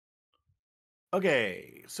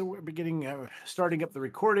Okay, so we're starting up the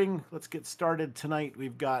recording. Let's get started tonight.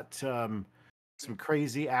 We've got some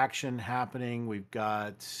crazy action happening. We've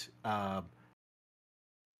got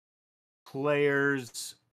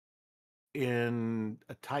players in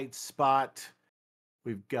a tight spot.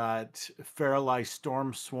 We've got Fheralai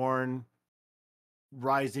Stormsworn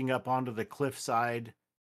rising up onto the cliffside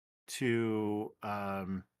to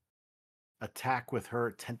attack with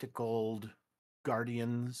her tentacled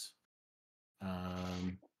guardians.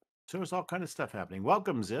 So there's all kind of stuff happening.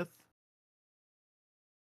 Welcome, Zith.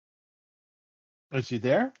 Is he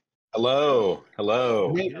there? Hello.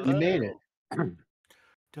 You made it.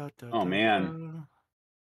 Oh man,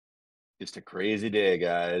 just a crazy day,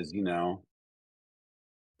 guys. You know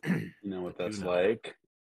what that's like.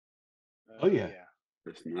 Oh yeah.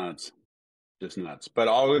 Just nuts. But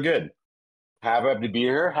all good. Happy to be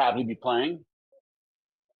here. Happy to be playing.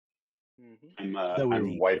 I'm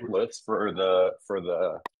wifeless for the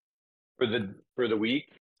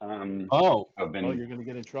week. I've been you're gonna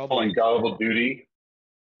get in trouble. pulling double duty.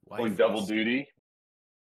 Pulling double duty.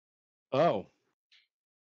 Oh,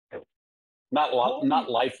 not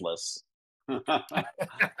lifeless.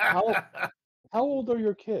 how old are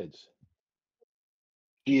your kids?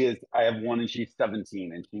 I have one, and she's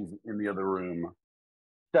 17, and she's in the other room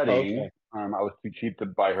studying. Okay. I was too cheap to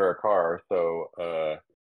buy her a car, so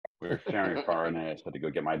we were sharing a car, and I just had to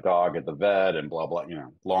go get my dog at the vet, and blah blah.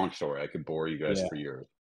 Long story. I could bore you guys for years.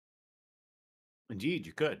 Indeed,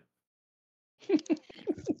 you could.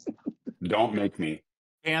 Don't make me.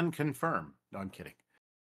 And confirm. No, I'm kidding.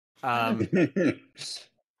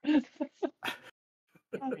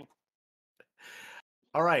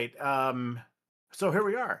 All right. So here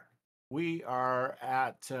we are. We are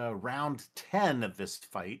at round 10 of this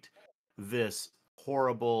fight. This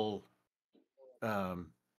horrible.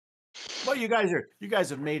 Well, you guys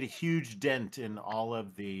have made a huge dent in all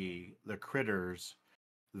of the critters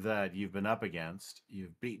that you've been up against.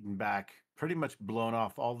 You've beaten back, pretty much blown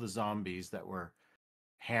off all the zombies that were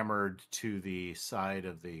hammered to the side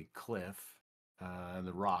of the cliff and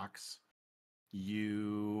the rocks.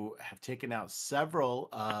 You have taken out several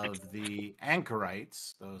of the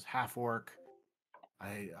anchorites, those half-orc.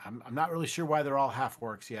 I'm not really sure why they're all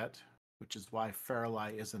half-orcs yet, which is why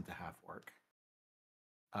Fheralai isn't a half-orc.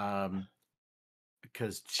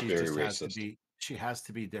 Because she has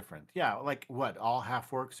to be different. Yeah, like what? All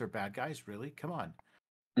half-orcs are bad guys? Really? Come on.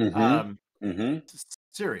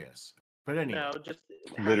 Serious. But anyway, no, just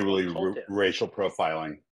literally racial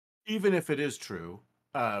profiling. Even if it is true,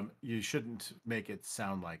 you shouldn't make it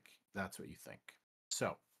sound like that's what you think.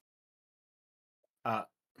 So,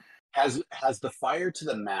 has the fire to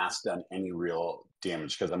the mast done any real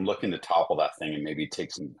damage? Because I'm looking to topple that thing and maybe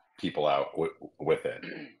take some people out with it,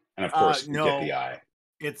 and of course no, get the eye.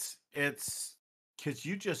 It's because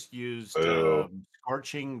you just used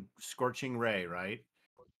scorching ray, right?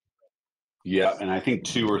 Yeah, and I think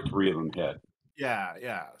 2 or 3 of them hit.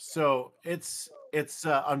 Yeah. So it's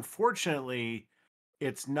unfortunately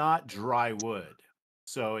it's not dry wood,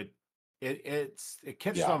 so it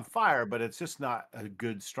catches on fire, but it's just not a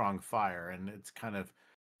good strong fire, and it's kind of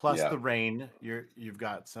plus the rain. You've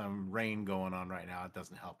got some rain going on right now. It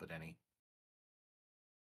doesn't help it any.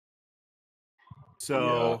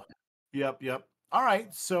 So, yep. All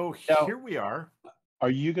right, so here we are. Are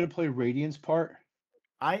you going to play Radiant's part?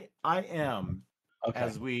 I am.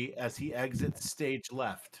 Okay. As he exits stage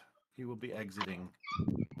left, he will be exiting.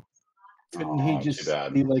 Couldn't he just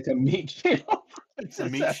be like a meat shield? A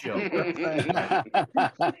meat shield.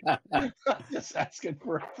 Just asking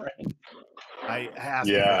for a friend. For a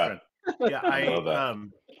friend. Yeah,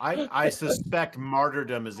 I suspect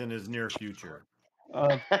martyrdom is in his near future.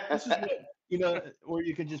 This is what, or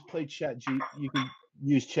you could just play you can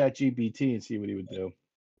use ChatGPT and see what he would do.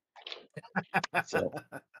 So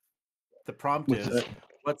the prompt is,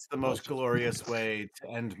 what's the most glorious way to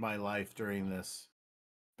end my life during this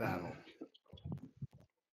battle?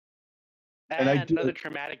 And another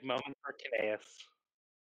traumatic moment for Kineas.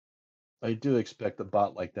 I do expect a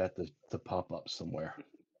bot like that to pop up somewhere.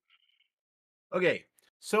 Okay,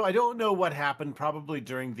 so I don't know what happened, probably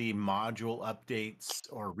during the module updates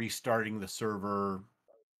or restarting the server,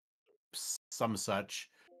 some such.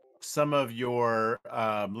 Some of your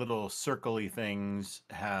little circle-y things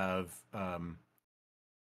have,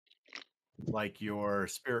 like your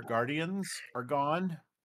spirit guardians are gone.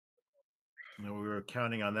 We were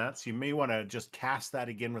counting on that, so you may want to just cast that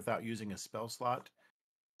again without using a spell slot.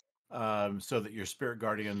 So that your spirit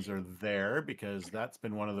guardians are there, because that's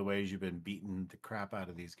been one of the ways you've been beating the crap out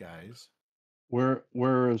of these guys. Where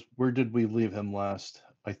did we leave him last?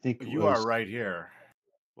 I think you are right here.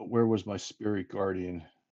 But where was my spirit guardian?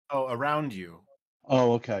 Oh, around you.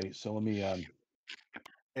 Oh, okay. So let me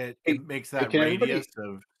It Hey, makes hey, that can everybody- radius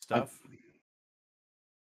of stuff.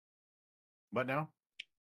 What now?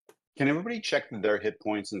 Can everybody check their hit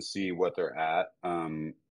points and see what they're at?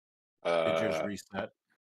 It just reset.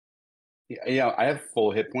 Yeah, I have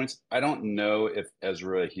full hit points. I don't know if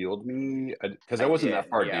Ezra healed me because I wasn't that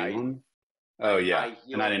far down. Oh yeah,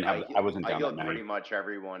 and I didn't have. I wasn't down that healed many. pretty much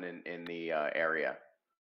everyone in the area.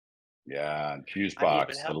 Yeah, juice I mean, if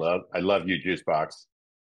box. it I helps- love you, juice box.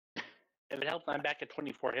 If it helps, I'm back at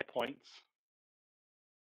 24 hit points.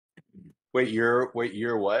 Wait, you're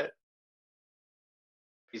what?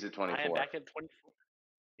 He's at I am 24. back at 24.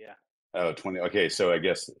 Yeah. Oh, 20. Okay, so I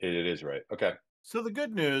guess it is right. Okay. So the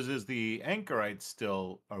good news is the anchorites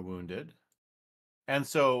still are wounded. And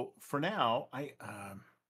so for now, I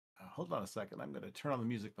hold on a second. I'm going to turn on the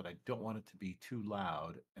music, but I don't want it to be too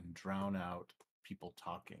loud and drown out people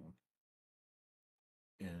talking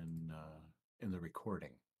in the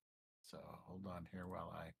recording. So hold on here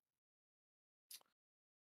while I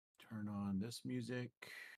turn on this music.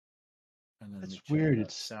 And then That's let me check weird. the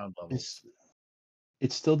It's sound levels.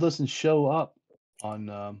 it still doesn't show up on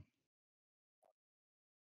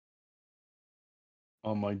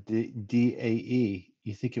my DAE.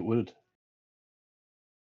 You think it would?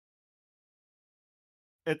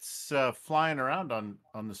 It's flying around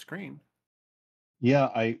on the screen. Yeah,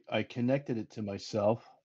 I connected it to myself,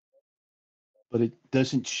 but it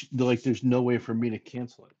doesn't like. There's no way for me to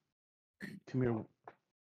cancel it. Come here.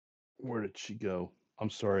 Where did she go? I'm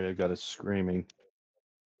sorry. I got a screaming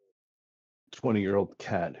 20-year-old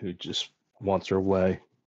cat who just wants her way.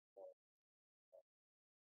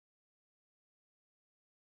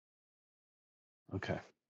 Okay.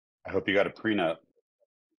 I hope you got a prenup.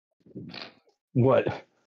 What?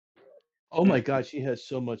 Oh my God, she has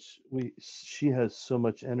so much. She has so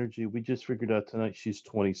much energy. We just figured out tonight she's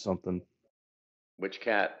 20 something. Which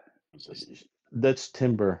cat? That's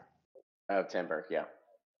Timber. Oh, Timber. Yeah.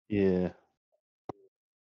 Yeah.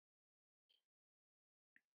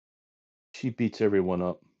 She beats everyone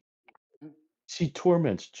up. She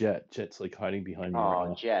torments Jet. Jet's like hiding behind me right Oh,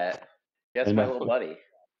 now. Jet. That's I my know. little buddy.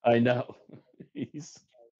 I know. He's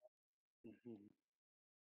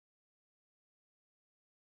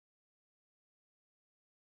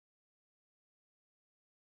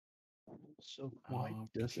so why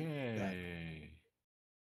doesn't that? Okay.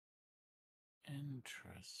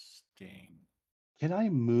 Interesting. Can I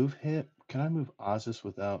move him? Can I move Ozus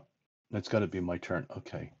without? That's got to be my turn.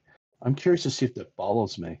 Okay. I'm curious to see if that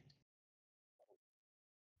follows me.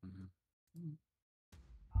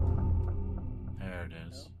 There it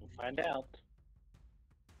is. We'll find out.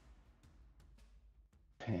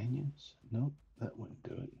 Companions? Nope, that wouldn't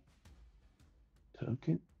do it.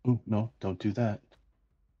 Token? Oh, no, don't do that.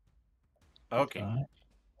 Okay.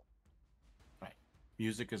 Right.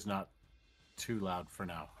 Music is not too loud for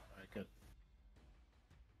now. I could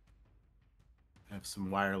have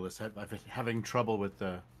some wireless. I've been having trouble with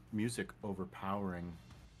the music overpowering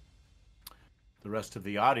the rest of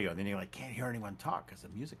the audio. And then you can't hear anyone talk because the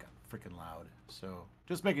music got freaking loud. So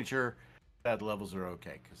just making sure that levels are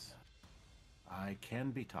okay because I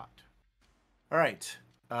can be taught. All right.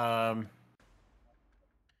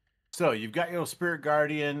 So you've got your spirit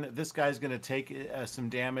guardian. This guy's going to take some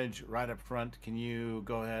damage right up front. Can you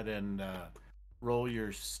go ahead and roll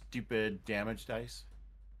your stupid damage dice?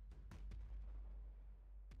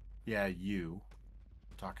 Yeah, you.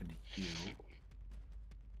 I'm talking to you.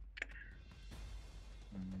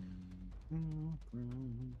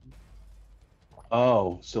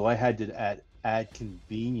 Oh, so I had to add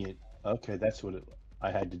convenient. Okay, that's what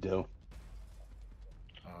I had to do.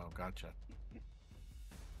 Oh, gotcha.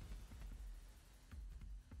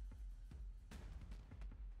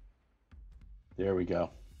 There we go.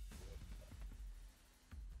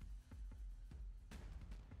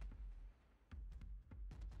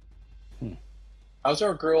 How's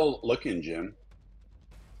our girl looking, Jim?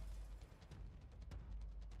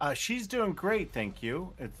 She's doing great, thank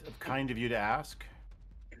you. It's kind of you to ask.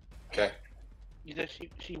 Okay. You know,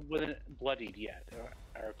 she wasn't bloodied yet,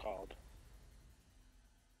 I recalled.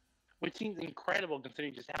 Which seems incredible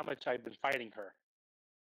considering just how much I've been fighting her.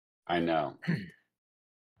 I know.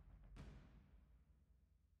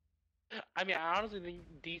 I mean, I honestly think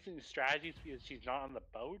decent strategies because she's not on the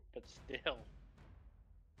boat, but still.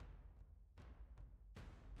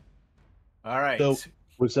 All right. So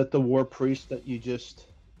was that the war priest that you just?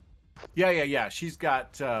 Yeah. She's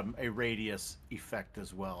got a radius effect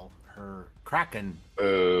as well. Her Kraken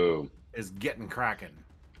is getting Kraken.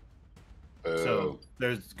 So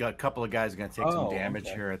there's got a couple of guys going to take some damage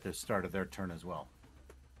here at the start of their turn as well.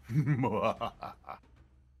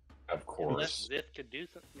 Of course. This could do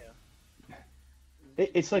something. Yeah.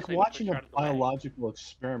 It's like Just maybe watching push a her out of the way. biological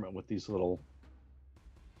experiment with these little.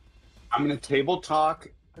 I'm going to table talk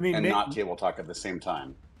I mean, and not table talk at the same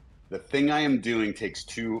time. The thing I am doing takes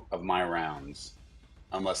 2 of my rounds,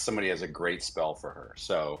 unless somebody has a great spell for her.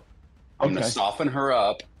 So I'm going to soften her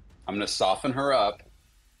up.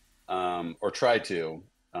 Or try to.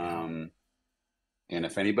 And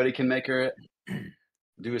if anybody can make her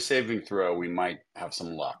do a saving throw, we might have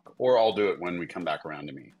some luck. Or I'll do it when we come back around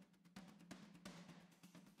to me.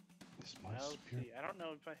 Let's see. I don't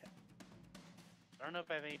know if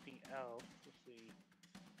I have anything else. Let's see.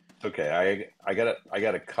 Okay, I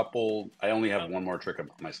got a couple. I only have one more trick up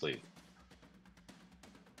my sleeve.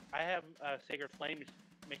 I have Sacred Flame, which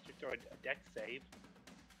makes you throw a dex save.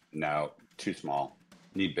 No, too small.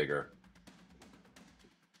 Need bigger.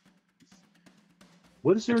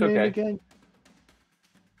 What is her It's name okay. again?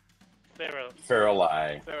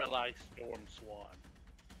 Fheralai. Fheralai Stormsworn.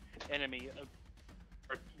 Enemy of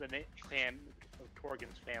or the clan of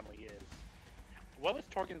Torgen's family is. What was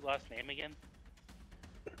Torgen's last name again?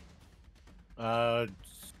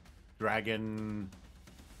 Dragon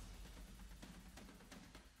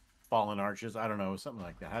Fallen Arches. I don't know, something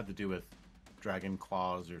like that. Had to do with dragon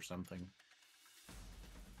claws or something.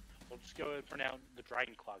 We'll just go for now. The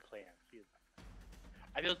Dragonclaw clan.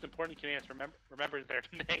 I feel it's important to remember their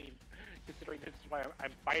name, considering this is why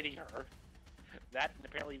I'm fighting her. That and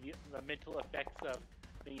apparently the mental effects of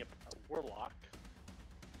being a warlock.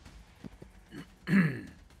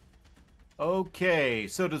 Okay,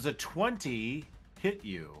 so does a 20 hit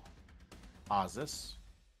you, Ozus?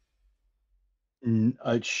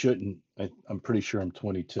 It shouldn't. I'm pretty sure I'm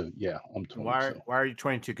 22. Yeah, I'm 22. Why are you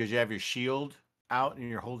 22? Because you have your shield out and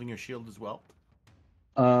you're holding your shield as well?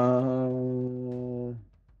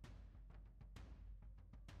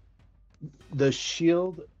 The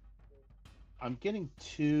shield, I'm getting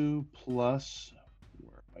 2+. Where am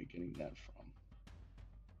I getting that from?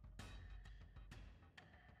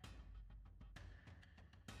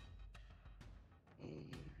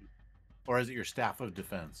 Or is it your staff of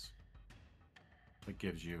defense that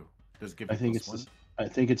gives you? Does it give you I think plus it's one? I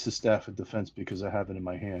think it's the staff of defense because I have it in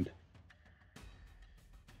my hand.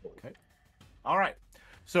 Okay. All right.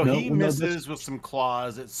 So No, he well, no, misses with some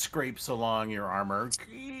claws. It scrapes along your armor.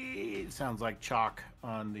 It sounds like chalk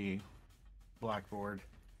on the blackboard.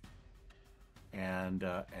 And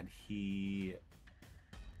he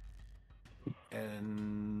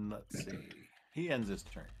let's see. He ends his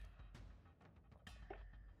turn.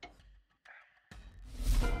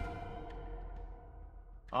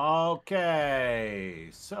 Okay,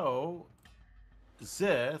 so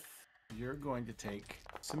Zith, you're going to take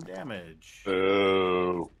some damage.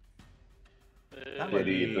 Boo. That would Shitty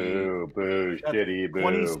be boo. Boo. that's Shitty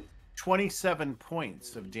boo. 27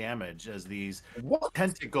 points of damage as these What?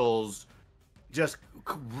 tentacles just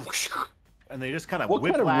and they just kind of What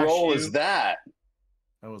kind of whiplash roll you. is that?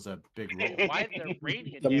 That was a big roll. Why is there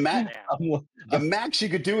radiant The damage now? The max you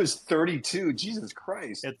could do is 32. Jesus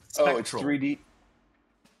Christ. It's Oh, it's spectral. 3D.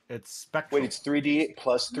 It's spectral. Wait, it's 3D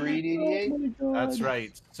plus 3D8? Oh my God. That's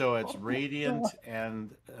right. So it's radiant and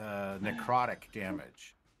necrotic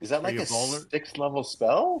damage. Is that Are like you a 6th level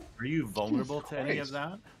spell? Are you vulnerable to any of Christ.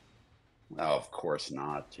 that? Oh, of course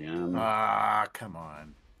not, Jim. Ah, come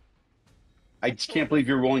on. I just can't believe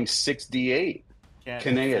you're rolling 6d8. Can't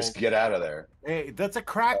Caneus, fold- get out of there. Hey, that's a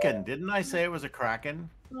kraken. Didn't I say it was a kraken?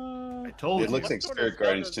 I told It you. looks What like sort Spirit of spell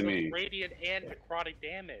Guardians does to both me. Radiant and necrotic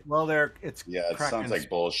damage. Well, it's Yeah, it sounds like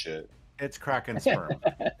bullshit. it's kraken sperm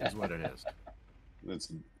is what it is.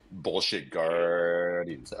 It's bullshit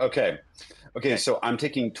Guardians. Okay, so I'm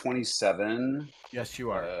taking 27. Yes,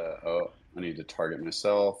 you are. I need to target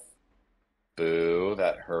myself. Boo,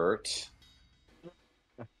 that hurt.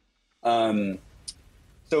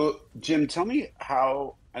 So Jim, tell me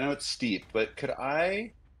how. I know it's steep, but could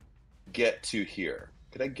I get to here?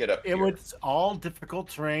 Could I get up It here? was all difficult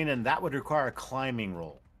terrain, and that would require a climbing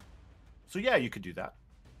roll. So yeah, you could do that.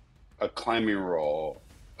 A climbing roll.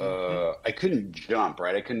 I couldn't jump,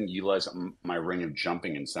 right? I couldn't utilize my ring of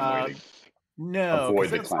jumping in some way to No, avoid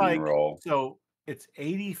 'cause the it's climbing roll. So it's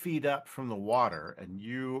 80 feet up from the water, and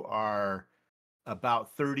you are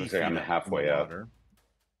about 30 Okay, feet I'm up halfway from the up. water.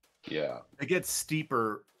 Yeah. It gets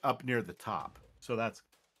steeper up near the top. So that's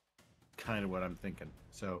kind of what I'm thinking.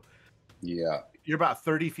 So Yeah. you're about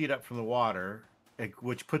 30 feet up from the water,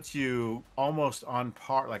 which puts you almost on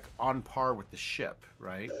par with the ship,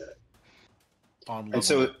 right? On And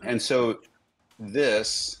so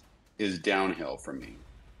this is downhill for me.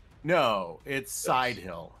 no, it's side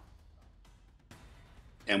hill.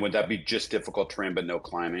 And would that be just difficult terrain but no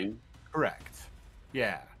climbing? Correct.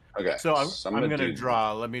 Yeah. Okay. So I'm gonna do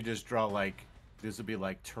draw. Let me just draw like this would be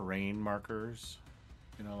like terrain markers.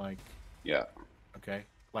 You know, like Yeah. okay,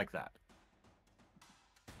 like that.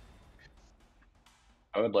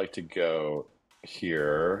 I would like to go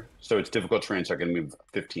here. So it's difficult terrain, so I can move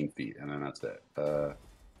 15 feet, and then that's it.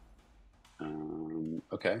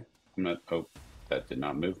 Okay. I'm not. Oh, that did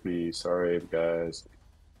not move me. Sorry, guys.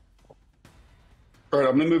 All right,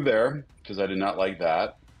 I'm gonna move there because I did not like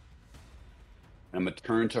that. I'm gonna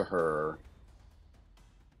turn to her,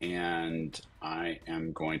 and I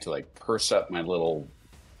am going to like purse up my little,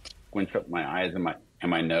 squinch up my eyes and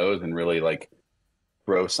my nose, and really like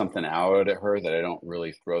throw something out at her that I don't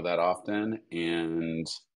really throw that often, and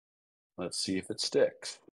let's see if it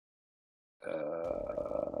sticks.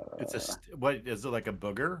 It's what is it, like a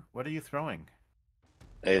booger? What are you throwing?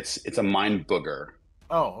 It's a mind booger.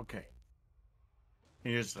 Oh, okay.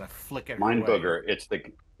 And you're just gonna flick it. Mind booger.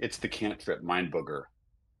 It's the cantrip mind booger.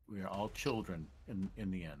 We are all children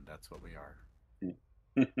in the end. That's what we are.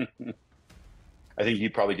 I think you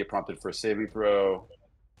probably get prompted for a saving throw.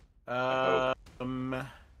 I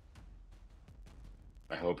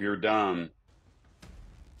hope you're dumb.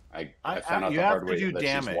 I found out you the have hard to way do that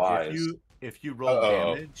damage. she's wise. If you roll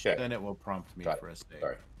damage, okay. then it will prompt me Got for a it. save.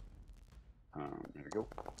 Sorry. There we go.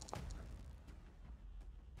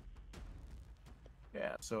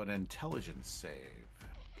 Yeah, so an intelligence save.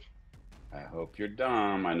 I hope you're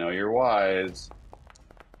dumb. I know you're wise.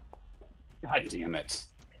 God damn it.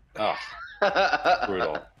 Oh,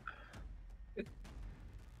 brutal.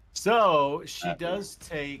 So she does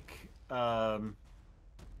take half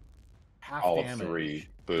All damage. of 3.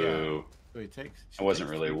 Boo. Yeah. So he takes. It wasn't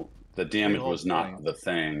really. The damage whole was not point. the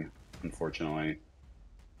thing, unfortunately.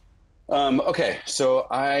 Okay, so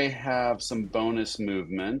I have some bonus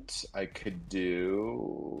movement I could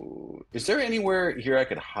do. Is there anywhere here I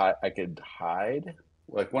could hide?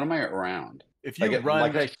 Like, what am I around? If you Like,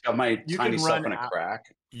 run, I shove my you tiny can self run in a out-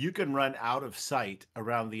 crack. you can run out of sight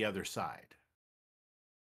around the other side.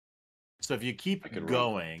 So if you keep could run.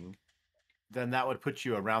 going, then that would put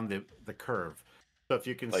you around the curve. So if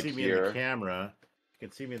you can Like see me here? in the camera, you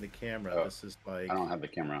can see me in the camera. Oh, this is like. I don't have the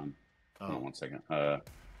camera on. Hold on Oh, 1 second.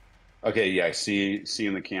 Okay, yeah, I see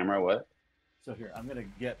in the camera. What? so here I'm gonna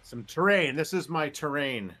get some terrain. This is my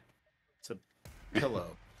terrain. It's a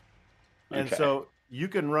pillow, and Okay. so you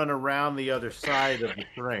can run around the other side of the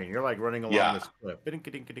terrain. You're like running along Yeah. this cliff,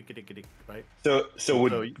 right? So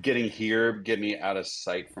would getting here get me out of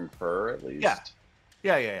sight from her at least? Yeah.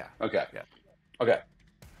 Okay. Yeah. Okay.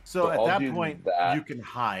 So So at I'll that do point, that. you can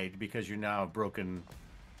hide because you're now broken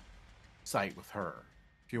sight with her.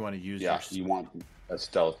 If you want to use Yeah, your, you want a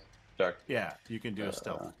stealth check? yeah, you can do a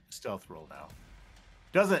stealth roll now.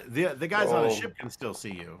 Doesn't the guys on the ship can still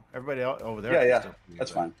see you? Everybody over there, Yeah, can still see you,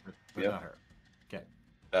 that's but, fine. but Yep. not her. Okay,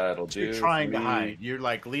 That'll so do. you're trying for to me. hide. You're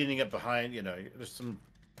like leaning up behind. You know, there's some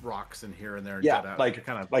rocks in here and there. Yeah, jet out. like You're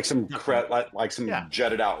kind of like some like some Yeah.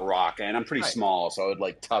 jetted out rock, and I'm pretty Right. small, so I would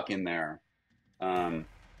like tuck in there.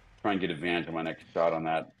 Try and get advantage on my next shot on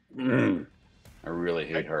that. I really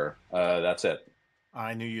hate her. That's it.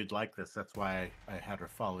 I knew you'd like this. That's why I had her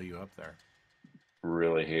follow you up there.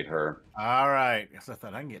 Really hate her. All right, so I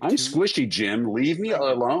thought I can get I'm two. squishy, Jim. Leave me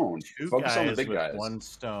alone. Two Focus on the guys big with guys. one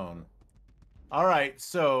stone. All right,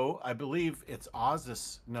 so I believe it's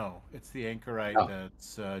Ozus. No, it's the anchorite Oh.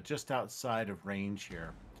 that's just outside of range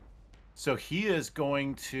here. So he is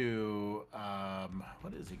going to.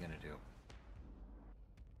 What is he going to do?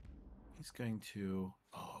 He's going to.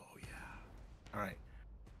 Oh yeah. All right.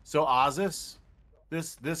 So Ozus,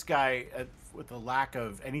 this guy, with the lack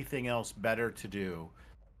of anything else better to do,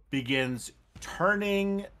 begins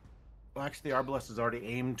turning. Well, actually, the arbalest is already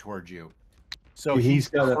aimed towards you. So he's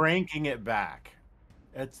cranking it back.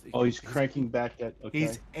 He's cranking back at. Okay.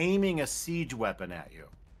 He's aiming a siege weapon at you.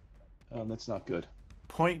 That's not good.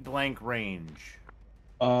 Point blank range.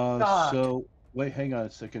 So wait, hang on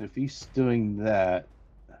a second. If he's doing that,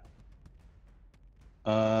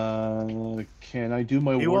 can I do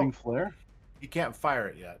my warding flare? You can't fire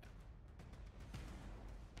it yet.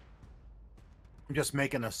 I'm just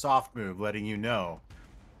making a soft move, letting you know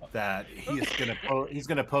that he's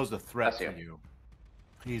gonna pose a threat for you.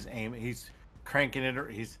 He's cranking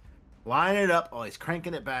it. He's lining it up. Oh, he's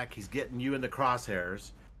cranking it back. He's getting you in the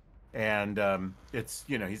crosshairs, and it's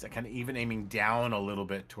he's kind of even aiming down a little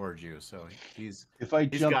bit towards you. So if I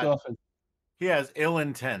jumped off and he has ill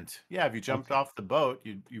intent. Yeah, if you jumped off the boat,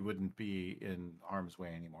 you wouldn't be in harm's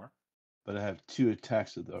way anymore. But I have 2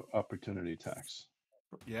 attacks of the opportunity attacks.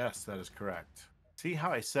 Yes, that is correct. See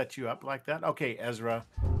how I set you up like that? Okay, Ezra.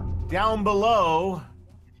 Down below,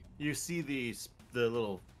 you see the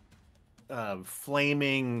little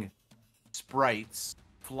flaming sprites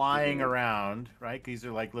flying Mhm. around, right? These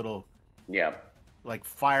are like little Yeah. like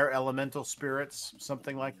fire elemental spirits,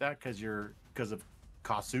 something like that, because of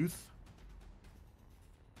Kasuth.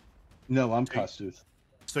 No, I'm So you- Kasuth.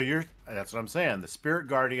 So that's what I'm saying. The spirit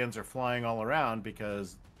guardians are flying all around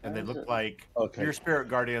and they look like Okay. your spirit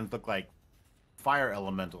guardians look like fire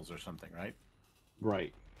elementals or something, right?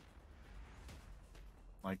 Right.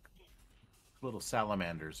 Like little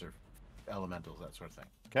salamanders or elementals, that sort of thing.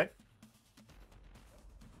 Okay.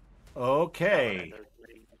 Okay.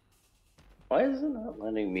 Why is it not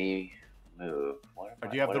letting me move? Do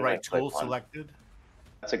you have the right tool selected?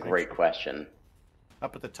 That's a great question.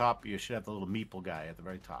 Up at the top, you should have the little meeple guy at the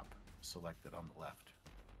very top selected on the left.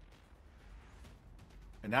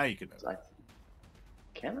 And now you can move.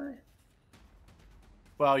 Can I?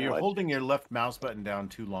 Well, you're No, holding your left mouse button down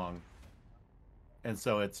too long. And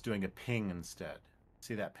so it's doing a ping instead.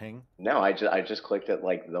 See that ping? No, I just clicked it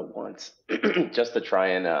like the once just to try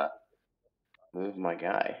and move my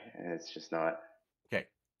guy, and it's just not. Okay.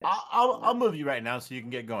 it's I'll not- move you right now so you can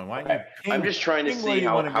get going. Why don't Okay. you I'm just trying to ping where see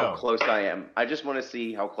you wanna how go. close I am. I just want to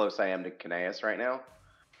see how close I am to Kanaeus right now.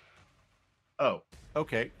 Oh,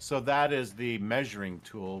 okay. So that is the measuring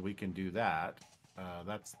tool. We can do that.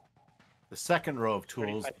 That's the second row of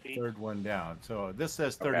tools, 35 feet. third one down. So this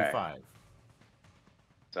says Okay. 35.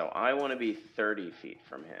 So I want to be 30 feet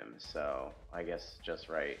from him. So I guess just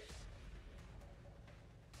right.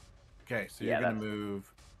 Okay, so Yeah, you're going to that's-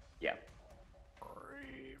 move Yeah.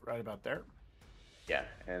 right about there. Yeah.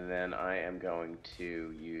 And then I am going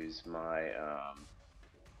to use my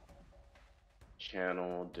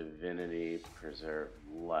channel divinity preserve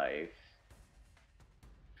life.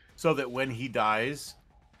 So that when he dies,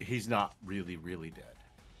 he's not really, really dead.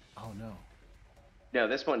 Oh, no. No,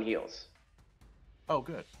 this one heals. Oh,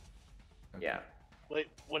 good. Okay. Yeah. Wait,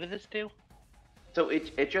 what did this do? So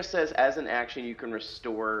it just says as an action you can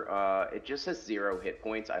restore. It just says 0 hit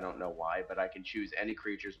points. I don't know why, but I can choose any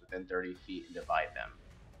creatures within 30 feet and divide them.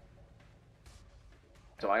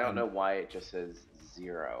 So I don't know why it just says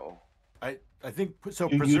 0. I think so.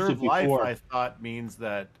 You used it Preserve life, before. I thought, means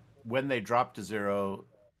that when they drop to 0,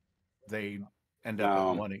 they end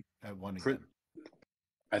up at one Pre- again.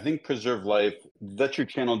 I think preserve life. That's your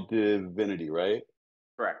channel divinity, right?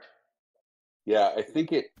 Correct. Yeah, I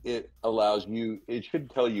think it allows you. It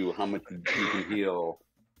should tell you how much you can heal,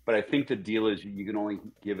 but I think the deal is you can only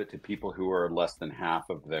give it to people who are less than half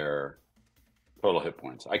of their total hit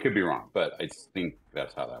points. I could be wrong, but I think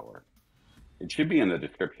that's how that works. It should be in the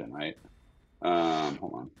description, right?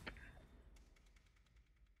 Hold on.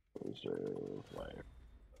 Preserve life.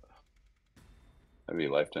 That'd be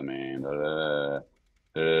life domain.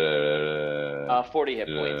 40 hit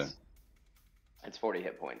points. It's 40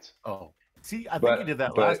 hit points. Oh, see, I think But- you did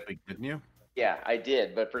that but- last week, didn't you? Yeah, I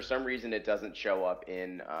did, but for some reason it doesn't show up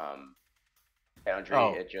in Foundry.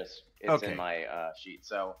 Oh, It's okay. in my sheet.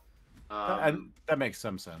 So And that makes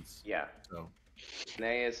some sense. yeah, So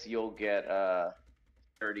Kanaeus, you'll get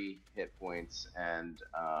 30 hit points, and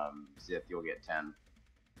Zith, you'll get 10.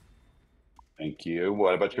 Thank you.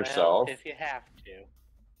 What about Well, yourself? if you have to.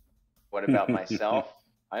 What about myself?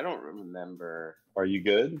 I don't remember. Are you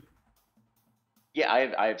good? Yeah,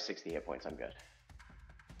 I have 60 hit points. I'm good.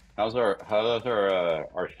 How's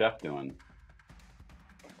our chef doing?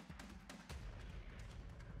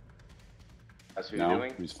 That's who No, you're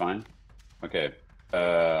doing? he's fine. Okay.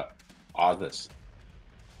 Othis,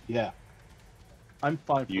 Yeah. I'm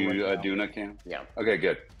fine for you right now. Duna can? Yeah. Okay,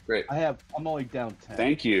 good, great. I'm only down 10.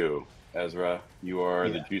 Thank you, Ezra. You are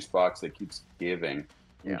the Yeah. juice box that keeps giving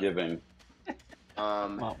and Yeah. giving.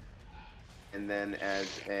 Well, And then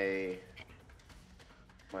as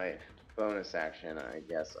my bonus action, I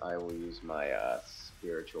guess I will use my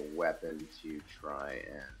spiritual weapon to try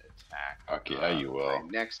and attack. Okay, yeah, you will.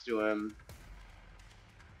 Right next to him.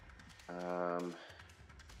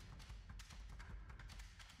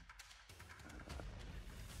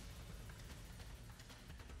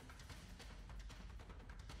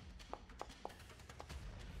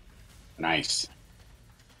 Nice.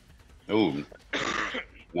 Ooh.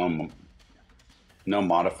 No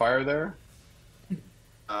modifier there?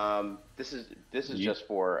 This is You- just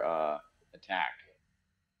for attack,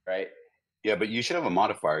 right? Yeah, but you should have a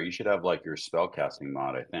modifier. You should have like your spellcasting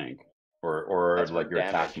mod, I think. Or That's like for your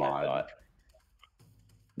attack damage, I mod. thought.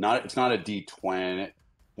 It's not a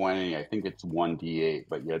D20. I think it's 1D8,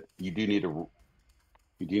 but yet you do need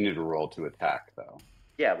to roll to attack though.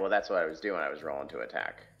 Yeah, well, that's what I was doing. I was rolling to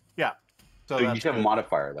attack. yeah. So So you that's should have a good.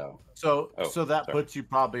 modifier though. So Oh, so that sorry. puts you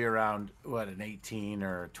probably around what, an 18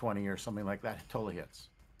 or 20 or something like that. It totally hits.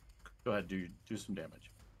 Go ahead, do some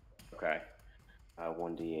damage. Okay.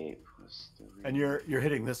 1d8 plus 3. And you're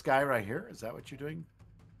hitting this guy right here. Is that what you're doing?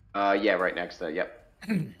 Yeah, right next to. Yep.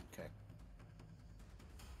 Okay.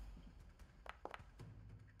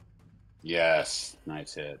 Yes,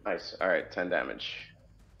 nice hit. Nice. All right, 10 damage.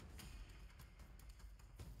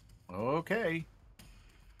 Okay.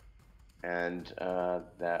 And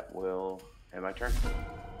that will end my turn.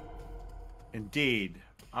 Indeed.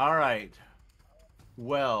 All right.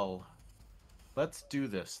 Well, let's do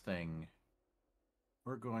this thing.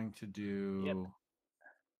 We're going to do. Yep. Low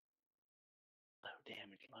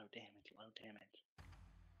damage, low damage, low damage.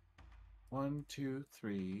 1, 2,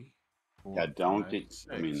 3, 4. Yeah, don't 5, get. 6.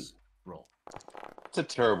 I mean, Roll. it's a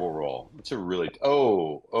terrible roll. It's a really.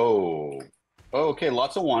 Oh. Okay,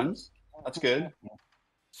 lots of ones. That's good.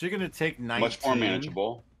 So you're going to take 19. Much more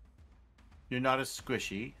manageable. You're not as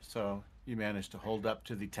squishy, so you managed to hold up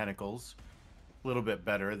to the tentacles a little bit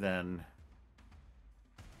better than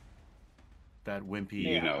that wimpy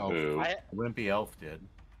You know elf. who. Wimpy elf did.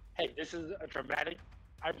 Hey, this is a dramatic.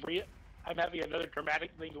 I'm having another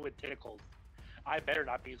dramatic thing with tentacles. I better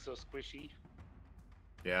not be so squishy.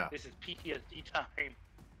 Yeah. This is PTSD time.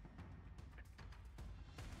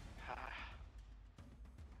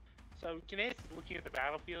 So Kenneth is looking at the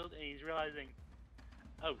battlefield and he's realizing,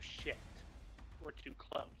 oh shit, we're too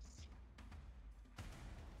close.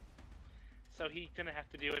 So he's gonna have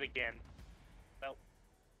to do it again. Well,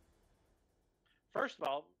 first of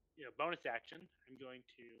all, bonus action. I'm going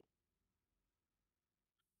to.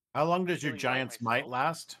 How long does your Feeling like giant's might myself.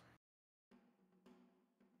 last?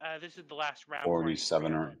 This is the last round.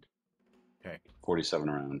 47 or Okay. 47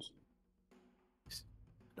 rounds.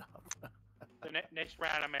 The next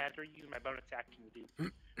round, I'm gonna have to use my bonus action to do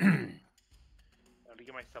to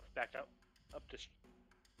get myself back up to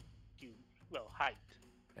height.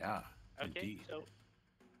 Yeah. Okay, Indeed. so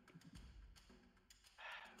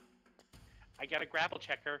I got a grapple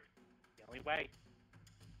checker. The only way.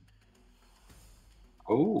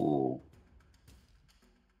 Oh,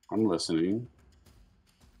 I'm listening.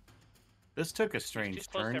 This took a He's strange too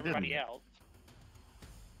close turn, to didn't everybody it? else.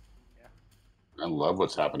 I love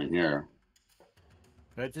what's happening here.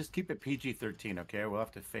 But just keep it PG-13, okay? We'll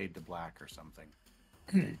have to fade to black or something.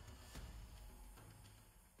 1 minute.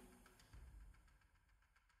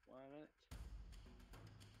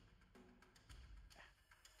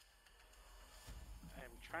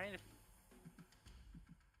 I'm trying to.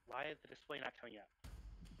 Why is the display not coming up?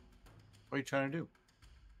 What are you trying to do?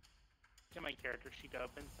 Get my character sheet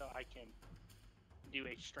open so I can do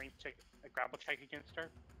a strength check, a grapple check against her.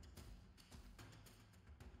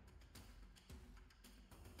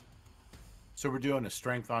 So we're doing a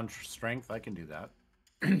strength on strength. I can do that.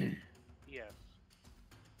 Yes.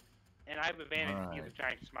 And I have advantage to use Alright. a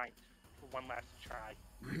giant smite for one last try.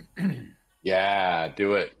 Yeah,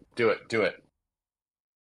 do it.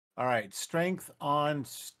 All right, strength on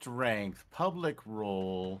strength, public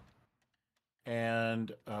roll,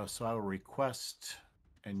 and so I will request,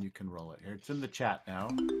 and you can roll it here. It's in the chat now.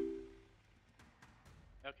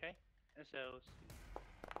 Okay. And so let's see.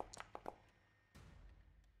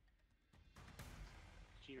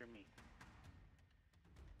 She or me.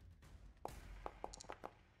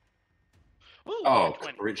 Ooh, Oh,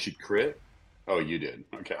 20. she crit? Oh, you did.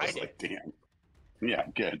 Okay, I I was did. like, damn. Yeah,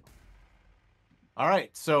 good. All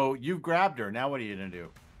right, so you've grabbed her. Now what are you gonna do?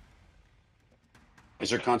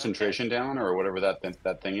 Is her concentration down or whatever that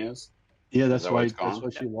thing is? Yeah, Is that's that why why it's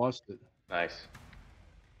gone? she lost it. Nice.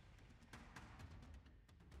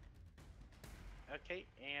 Okay,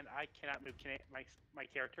 and I cannot move my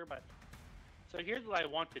character, but so here's what I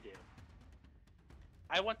want to do.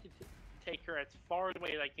 I want to take her as far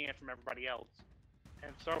away as I can from everybody else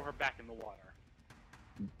and throw her back in the water.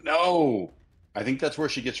 No, I think that's where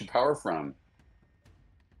she gets her power from.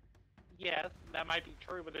 Yes, that might be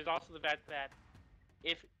true, but there's also the fact that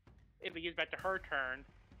if it gets back to her turn,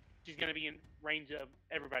 she's going to be in range of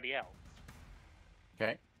everybody else.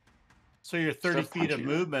 Okay. So your 30 Start feet of punching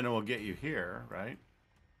her. movement will get you here, right?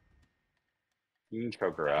 You can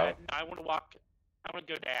choke her out. No, I want to walk. I want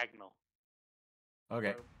to go diagonal. Okay.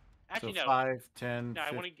 Or, actually, So no. 5, 10, No,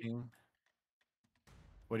 I wanna 15.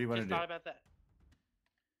 What do you want to Just do? thought about that.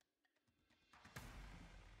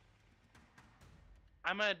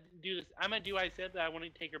 I'm gonna do this. I'm gonna do what I said, but I want to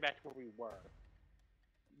take her back to where we were.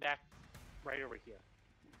 Back, right over here.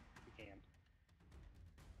 If we can.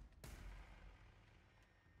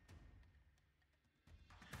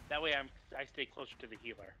 That way, I stay closer to the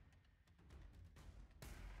healer.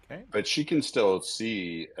 Okay. But she can still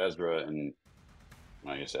see Ezra and,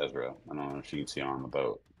 I guess Ezra. I don't know if she can see her on the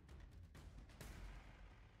boat.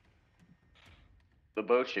 The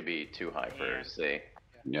boat should be too high for her to see.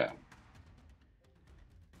 Yeah.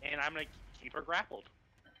 And I'm gonna keep her grappled.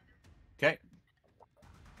 Okay.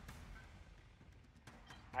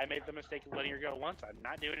 I made the mistake of letting her go once. I'm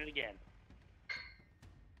not doing it again.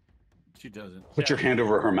 She doesn't. Put your hand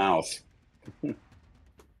over her mouth.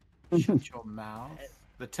 Shut your mouth.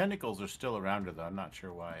 The tentacles are still around her, though. I'm not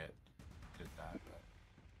sure why it did that. But...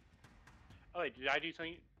 Oh, wait, did I do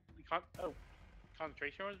something?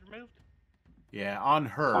 Concentration was removed? Yeah, on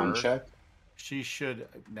her. On check. She should.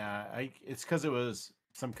 Nah, it's because it was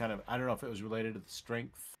some kind of. I don't know if it was related to the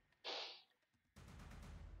strength.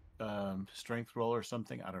 Strength roll or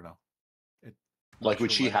something. I don't know. Like,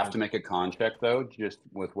 would she have to make a con check, though, just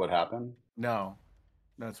with what happened? No.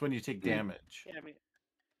 No, it's when you take damage. Yeah, I mean,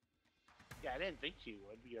 I didn't think she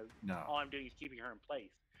would because No. all I'm doing is keeping her in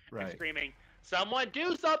place. Right. I'm screaming, "Someone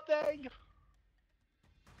do something!"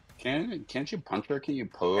 Can't you punch her? Can you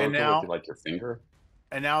poke And her now- with, like, your finger?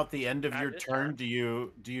 And now at the end of Not your this turn, turn. do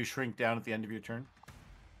you shrink down at the end of your turn?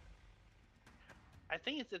 I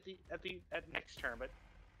think it's at next turn, but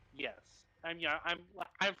yes. I'm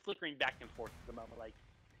flickering back and forth at the moment. Like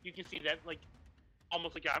you can see that, like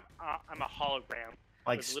almost like I'm a hologram.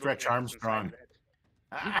 Like with little Stretch gaps inside Armstrong. of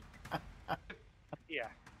it. Yeah.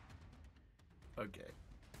 Okay.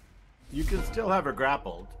 You can still have her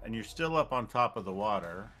grappled, and you're still up on top of the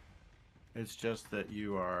water. It's just that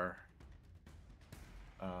you are...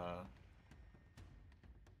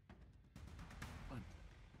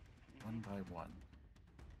 one by one.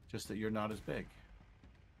 Just that you're not as big.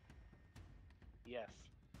 Yes.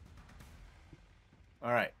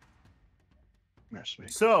 All right. That's me.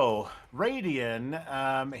 So, Radian,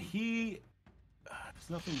 there's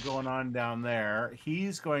nothing going on down there.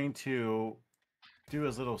 He's going to do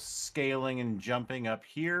his little scaling and jumping up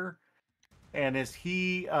here. And as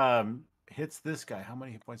he hits this guy, how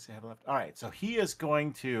many hit points do they have left? All right, so he is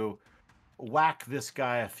going to whack this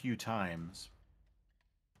guy a few times.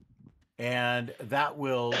 And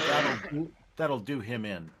that'll do him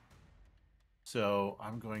in. So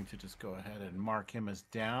I'm going to just go ahead and mark him as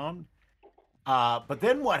down. But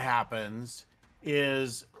then what happens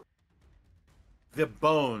is the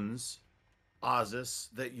bones, Ozus,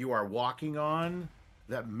 that you are walking on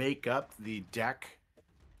that make up the deck.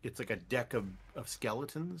 It's like a deck of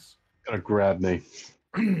skeletons. Gonna grab me.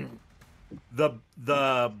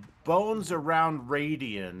 The bones around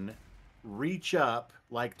Radian reach up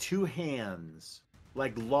like two hands,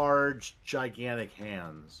 like large, gigantic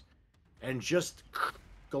hands, and just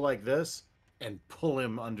go like this and pull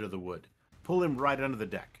him under the wood. Pull him right under the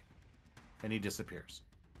deck. And he disappears.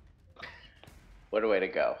 What a way to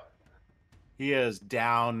go. He is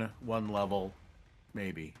down one level,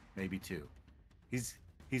 maybe two. He's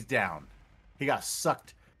down. He got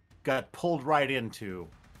sucked, got pulled right into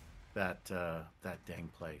that dang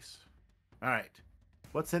place. All right.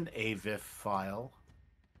 What's an AVIF file?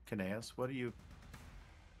 Kineas, what are you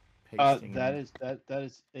pasting? That is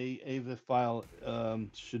a AVIF file.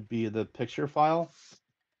 Should be the picture file.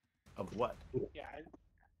 Of what? Yeah.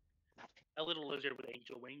 A little lizard with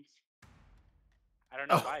angel wings. I don't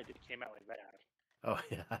know why it came out like that. Oh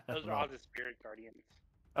yeah. Those are all the spirit guardians.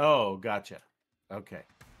 Oh, gotcha. Okay.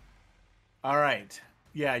 All right.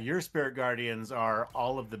 Yeah, your spirit guardians are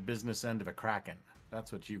all of the business end of a kraken.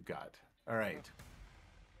 That's what you've got. All right.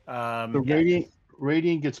 The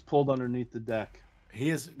radiant gets pulled underneath the deck. He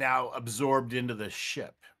is now absorbed into the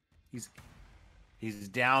ship. He's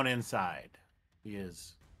down inside. He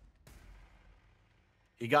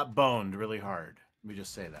got boned really hard. Let me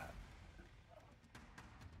just say that.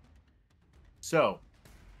 So,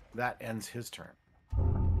 that ends his turn.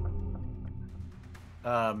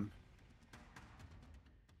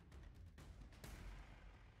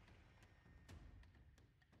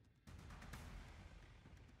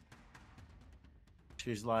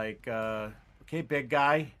 She's like, okay, big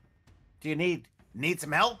guy, do you need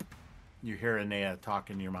some help? You hear Anea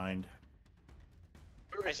talk in your mind.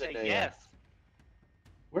 I say yes.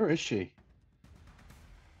 Where is she?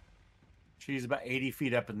 She's about 80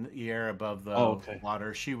 feet up in the air above the okay.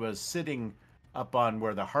 water. She was sitting up on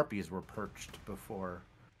where the harpies were perched before,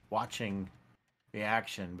 watching the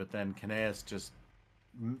action, but then Kineas just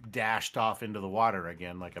dashed off into the water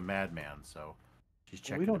again like a madman, so she's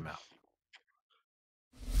checking him out.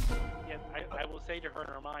 Yes, I will say to her in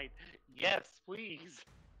her mind, yes, please.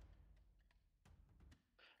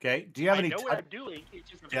 Okay, do you have I any know what I'm doing. It's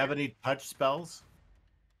just do you have any touch spells?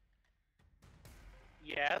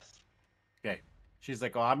 Yes. Okay. She's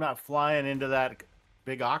like, oh, I'm not flying into that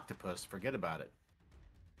big octopus. Forget about it.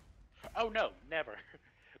 Oh no, never.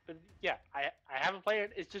 But yeah, I have a plan.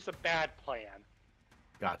 It's just a bad plan.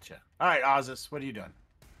 Gotcha. All right, Ozus, what are you doing?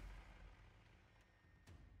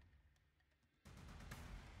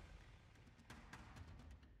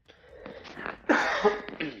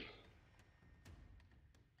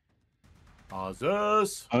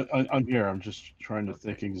 Ozus! I'm here. I'm just trying to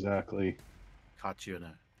think Okay. exactly. Caught you in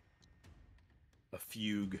a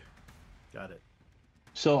fugue. Got it.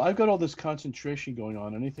 So I've got all this concentration going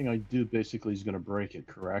on. Anything I do basically is going to break it,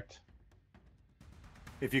 correct?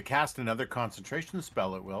 If you cast another concentration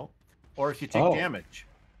spell, it will. Or if you take Oh. damage.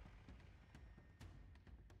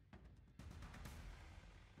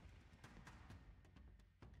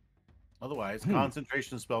 Otherwise,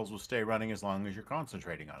 concentration spells will stay running as long as you're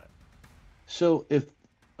concentrating on it. So if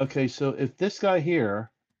this guy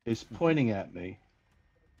here is pointing at me,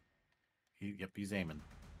 Yep, he's aiming.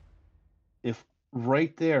 if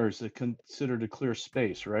right there is considered a clear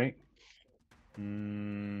space, right?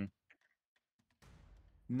 Not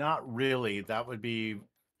really. That would be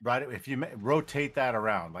right if you rotate that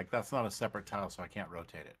around. Like that's not a separate tile, so I can't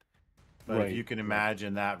rotate it. But Right, if you can right.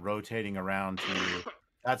 imagine that rotating around to you,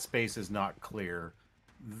 that space is not clear.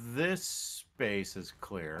 This space is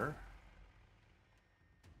clear.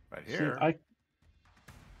 Right here. See,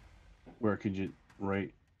 where could you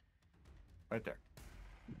right there.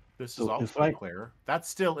 This So is if also I- clear. That's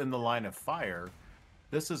still in the line of fire.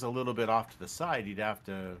 This is a little bit off to the side. You'd have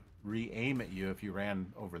to re-aim at you if you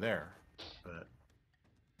ran over there. But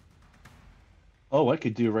Oh, I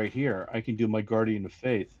could do right here. I can do my Guardian of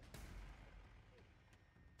Faith.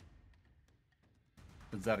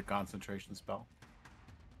 is that a concentration spell?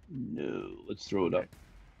 No, let's throw it up.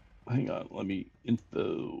 Hang on, let me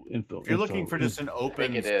info. If you're looking for just an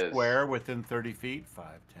open it is. square within 30 feet, 5,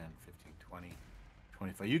 10, 15, 20,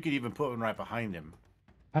 25. You could even put one right behind him.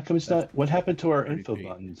 How come it's That's not? What happened to our 30 info feet.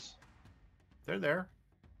 buttons? They're there.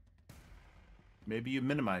 Maybe you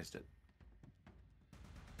minimized it.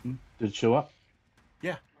 Did it show up?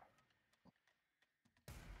 Yeah.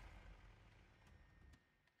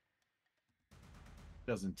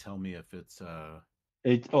 Doesn't tell me if it's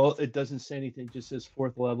It doesn't say anything. It just says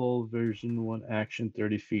 4th level, version 1, action,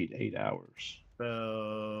 30 feet, 8 hours.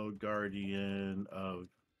 spell Guardian of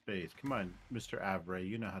Faith. Come on, Mr. Avray,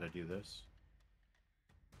 you know how to do this.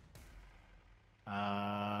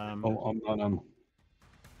 I'm not.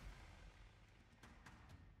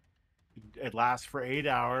 It lasts for 8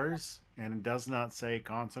 hours, and it does not say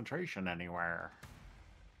concentration anywhere.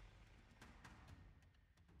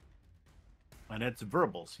 And it's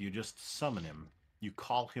verbal, so you just summon him. You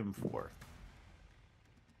call him forth.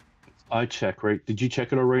 I check, right? Did you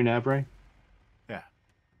check it already, Nabray? Yeah.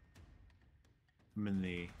 I'm in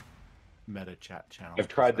the meta chat channel. I've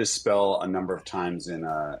tried this spell a number of times in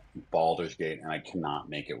Baldur's Gate, and I cannot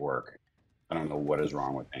make it work. I don't know what is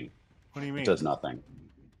wrong with me. What do you mean? It does nothing.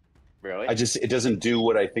 Really? It doesn't do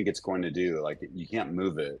what I think it's going to do. Like you can't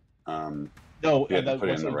move it. No, You have to put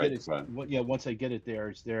it once in the I right get it, spot. once I get it there,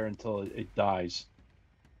 it's there until it dies.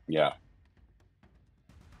 Yeah.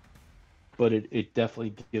 But it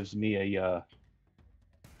definitely gives me a.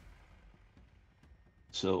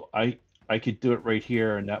 So I could do it right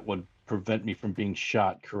here, and that would prevent me from being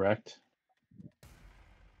shot. Correct?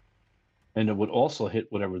 And it would also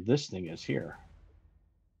hit whatever this thing is here.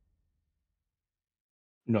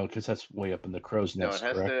 No, because that's way up in the crow's No, nest. it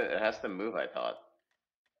has correct? to. It has to move. I thought.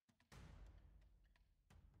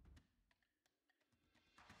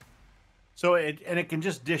 So it can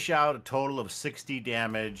just dish out a total of 60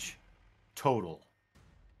 damage total.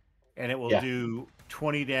 And it will do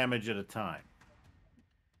 20 damage at a time.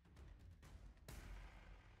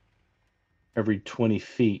 Every 20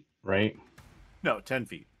 feet, right? No, 10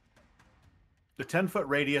 feet. The 10-foot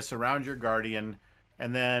radius around your guardian,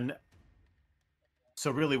 and then so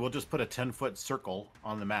really we'll just put a 10-foot circle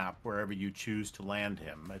on the map wherever you choose to land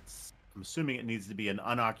him. I'm assuming it needs to be an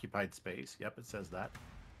unoccupied space. Yep, it says that.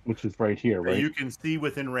 Which is right here, right? You can see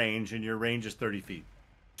within range, and your range is 30 feet.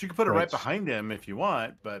 So you can put it right behind him if you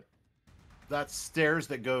want, but that's stairs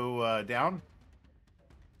that go down.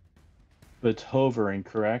 But it's hovering,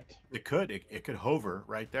 correct? It could. It could hover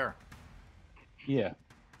right there. Yeah.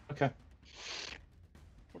 Okay.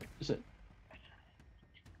 What is it?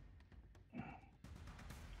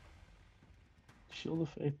 Shield of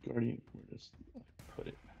Faith Guardian. Where does I put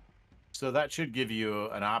it? So that should give you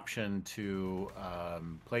an option to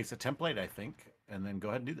place a template, I think, and then go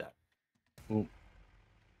ahead and do that. Well,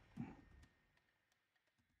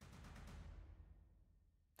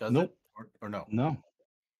 Does nope. it? Or no? No.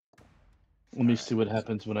 Let me see what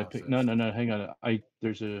happens when I pick. No, hang on.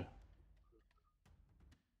 There's a.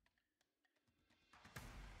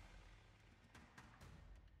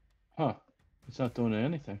 Huh. It's not doing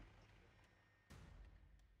anything.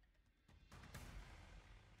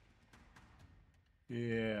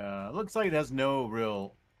 Yeah, it looks like it has no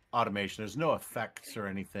real automation. There's no effects or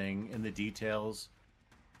anything in the details.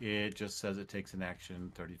 It just says it takes an action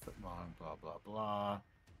 30 foot long, blah, blah, blah.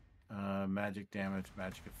 Magic damage,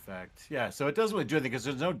 magic effect. Yeah, so it doesn't really do anything because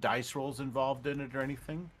there's no dice rolls involved in it or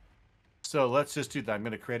anything. So let's just do that. I'm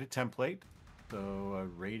going to create a template. So a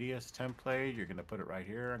radius template. You're going to put it right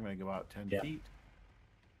here. I'm going to go out 10 feet.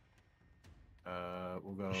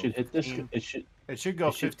 We'll go. It should hit this. 15. It should go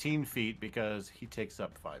it should- 15 feet because he takes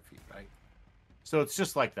up 5 feet, right? So it's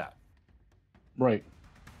just like that. Right.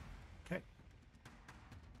 Okay.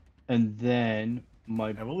 And then my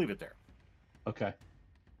And we'll leave it there. okay.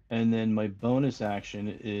 And then my bonus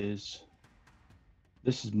action is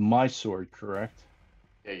this is my sword, correct?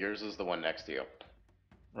 Yeah, yours is the one next to you.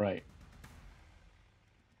 Right.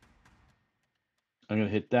 I'm gonna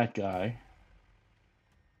hit that guy.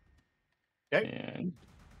 Okay. And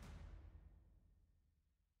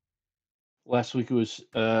last week it was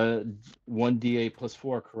 1d8 plus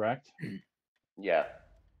 4, correct? Yeah.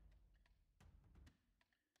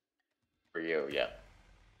 For you, yeah.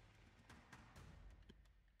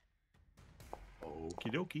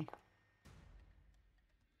 Okie dokie.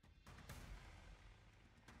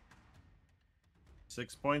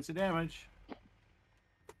 Six points of damage.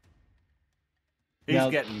 He's Now-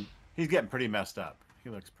 getting pretty messed up. He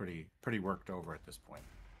looks pretty worked over at this point.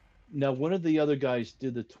 Now, one of the other guys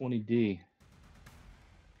did the 20d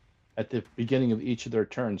at the beginning of each of their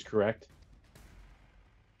turns, correct?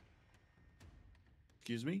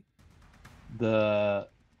 Excuse me? The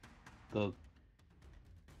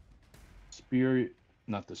spirit,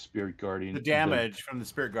 not the spirit guardian. The damage from the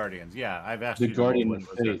Spirit Guardians. Yeah, I've asked The you to roll Guardian when of it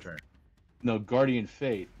was their Faith. turn. No, guardian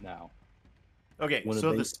fate now. Okay, One of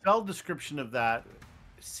so they- the spell description of that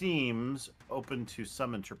seems open to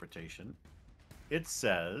some interpretation. It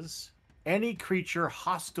says, any creature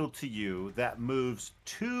hostile to you that moves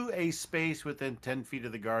to a space within 10 feet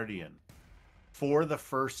of the Guardian for the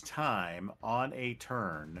first time on a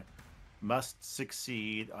turn must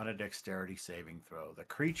succeed on a dexterity saving throw. The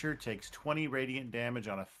creature takes 20 radiant damage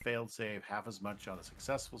on a failed save, half as much on a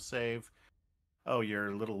successful save. Oh,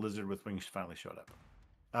 your little lizard with wings finally showed up.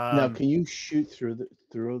 Now, can you shoot through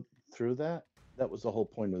that? That was the whole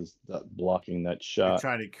point of that blocking that You're shot.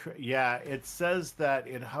 trying to, yeah, it says that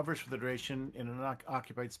it hovers for the duration in an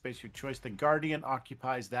occupied space of your choice. The Guardian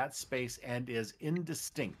occupies that space and is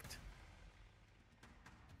indistinct,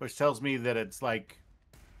 which tells me that it's like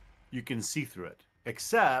you can see through it,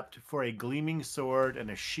 except for a gleaming sword and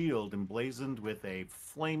a shield emblazoned with a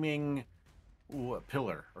flaming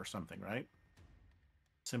pillar or something, right?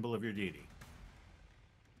 Symbol of your deity.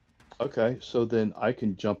 Okay, so then I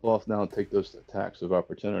can jump off now and take those attacks of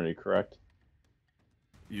opportunity, correct?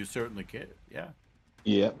 You certainly could, yeah.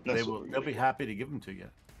 Yeah. They'll be happy to give them to you.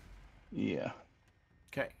 Yeah.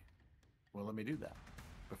 Okay. Well, let me do that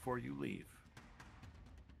before you leave.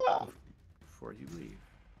 Before you leave.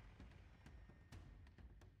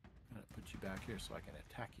 I'm going to put you back here so I can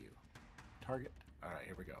attack you. Target. All right,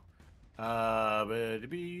 here we go.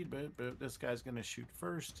 This guy's going to shoot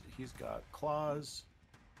first. He's got claws.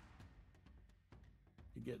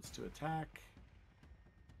 He gets to attack.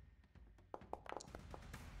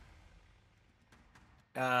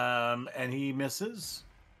 And he misses.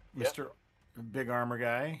 Yep. Mr. Big Armor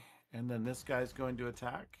Guy. And then this guy's going to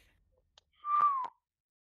attack.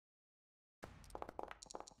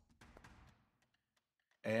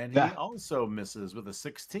 And he Yeah. also misses with a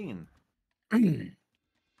 16.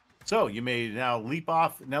 So you may now leap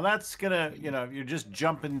off. Now that's gonna, you're just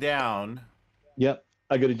jumping down. Yep.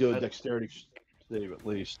 I got to do a dexterity save at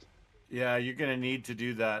least. Yeah, you're gonna need to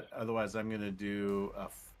do that. Otherwise, I'm gonna do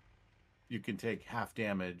you can take half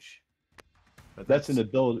damage. But That's an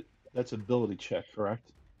ability. That's ability check,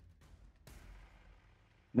 correct?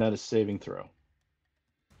 Not a saving throw.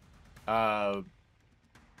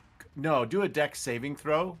 No, do a dex saving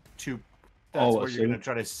throw to. That's Oh, a where you're gonna saving-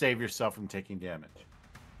 try to save yourself from taking damage.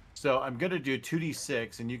 So I'm gonna do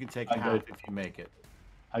 2d6, and you can take I half got- if you make it.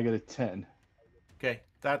 I got a 10. Okay,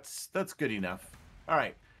 that's good enough. All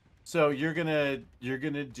right, so you're gonna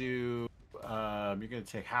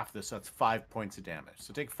take half this. So that's 5 points of damage.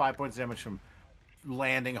 So take 5 points of damage from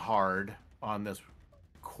landing hard on this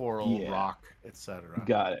coral, Yeah. rock, etc.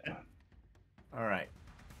 Got it. All right,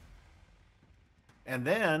 and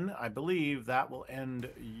then I believe that will end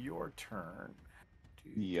your turn.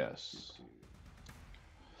 Yes.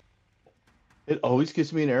 It always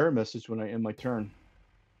gives me an error message when I end my turn.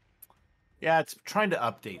 Yeah, it's trying to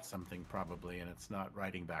update something probably, and it's not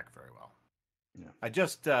writing back very well. Yeah. I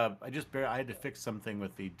had to fix something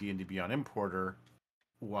with the D&D Beyond importer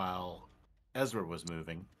while Ezra was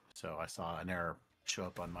moving, so I saw an error show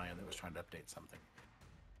up on my end that was trying to update something.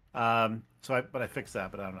 But I fixed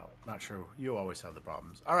that, but I don't know. Not sure. You always have the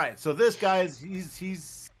problems. All right, so this guy's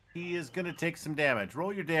he is gonna take some damage.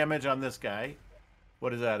 Roll your damage on this guy.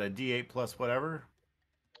 What is that? A D8 plus whatever?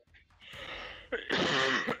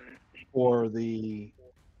 Or the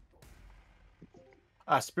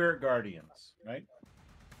Spirit Guardians, right?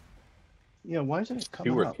 yeah, why isn't it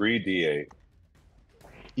coming 2 or up? 3 D8.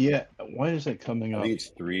 Yeah, why is it coming I up? think it's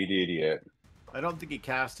 3 D8. I don't think he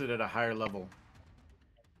cast it at a higher level.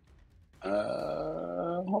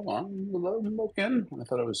 Hold on. I'm looking. I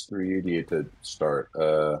thought it was 3 D8 to start. 3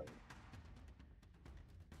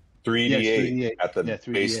 Yeah, it's D8 3d8. at the Yeah,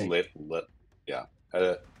 base 3d8. lit. Yeah,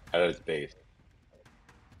 at its base.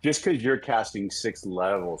 Just because you're casting 6th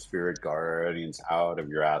level Spirit Guardians out of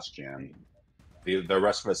your ass, Jim, the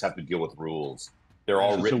rest of us have to deal with rules. They're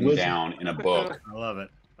all So it's a written wisdom- down in a book. I love it.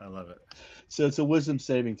 I love it. So it's a wisdom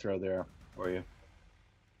saving throw there for you.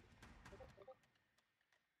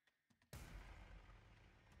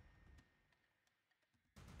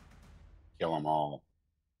 Kill them all.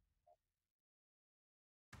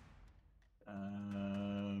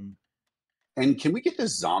 And can we get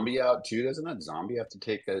this zombie out too? Doesn't that zombie have to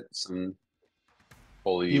take some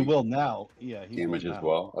holy He will now. Yeah, he damage will as now.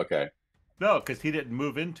 well? Okay. No, because he didn't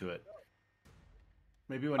move into it.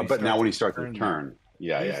 Maybe when he But now when he starts his his turn,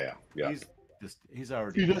 yeah. He's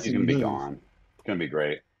already He dead. doesn't He's gonna be move. gone. It's gonna be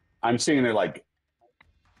great. I'm sitting there like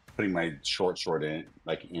putting my short sword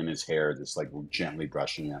in his hair, just like gently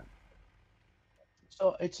brushing it.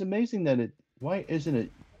 So it's amazing that it. Why isn't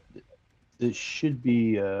it? It should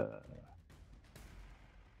be.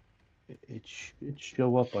 It should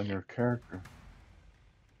show up on your character.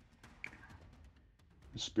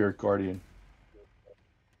 The Spirit Guardian.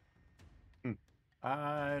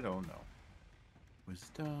 I don't know.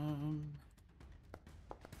 Wisdom.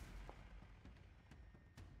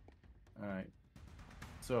 All right.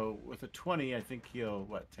 So with a 20, I think he'll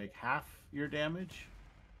take half your damage.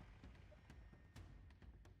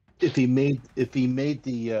 If he made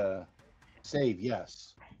the save,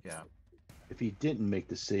 yes. Yeah. If he didn't make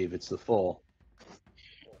the save, it's the full.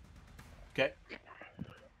 Okay.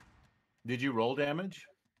 Did you roll damage?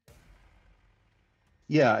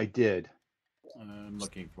 Yeah, I did. I'm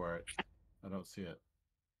looking for it. I don't see it.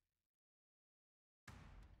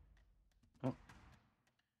 Oh.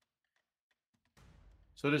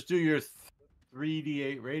 So just do your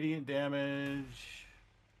 3d8 radiant damage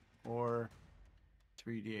or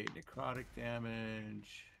 3d8 necrotic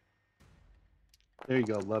damage. There you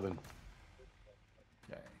go, 11.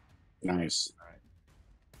 Okay. Nice. All right.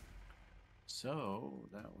 So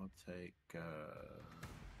that will take 5.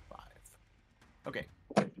 Okay.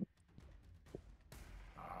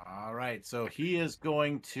 All right. So he is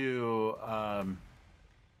going to.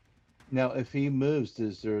 Now, if he moves,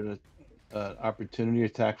 is there an opportunity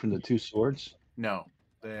attack from the 2 swords? No,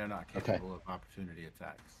 they are not Okay. capable of opportunity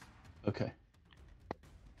attacks. Okay.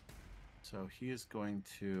 So he is going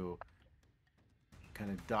to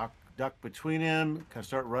kind of duck between him, kind of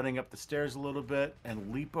start running up the stairs a little bit,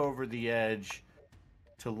 and leap over the edge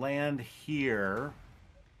to land here.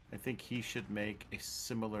 I think he should make a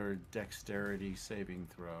similar dexterity saving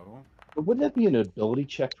throw. But wouldn't that be an ability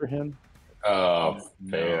check for him? Oh, No.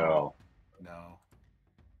 fail. No.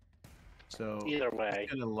 So Either way. he's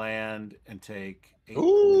going to land and take 8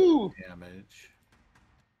 Ooh. damage.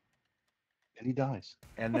 And he dies.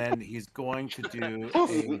 And then he's going to do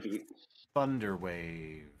a thunder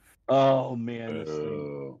wave. Oh, man. This thing.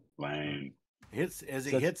 Oh, lame. Hits as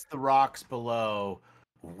it That's- hits the rocks below.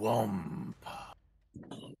 Whomp.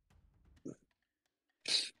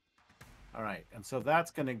 All right, and so that's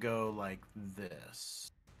going to go like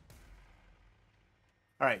this.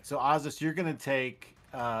 All right, so Ozus, you're going to take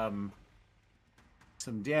some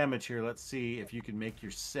damage here. Let's see if you can make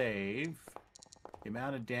your save. The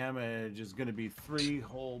amount of damage is going to be 3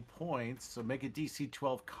 whole points, so make a DC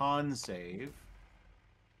 12 con save.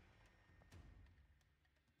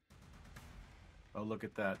 Oh, look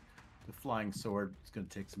at that. The flying sword is going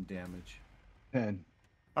to take some damage. 10.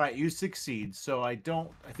 All right, you succeed. So I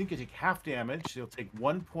think you take half damage. You'll take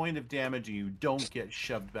 1 point of damage and you don't get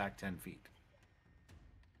shoved back 10 feet.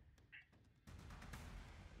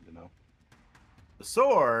 You know. The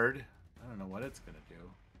sword, I don't know what it's going to do.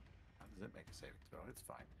 How does it make a saving throw? It's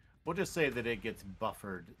fine. We'll just say that it gets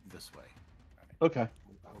buffered this way. All right. Okay.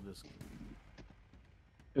 I'll just...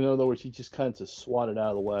 In other words, he just kind of swatted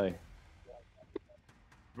out of the way.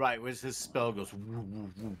 Right, his spell goes woo, woo,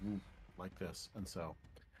 woo, woo, like this. And so,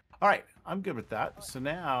 all right, I'm good with that. So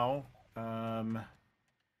now,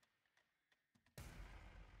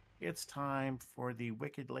 it's time for the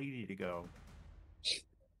Wicked Lady to go.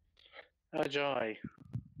 Oh joy.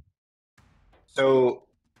 So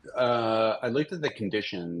I looked at the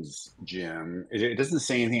conditions, Jim. It doesn't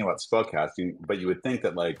say anything about spellcasting, but you would think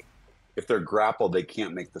that like if they're grappled, they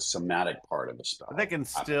can't make the somatic part of the spell. But they can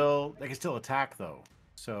still attack though.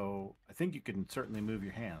 So I think you can certainly move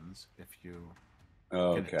your hands if you.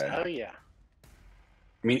 Okay. Oh yeah.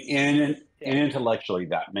 I mean, in intellectually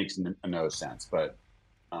that makes no sense, but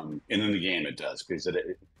in the game it does because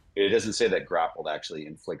it doesn't say that grappled actually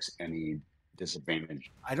inflicts any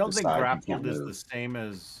disadvantage. I don't think besides you grappled can't is move. the same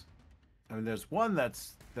as. I mean, there's one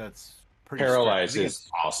that's pretty. Paralyzed strong. I think is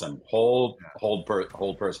awesome. Hold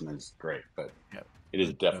person is great, but Yep. it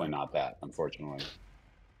is definitely not that, unfortunately.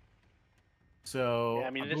 So Yeah, I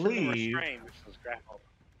mean, I this believe. isn't restrained. This is grappled.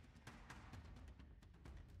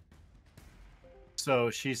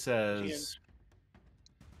 So she says,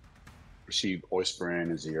 She whisper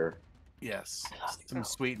in his ear. yes, some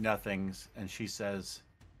sweet nothings, and she says,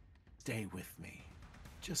 "Stay with me,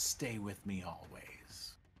 just stay with me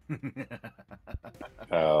always."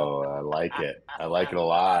 Oh, I like it. I like it a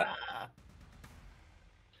lot.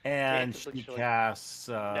 And Yeah, she literally, casts.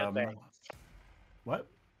 No thanks. What?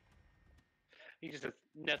 He just says,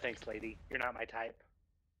 "No thanks, lady. You're not my type."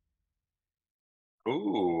 Ooh,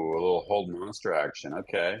 a little hold monster action.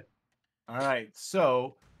 Okay. All right.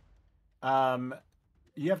 So,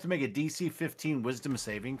 you have to make a DC 15 Wisdom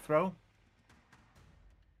saving throw.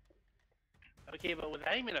 Okay, but would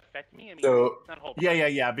that even affect me? I mean, So- it's not a whole.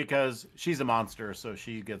 Yeah, because she's a monster, so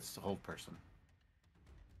she gets hold person.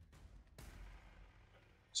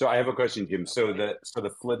 So I have a question, Jim. So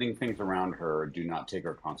the flitting things around her do not take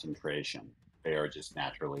her concentration. They are just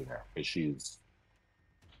naturally there because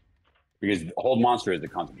hold monster is a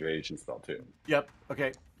concentration spell too. Yep.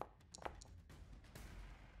 Okay.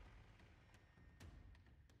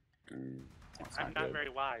 That's I'm not good. very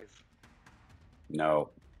wise. No.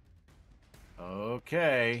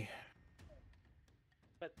 Okay.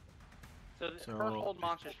 So, So, her hold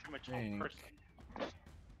monster is pretty much I hold think- person.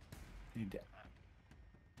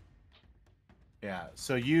 Yeah.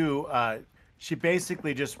 So you, she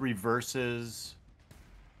basically just reverses.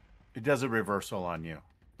 It does a reversal on you,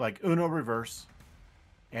 like Uno reverse,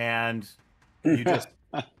 and you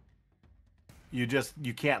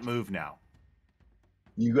you can't move now.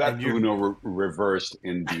 You got And you're- Uno reversed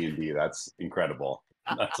in D&D. That's incredible.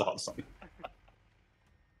 That's awesome.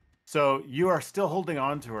 So you are still holding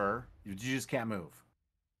on to her. You just can't move.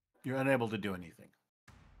 You're unable to do anything.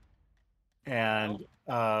 And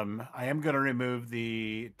I am going to remove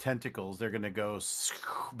the tentacles. They're going to go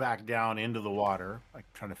back down into the water. I'm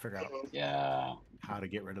trying to figure out Yeah, how to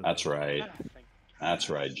get rid of that's those. right. Ah, thank- That's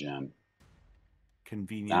right, Jim.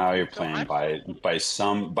 Convenient. Now you're So playing I'm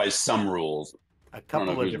by some rules. A I don't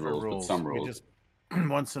know couple of whose different rules, but rules. some We rules. just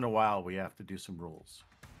once in a while we have to do some rules.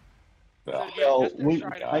 So, Yeah. yeah, Well, just to we-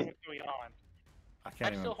 try to I- know what's going on. I can't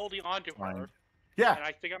I'm even still holding on to her, find. and Yeah,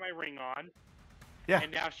 I still got my ring on, yeah,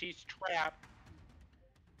 and now she's trapped.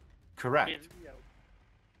 correct. In, you know,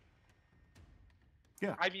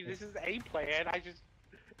 Yeah. I mean, this is a plan. It's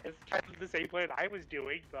kind of the same plan I was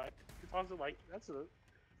doing, but it's also like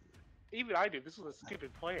even I knew this was a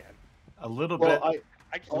stupid plan. A little Well, bit,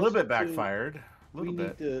 I just a little bit also, too, backfired. A little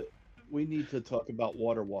bit. We need to talk about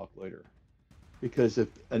water walk later, because if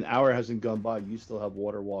an hour hasn't gone by, you still have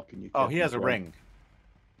water walk, and you. Oh, can't he be has a dragged. ring.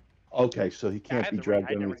 Okay, so he I can't had be the ring. dragged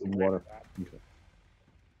I never underneath the considered water. that. Okay.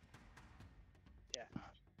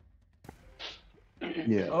 Yeah.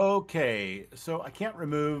 Yeah. Okay, so I can't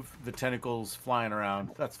remove the tentacles flying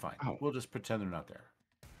around. That's fine. Ow. We'll just pretend they're not there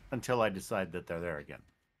until I decide that they're there again.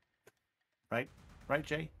 Right? Right,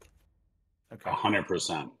 Jay? Okay.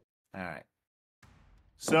 100%. All right.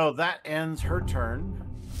 So that ends her turn.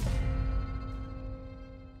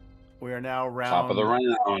 We are now round Top of the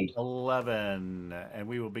round. 11, and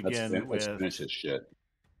we will begin Let's with finish this shit.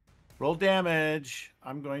 roll damage.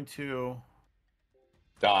 I'm going to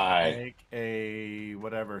Die. make a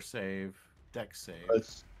whatever save, dex save.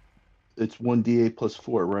 It's 1d8 plus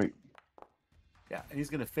 4, right? Yeah, and he's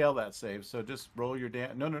going to fail that save. So just roll your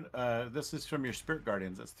damage. No. This is from your spirit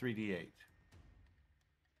guardians. That's 3d8.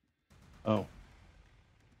 Oh.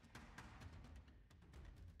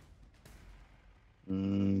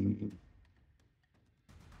 Mm.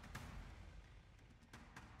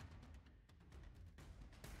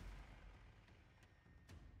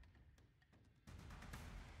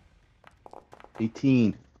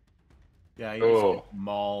 $18. Yeah, he just Oh. gets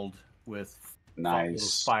mauled with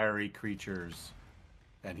Nice. fiery creatures,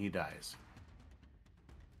 and he dies.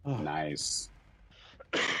 Oh, Nice.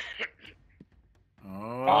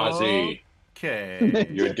 Ozzy, Okay.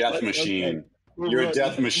 you're a death Okay. machine. We're You're a right.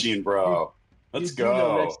 death machine, bro. Let's you do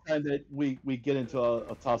know next go. time that we get into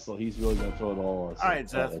a tussle, he's really going to throw it all on us. All right,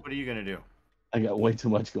 Seth, what are you gonna do? I got way too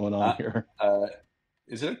much going on here.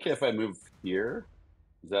 Is it okay if I move here?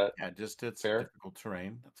 Is that Yeah, just it's fair? difficult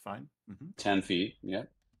terrain. That's fine. 10 feet? Yeah.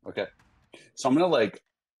 Okay. So I'm gonna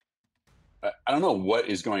I don't know what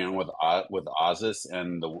is going on with Ozus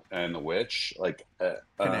and the witch.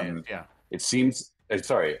 Yeah. It seems.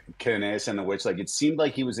 Sorry, Kineas and the witch. Like it seemed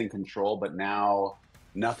like he was in control, but now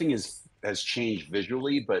nothing has changed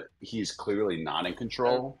visually. But he's clearly not in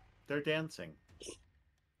control. They're dancing.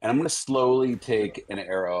 And I'm going to slowly take an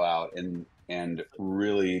arrow out and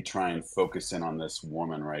really try and focus in on this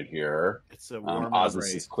woman right here. It's a warm Ozus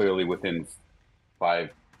embrace. is clearly within 5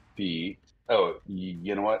 feet. Oh,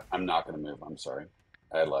 you know what? I'm not going to move. I'm sorry.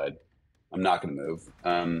 I lied. I'm not going to move.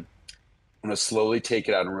 I'm going to slowly take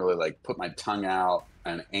it out and really like put my tongue out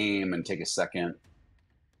and aim and take a second. I'm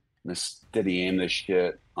going to steady aim this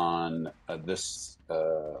shit on this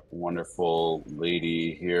wonderful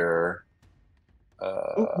lady here.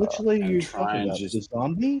 Which lady are you try talking and about? just- The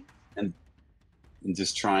zombie? and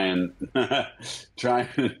just try and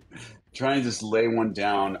just lay one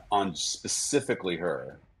down on specifically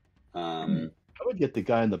her. I would get the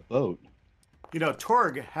guy in the boat. You know,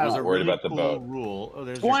 Torg has not a worried really about the cool boat. rule. Oh,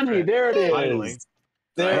 there's your 20. crit. There it is. Finally.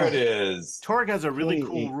 There Right. it is. Torg has a really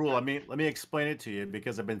 28. cool rule. Let me explain it to you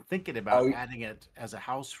because I've been thinking about Oh. adding it as a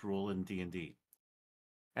house rule in D&D.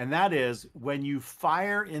 And that is when you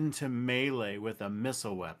fire into melee with a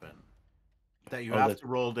missile weapon that you Oh, have that's- to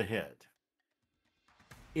roll to hit.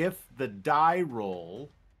 If the die roll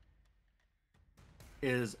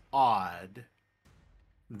is odd,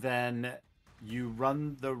 then you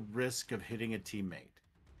run the risk of hitting a teammate.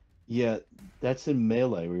 Yeah, that's in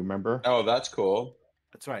melee, remember? Oh, that's cool.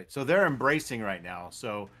 That's right. So they're embracing right now.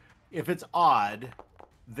 So if it's odd,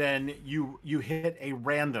 then you hit a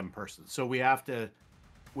random person. So we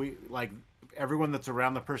like everyone that's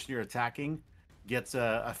around the person you're attacking gets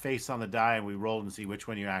a face on the die, and we roll and see which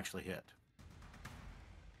one you actually hit.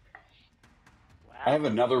 Wow. I have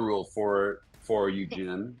another rule for you,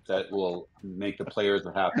 Jim, that will make the players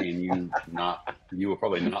happy, and you will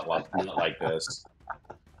probably not like this.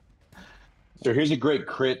 So here's a great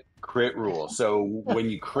crit rule. So when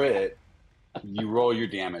you crit, you roll your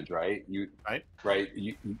damage, right? Right.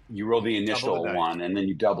 You roll the initial dice. one, and then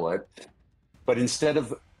you double it. But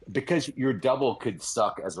because your double could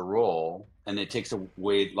suck as a roll, and it takes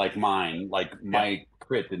away like mine. Like my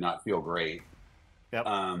crit did not feel great. Yep.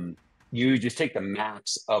 You just take the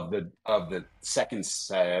max of the second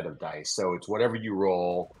set of dice. So it's whatever you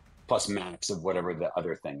roll plus max of whatever the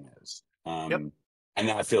other thing is. And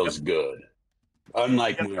that feels good.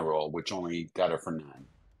 Unlike my roll, which only got her for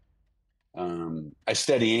 9. I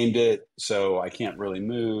steady aimed it, so I can't really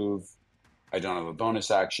move. I don't have a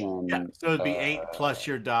bonus action. Yeah. So it'd be 8 plus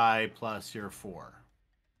your die plus your 4,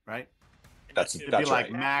 right? That's It'd be like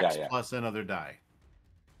right. max Yeah. plus another die.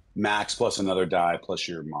 Max plus another die plus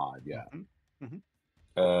your mod. Yeah.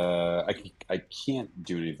 I can't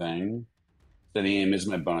do anything. Steady aim is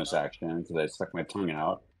my bonus action because I stuck my tongue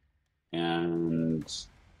out, and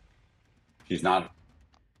she's not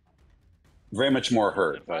very much more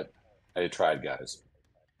hurt, but I tried, guys.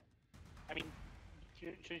 I mean,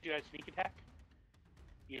 shouldn't you guys sneak attack?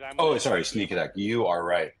 Oh, sorry, sneak attack. You are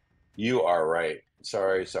right.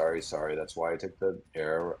 Sorry. That's why I took the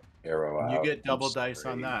arrow out. You get double I'm dice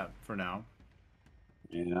sorry. on that for now.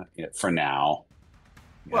 Yeah, for now.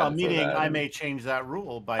 Well, Yeah, for meaning that. I may change that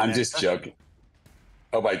rule by. I'm next just session. joking.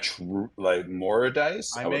 Oh, by like more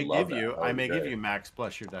dice? I would may love give that. you. That I would may be give great. you max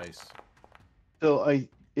plus your dice. So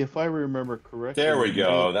if I remember correctly. There we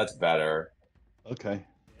go. That's better. Okay.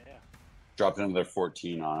 Yeah. Dropped another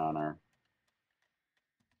 14 on her.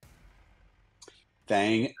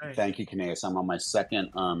 Thank you, Kineas. I'm on my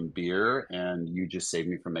second beer, and you just saved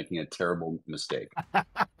me from making a terrible mistake.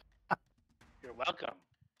 You're welcome.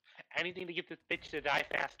 Anything to get this bitch to die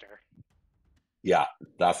faster. Yeah,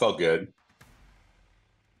 that felt good.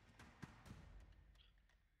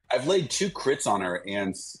 I've laid 2 crits on her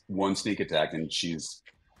and 1 sneak attack, and she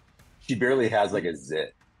barely has like a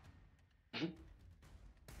zit.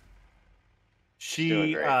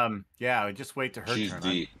 She, great. yeah, just wait to her She's turn.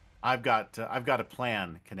 deep. I've got a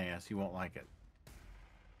plan, Kineas. You won't like it.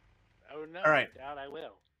 Oh no! All right. I doubt I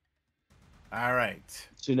will. All right.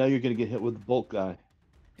 So now you're going to get hit with the bolt guy.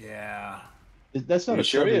 Yeah. That's not I'm a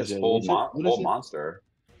sure he has trebuchet, whole is it? What is it? monster.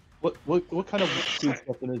 What kind of siege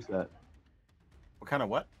weapon is that? What kind of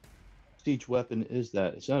what? Siege weapon is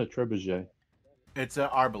that? It's not a trebuchet. It's an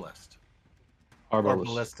arbalist. Or Arbalist.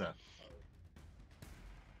 ballista.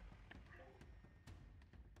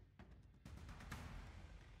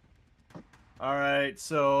 All right,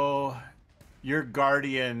 so your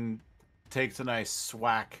guardian takes a nice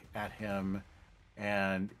swack at him,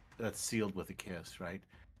 and that's sealed with a kiss, right?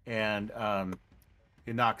 And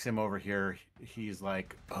he knocks him over here. He's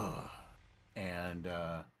like, ugh. And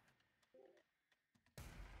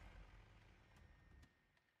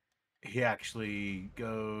he actually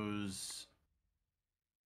goes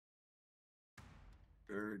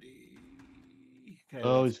 30. Okay,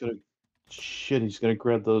 Oh, let's- he's gonna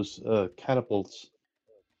grab those catapults.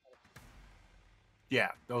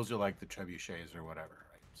 yeah, those are like the trebuchets or whatever,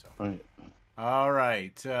 right? So, Right. all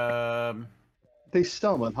right. They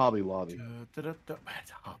sell them at Hobby Lobby.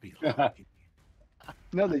 It's Hobby Lobby.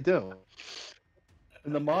 No, they do.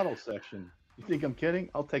 In the model section. You think I'm kidding?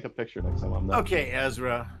 I'll take a picture next time I'm not. Okay,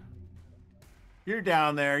 Ezra. You're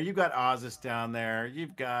down there. You've got Ozus down there. You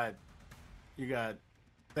got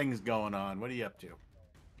things going on. What are you up to?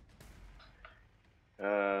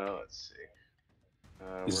 Let's see.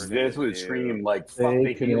 This We're would gonna scream like Hey, fuck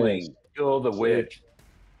the Canais. healing, kill the witch,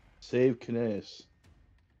 Save Canais.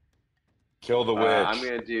 kill the witch. I'm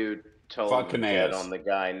gonna do total Fuck Canais. on the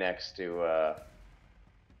guy next to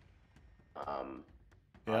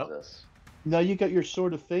Yep. this. Now you got your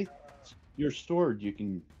sword of faith. Your sword you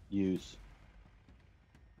can use.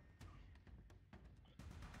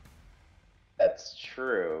 That's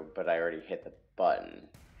true, but I already hit the button.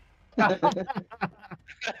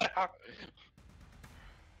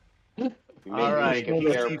 You made All me right, make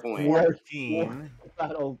a fair DC point. 14.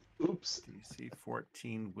 Battle. Oops. DC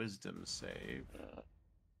 14 wisdom save.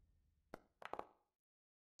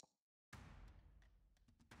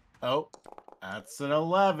 Oh, that's an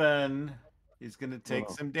 11. He's going to take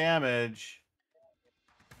Oh. some damage.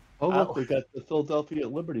 Oh look, Oh. they got the Philadelphia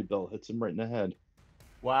Liberty Bell hits him right in the head.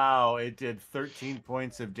 Wow, it did 13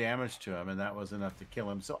 points of damage to him, and that was enough to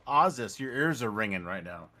kill him. So, Ozus, your ears are ringing right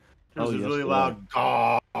now. There's Oh, a yes, really they loud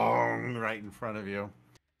gong right in front of you.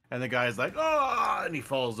 And the guy's like, oh, and he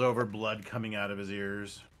falls over, blood coming out of his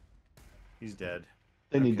ears. He's dead.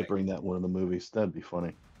 They need to Okay. bring that in one of the movies. That'd be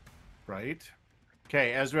funny. Right?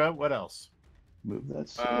 Okay, Ezra, what else? Move that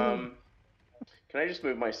sword. Can I just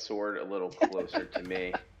move my sword a little closer to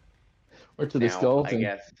me? Or to the Now, skeleton. I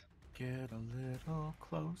guess. Get a little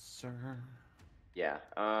closer. Yeah.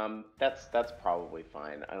 That's probably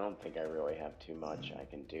fine. I don't think I really have too much I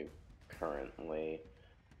can do currently.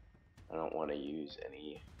 I don't want to use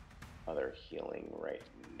any other healing right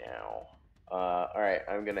now. Alright,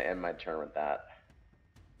 I'm gonna end my turn with that.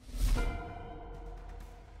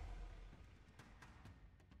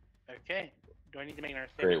 Okay. Do I need to make another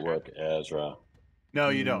Great saving work, Ezra. No,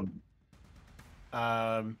 you don't.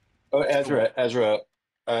 Oh, Ezra.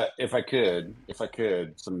 If I could,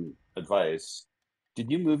 some advice. Did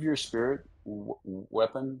you move your spirit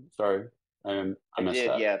weapon? Sorry, I missed did,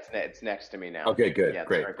 that. yeah, it's next to me now. Okay, good, Yeah, it's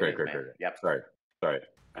great. right beneath me. Yep. Sorry.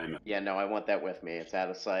 I missed. Yeah, no, I want that with me. It's out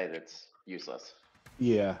of sight. It's useless.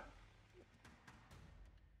 Yeah.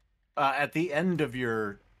 At the end of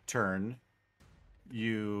your turn,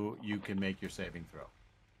 you can make your saving throw.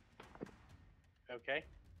 Okay.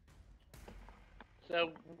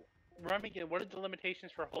 So, remind me again, what are the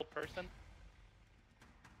limitations for a whole person?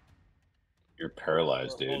 You're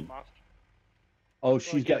paralyzed, Or a whole dude. monster? Oh,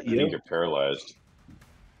 she's got I think you. you're paralyzed.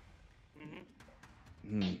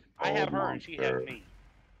 Mm-hmm. Hmm. I have Old her and she has monster. me.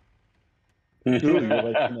 Ooh, you're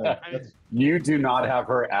like, no, that's- You do not have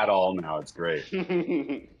her at all now. It's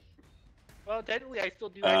great. Well, technically, I still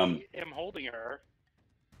do Um, actually am holding her.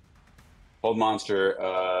 Old monster,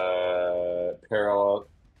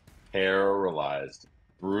 paralyzed.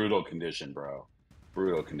 Brutal condition, bro.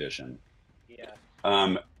 Brutal condition.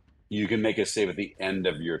 Yeah. You can make a save at the end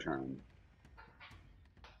of your turn.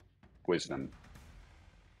 Wisdom.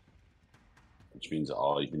 Which means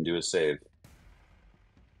all you can do is save.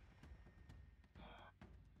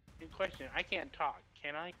 Good question. I can't talk,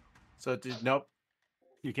 can I? So nope,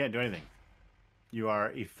 you can't do anything. You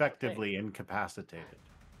are effectively incapacitated.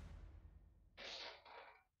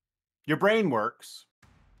 Your brain works,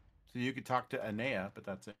 so you could talk to Anea, but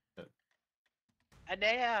that's it.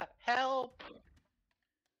 Anea, help!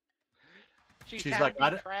 She's She's had like, me I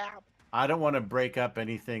don't- trapped. I don't want to break up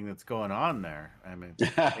anything that's going on there. I mean,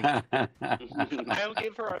 I'll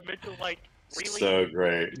give her a mental like, really? So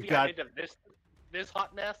great. You You got- got into this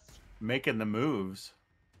hot mess? making the moves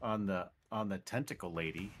on the tentacle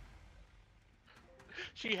lady.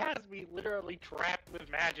 She has me literally trapped with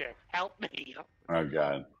magic. Help me! Oh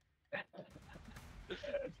god.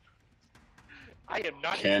 I am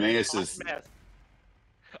not Canais in this hot is- mess.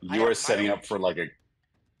 I You are have setting my up for like a.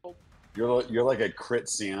 You're like a crit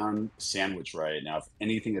sandwich right now. If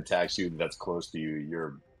anything attacks you that's close to you,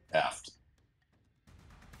 you're effed.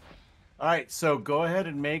 All right, so go ahead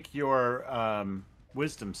and make your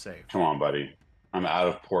wisdom save. Come on, buddy. I'm out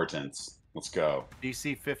of portents. Let's go.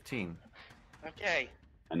 DC 15. Okay.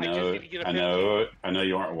 I I just know. need to get a I 15. know. I know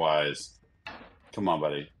you aren't wise. Come on,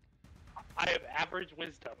 buddy. I have average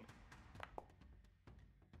wisdom.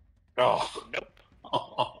 Oh. Nope.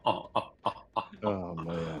 Oh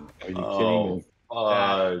man, are you Oh,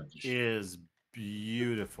 That fudge. is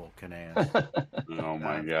beautiful, Canaan. kidding me? Oh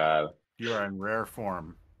my god. You are in rare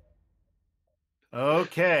form.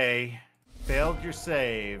 Okay. Failed your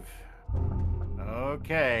save.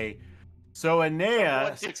 Okay. So Anea,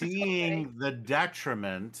 What did- seeing the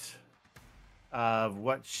detriment of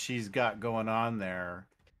what she's got going on there,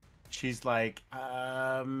 she's like,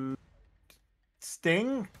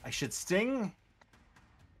 sting? I should sting?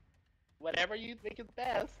 Whatever you think is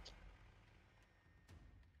best.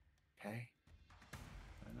 Okay.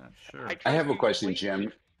 I'm not sure. I have a trust you question, completely.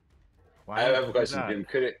 Jim. Why I would have you a do question, that?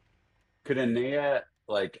 Jim. Could Anea,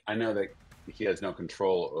 like, I know that he has no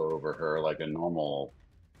control over her like a normal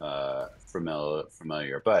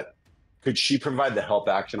familiar, but could she provide the help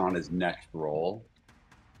action on his next roll?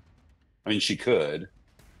 I mean, she could,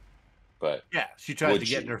 but Yeah, she tries Would to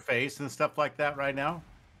get she? in her face and stuff like that right now.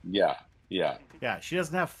 yeah. Yeah, she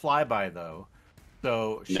doesn't have flyby though,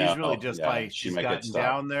 so she's No, really just yeah, like she she's might get gotten stuck.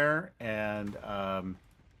 down there, and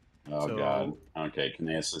Oh So- god. Okay,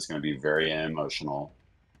 Kneas is going to be very emotional.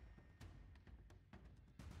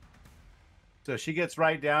 so she gets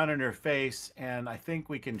right down in her face, and I think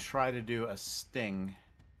we can try to do a sting.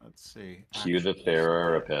 Let's see. Cue the Actions,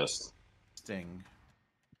 therapist. sting.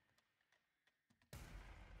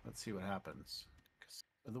 Let's see what happens. 'Cause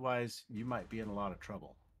otherwise, you might be in a lot of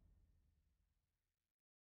trouble.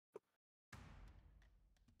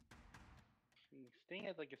 Sting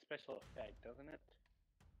has like a special effect, doesn't it?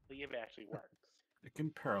 See if it actually works. It can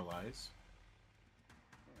paralyze.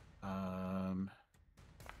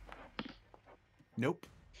 Nope.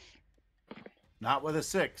 Not with a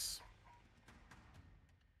 6.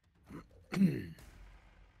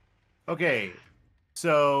 Okay,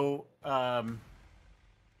 so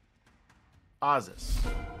Ozus.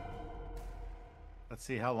 Let's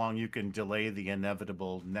see how long you can delay the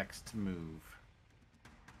inevitable next move.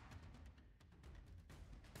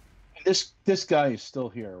 This guy is still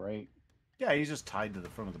here, right? Yeah, he's just tied to the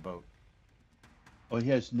front of the boat. Oh, he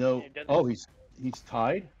has no. It doesn't- Oh, he's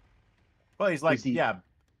tied. Well, he's like, Is he- yeah,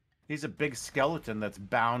 he's a big skeleton that's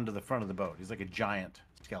bound to the front of the boat. He's like a giant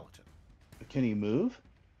skeleton. Can he move?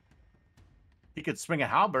 He could swing a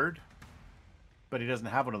halberd, but he doesn't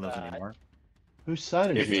have one of those Uh, anymore. Whose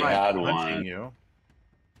side If is he he? Tries had punching one. you.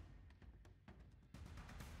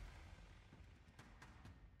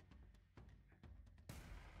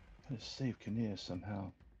 Gotta save Kinea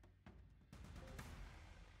somehow.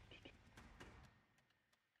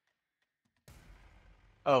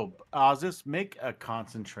 Oh, Ozus, make a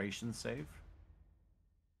concentration save.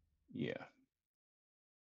 Yeah.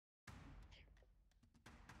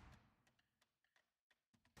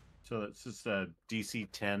 So it's just a DC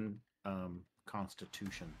 10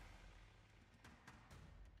 Constitution.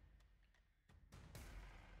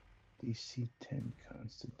 DC 10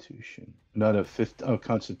 Constitution. Not a fifth. Oh,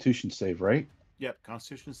 Constitution save, right? Yep,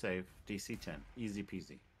 Constitution save, DC 10. Easy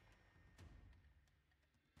peasy.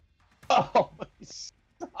 Oh, my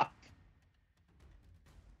suck.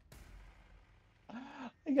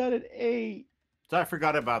 I got an 8. So I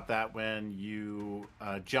forgot about that when you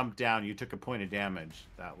jumped down. You took a point of damage.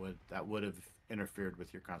 That would have interfered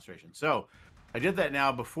with your concentration. So I did that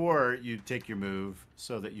now before you take your move,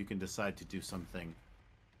 so that you can decide to do something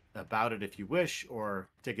about it if you wish, or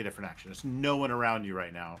take a different action. There's no one around you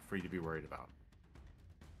right now for you to be worried about.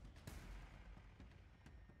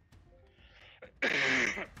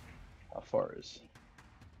 How far is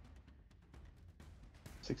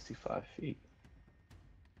 65 feet?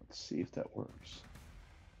 Let's see if that works.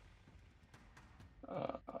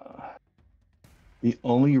 The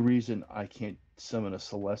only reason I can't summon a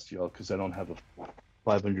celestial because I don't have a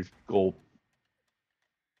 500 gold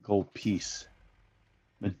piece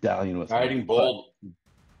medallion with me. Guiding bolt.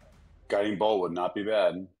 Guiding bolt would not be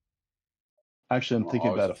bad. Actually, I'm Well, thinking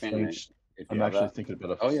always about a a fan, flame. mate. If you I'm have actually that. thinking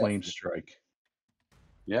about a Oh, yeah. flame strike.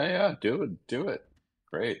 Yeah, do it.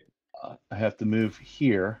 Great. I have to move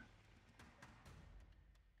here.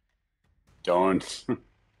 Don't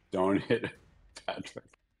hit Patrick.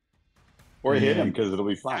 Or hit him because it'll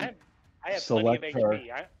be fine. I have Select plenty of her.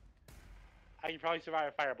 HP. I can probably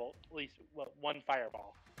survive a firebolt, at least one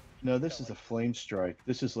fireball. No, this is a flame strike.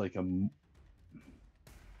 This is like a.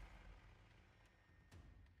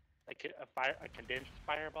 Like a condensed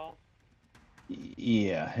fireball.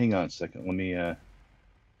 Yeah, hang on a second. Let me.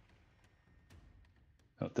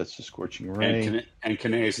 Oh, that's the scorching ray. And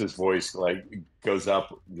Kineas's voice like goes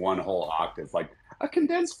up one whole octave, like a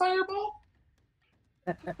condensed fireball.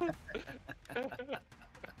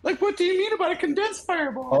 Like, what do you mean about a condensed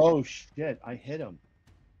fireball? Oh shit! I hit him.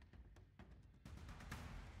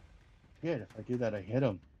 Shit! If I do that, I hit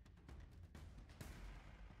him.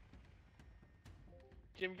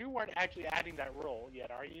 Jim, you weren't actually adding that roll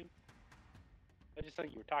yet, are you? That's just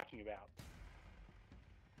something you were talking about.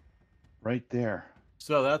 Right there.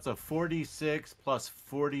 So that's a 46 plus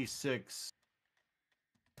 46.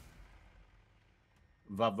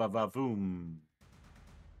 Va-va-va-voom.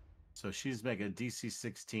 So she's making a DC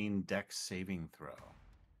 16 Dex saving throw.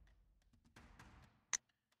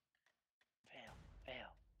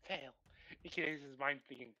 Fail. He can use his mind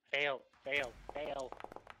thinking, fail.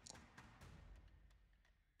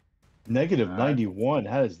 Negative 91.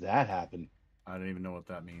 How does that happen? I don't even know what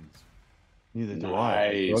that means. Neither do I. I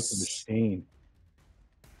broke the Nice. machine.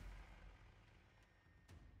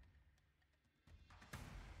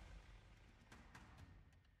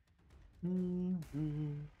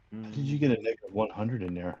 How did you get a negative 100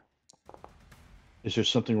 in there? Is there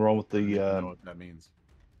something wrong with I don't even know the what that means.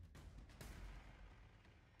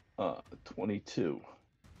 22?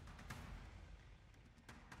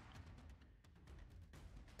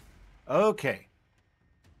 Okay.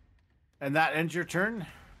 And that ends your turn?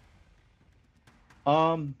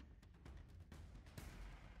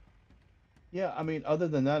 Yeah, I mean, other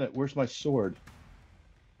than that, where's my sword?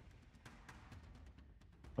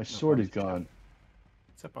 My sword is gone.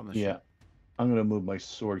 It's up on the Yeah, ship. I'm gonna move my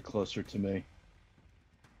sword closer to me.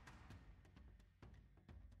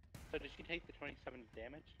 So did she take the 27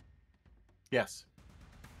 damage? Yes.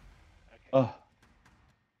 Okay. Oh,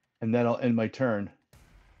 and then I'll end my turn.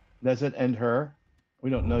 Does it end her? We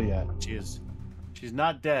don't know yet. She's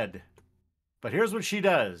not dead. But here's what she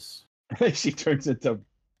does. She turns into.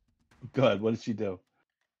 God, what did she do?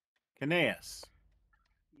 Kineas,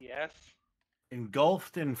 Yes.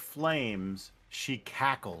 engulfed in flames, she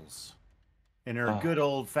cackles in her Oh. good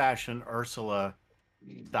old-fashioned Ursula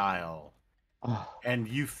style. Oh, And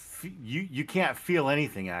you can't feel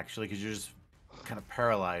anything actually because you're just kind of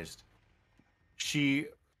paralyzed. She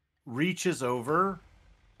reaches over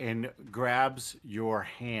and grabs your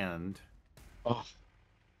hand, oh.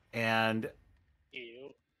 and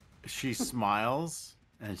Ew. she smiles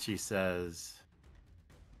and she says,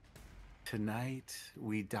 "Tonight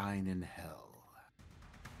we dine in hell."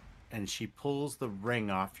 And she pulls the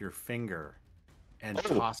ring off your finger and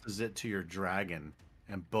tosses it to your dragon,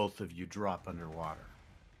 and both of you drop underwater.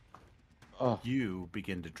 Oh, You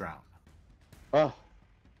begin to drown. oh.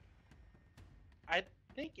 I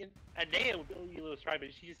think Anea would be able to describe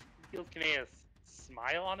it. She just feels Kineas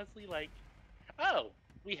smile, honestly, like, oh,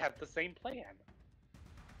 we have the same plan.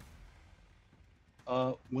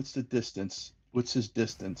 What's the distance? What's his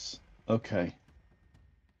distance? Okay.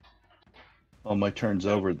 Oh, my turn's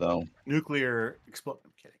over though. Nuclear explode.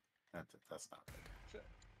 I'm kidding. That's not good. So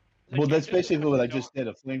Well, Jim, that's just a basically what I question, just did,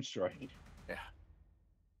 a flame strike. Yeah.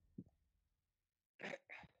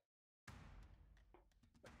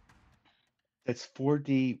 That's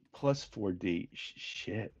 4D plus 4D.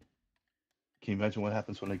 Shit. Can you imagine what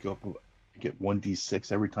happens when I go up? I get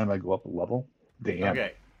 1D6 every time I go up a level? Damn.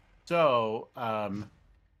 Okay. So,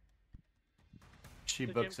 she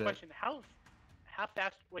So, books Jim, it. question: How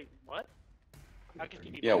fast? Wait, what? How can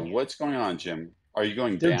you be Yeah, broken? what's going on, Jim? Are you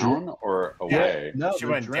going They're down or Yeah. away? No, She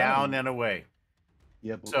they're went drowning. down and away.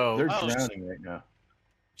 Yeah, but So- they're Oh. drowning right now.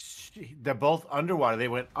 They're both underwater. They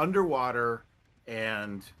went underwater,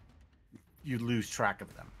 and you lose track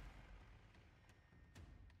of them.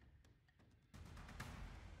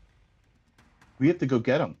 We have to go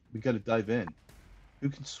get them. We got to dive in. Who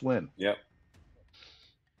can swim? Yep.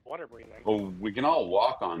 Water breathing. Oh, we can all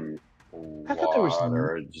walk on I thought there was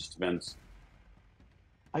water. It just depends.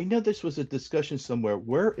 I know this was a discussion somewhere.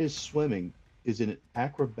 Where is swimming? Is it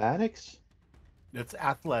acrobatics? It's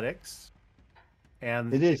athletics,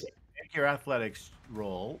 and It is. if you make your athletics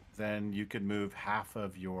roll, then you can move half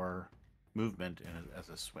of your movement as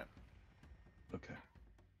a swim. Okay.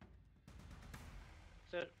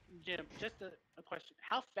 So, Jim, just a question: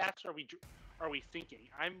 How fast are we sinking?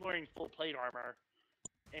 I'm wearing full plate armor,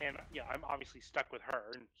 and yeah, I'm obviously stuck with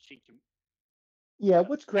her, and she can. Yeah,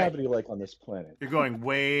 what's gravity like on this planet? You're going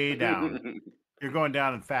way down. You're going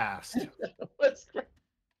down and fast.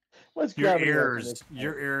 What's Your gravity like on this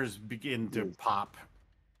your planet? ears begin to Yes. pop.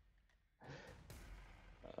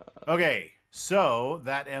 Okay, so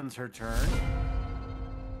that ends her turn.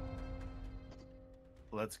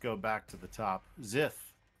 Let's go back to the top.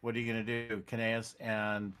 Zith, what are you gonna do? Kineas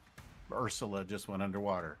and Ursula just went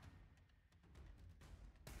underwater.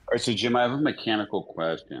 All right, so Jim, I have a mechanical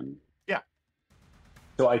question. Yeah.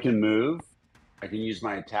 So I can move. I can use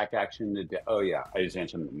my attack action to. Oh yeah, I just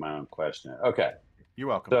answered my own question. Okay. You're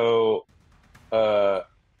welcome. So,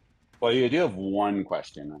 well, you do have one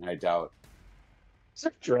question, and I doubt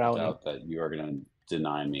Drowning. that you are going to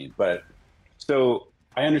deny me. But so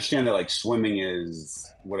I understand that like swimming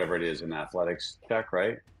is whatever it is an athletics check,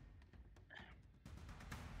 right?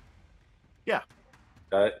 Yeah.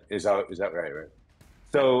 Is that right? Right.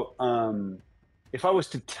 So, if I was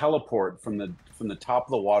to teleport from the top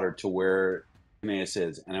of the water to where Aeneas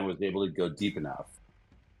is, and I was able to go deep enough,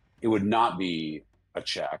 it would not be a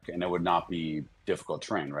check, and it would not be difficult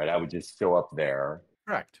terrain, right? I would just show up there,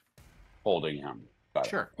 Correct. holding him. Got it.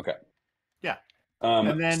 Sure. Okay. Yeah.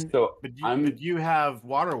 And then, so but you have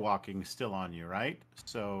water walking still on you, right?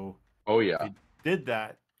 So, oh if yeah. you did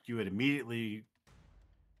that, you would immediately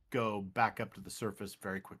go back up to the surface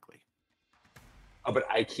very quickly. Oh, but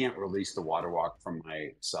I can't release the water walk from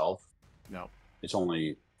myself. No. It's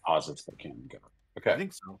only Ozus that can go. Okay. I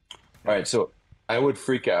think so. All right. So I would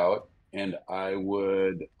freak out, and I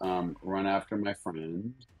would run after my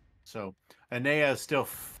friend. So Anea is still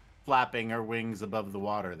flapping her wings above the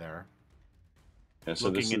water there. Yeah,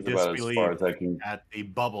 so this looking is in about as far as I can. at the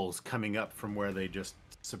bubbles coming up from where they just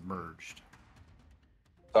submerged.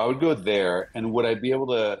 So I would go there, and would I be able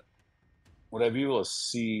to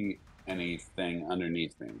see anything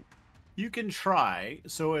underneath me? You can try.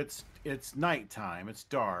 So it's nighttime. It's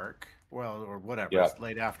dark. Well, or whatever. Yeah. It's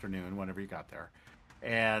late afternoon whenever you got there,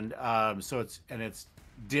 and so it's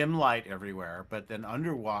dim light everywhere. But then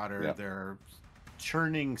underwater, there are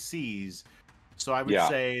churning seas. So I would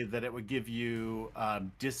say that it would give you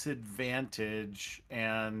disadvantage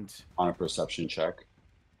and on a perception check.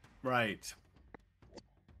 Right.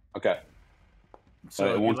 Okay.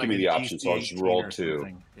 So it won't give me the option, so I'll just roll 2.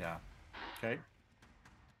 Yeah. Okay.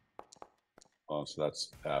 Oh, so that's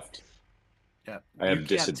effed. Yeah. I have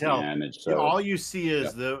disadvantage. So all you see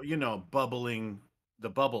is the bubbling, the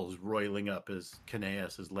bubbles roiling up as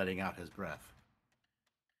Kineas is letting out his breath.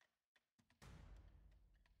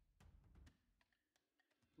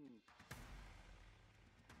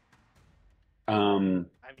 I mean,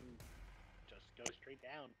 just go straight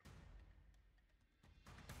down.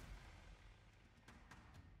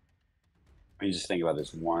 Let me just think about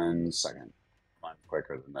this 1 second. I'm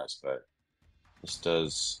quicker than this, but this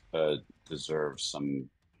does deserve some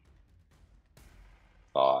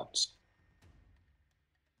thought.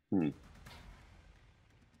 I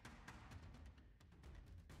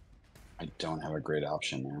don't have a great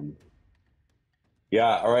option, man.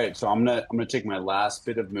 Yeah, all right. So I'm gonna take my last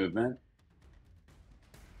bit of movement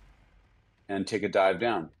and take a dive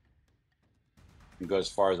down. And go as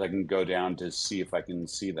far as I can go down to see if I can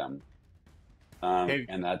see them.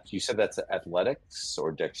 And that you said that's athletics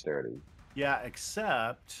or dexterity? Yeah,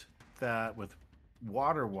 except that with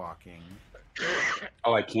water walking.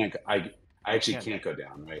 Oh, I can't. I actually can't go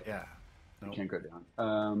down, right? Yeah. Nope. I can't go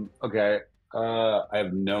down. Okay. I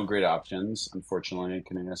have no great options, unfortunately.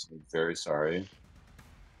 Kineas, I'm very sorry.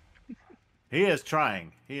 He is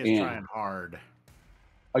trying. He is trying hard.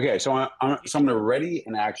 Okay, so I'm going to ready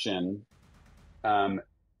an action that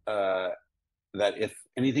if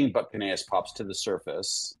anything but Kineas pops to the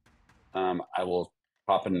surface, I will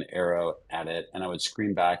pop an arrow at it, and I would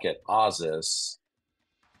scream back at Ozus,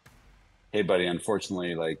 "Hey, buddy,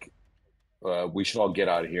 unfortunately, we should all get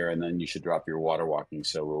out of here, and then you should drop your water walking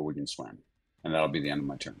so we can swim." And that'll be the end of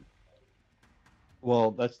my turn.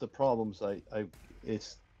 Well, that's the problems.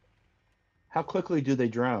 It's how quickly do they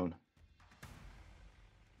drown?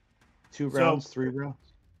 2 rounds, 3 rounds?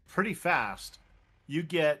 Pretty fast. You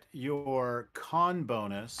get your con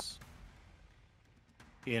bonus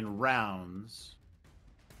in rounds.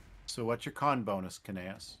 So what's your con bonus,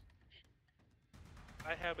 Kineas?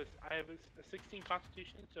 I have a 16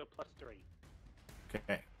 Constitution, so +3.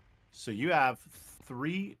 Okay. So you have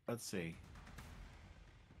 3. Let's see.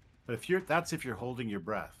 But if you're holding your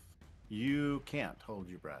breath, you can't hold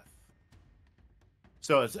your breath.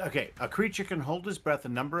 So it's okay. A creature can hold his breath a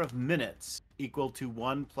number of minutes equal to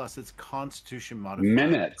 1 plus its Constitution modifier.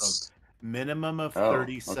 Minutes. So minimum of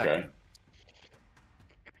 30 seconds.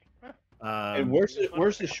 And where's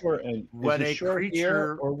the short end? When a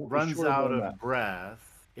creature runs out of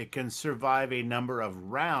breath, it can survive a number of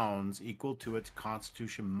rounds equal to its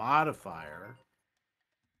Constitution modifier.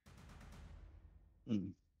 All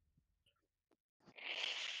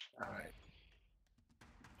right.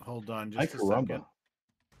 Hold on just a second.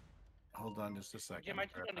 Hold on just a second. Jim, I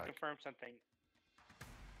just want to confirm something.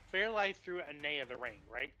 Fheralai threw Anea the ring,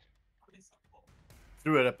 right?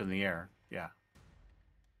 Threw it up in the air, yeah.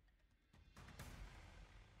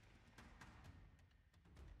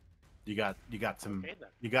 You got some. Okay then.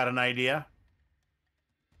 You got an idea?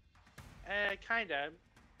 Kinda.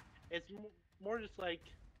 It's more just like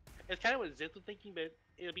it's kind of what Ziz was thinking, but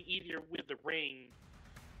it'll be easier with the ring,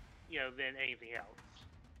 than anything else.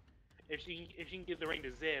 If she can give the ring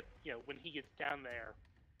to Zip, when he gets down there,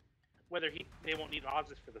 they won't need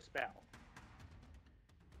Ozzy for the spell.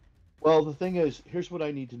 Well, the thing is, here's what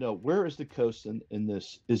I need to know. Where is the coast in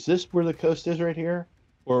this? Is this where the coast is right here?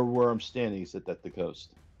 Or where I'm standing, is it at the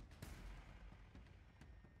coast?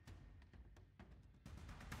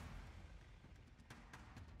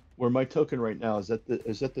 Where my token right now, is that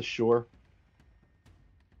the shore?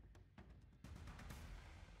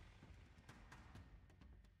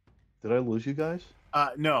 Did I lose you guys?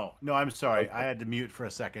 No, I'm sorry. Okay. I had to mute for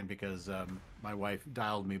a second because my wife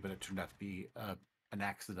dialed me, but it turned out to be an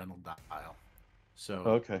accidental dial. So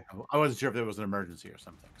Okay. I wasn't sure if there was an emergency or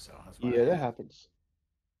something. So that's why Yeah, that happens.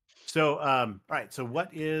 So all right. So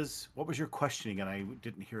what was your questioning? And I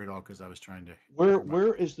didn't hear it all because I was trying to.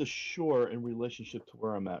 Where is the shore in relationship to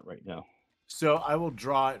where I'm at right now? So I will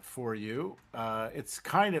draw it for you. It's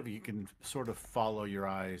kind of, you can sort of follow your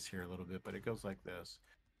eyes here a little bit, but it goes like this.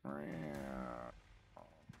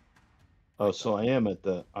 Oh, so I am at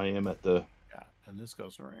the Yeah, and this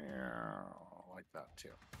goes like that too.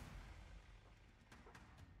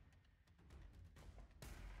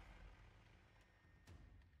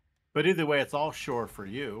 But either way, it's all shore for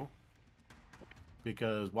you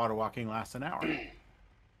because water walking lasts an hour.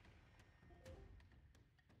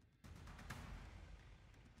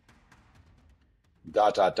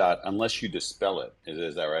 Unless you dispel it.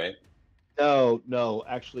 Is that right? No,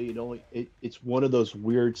 actually it's one of those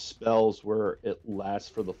weird spells where it lasts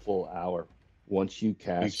for the full hour once you You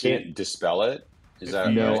cast can't dispel it? Is If that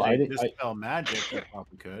you No, used right? a I didn't. dispel magic, you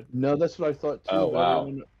probably could. No, that's what I thought too. Oh, But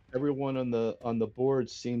wow. everyone on the board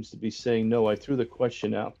seems to be saying no. I threw the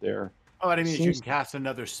question out there. Oh, what I mean is you Seems can cast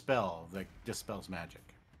another spell that dispels magic.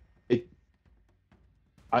 it.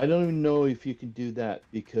 I don't even know if you can do that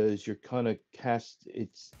because you're kind of cast. Yeah,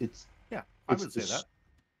 I it's would say that.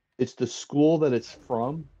 It's the school that it's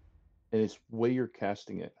from, and it's where you're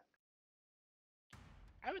casting it.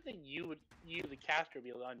 I would think the caster, would be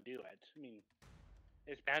able to undo it. I mean,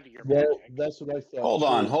 it's bound to your Well, magic. that's what I thought. Hold too.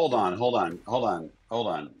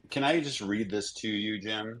 on. Can I just read this to you,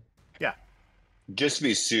 Jim? Yeah. Just to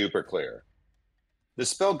be super clear. The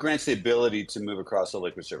spell grants the ability to move across a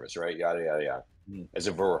liquid surface, right? Yada, yada, yada. As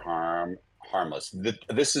if it were harmless.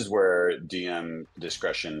 This is where DM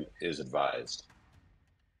discretion is advised.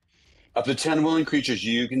 Up to 10 willing creatures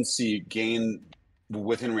you can see gain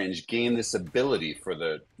within range gain this ability for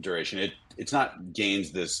the duration. It's not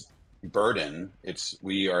gains this burden. It's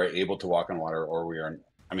we are able to walk on water, or we are.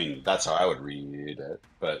 I mean, that's how I would read it.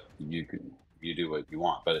 But you do what you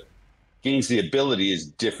want. But gains the ability is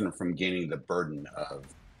different from gaining the burden of.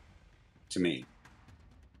 To me,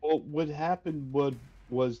 Well, what happened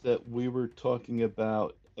was that we were talking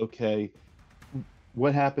about, okay,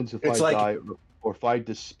 what happens if It's I like- die or if I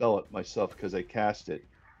dispel it myself because I cast it?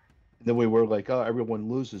 And then we were like, oh, everyone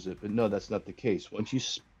loses it. But no, that's not the case. Once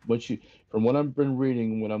you, from what I've been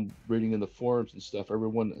reading, when I'm reading in the forums and stuff,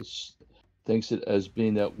 everyone thinks it as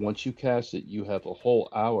being that once you cast it, you have a whole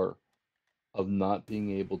hour of not being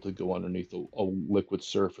able to go underneath a liquid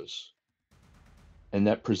surface. And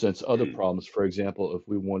that presents other problems. For example, if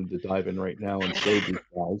we wanted to dive in right now and save these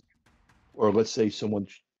guys, or let's say someone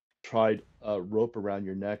tried a rope around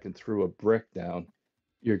your neck and threw a brick down,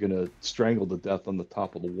 you're going to strangle to death on the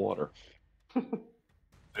top of the water. So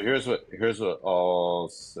here's what I'll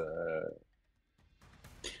say.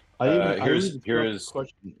 Here's the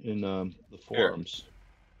question in the forums.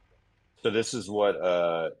 So this is what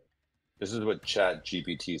Chat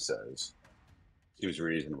GPT says. Seems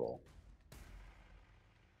reasonable.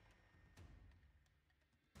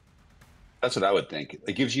 That's what I would think.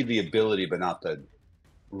 It gives you the ability, but not the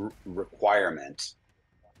requirement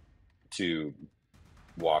to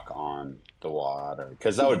walk on the water,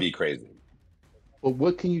 because that would be crazy. Well,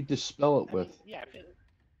 what can you dispel it with? Yeah.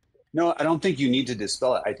 No, I don't think you need to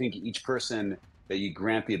dispel it. I think each person that you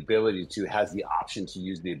grant the ability to has the option to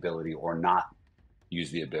use the ability or not use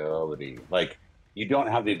the ability. Like, you don't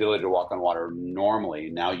have the ability to walk on water normally.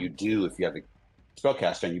 Now you do if you have a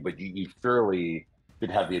spellcast on you, but you surely could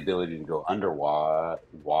have the ability to go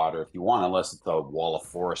underwater if you want, unless it's a wall of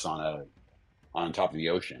force on top of the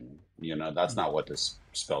ocean. That's not what this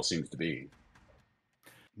spell seems to be.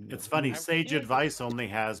 It's funny. I Sage feel like Advice only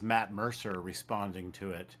has Matt Mercer responding to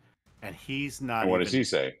it, and he's not. And what does he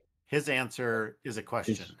say? His answer is a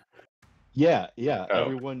question. Yeah. Oh.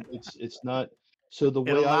 Everyone, it's not. So the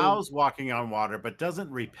It way I allows walking on water, but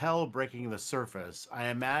doesn't repel breaking the surface. I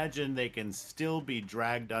imagine they can still be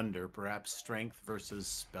dragged under, perhaps strength versus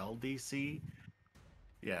spell DC.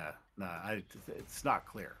 Yeah, no, it's not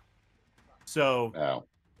clear. So Oh.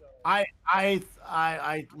 I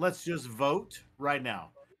let's just vote right now.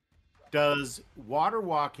 Does water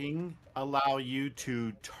walking allow you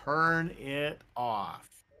to turn it off?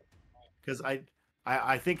 Because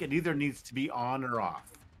I think it either needs to be on or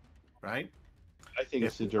off, right? think If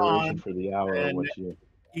it's the it's duration on, for the hour or then what you.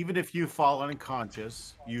 even if you fall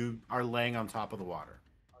unconscious, you are laying on top of the water.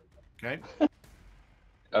 Okay.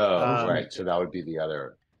 Oh, Um, right. So that would be the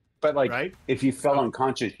other. But like, right. if you fell So-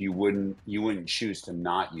 unconscious, you wouldn't choose to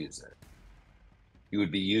not use it. You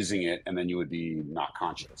would be using it, and then you would be not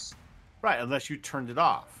conscious. Right, unless you turned it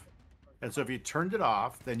off. And so if you turned it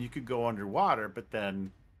off, then you could go underwater, but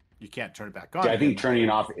then you can't turn it back on. Yeah, I think again. turning it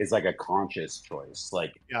off is like a conscious choice.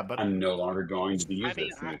 Like, Yeah, but I'm no longer going to use I mean,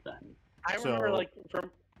 this new thing. I remember, So- like,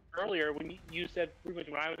 from earlier when you said pretty much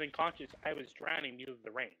when I was unconscious, I was drowning because of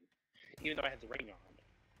the rain, even though I had the ring on.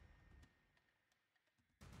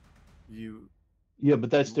 Yeah, but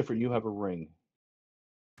that's different. You have a ring.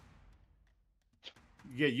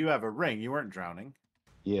 you have a ring. You weren't drowning.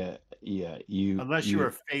 Yeah. You Unless you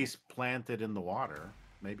were face planted in the water.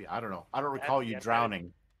 Maybe. I don't know. I don't recall you Yes,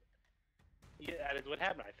 drowning. Yeah, that is what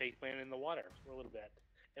happened. I face planted in the water for a little bit.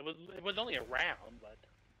 It was only a round, but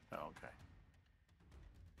Oh, okay.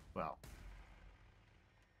 Well.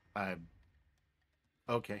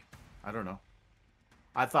 Okay. I don't know.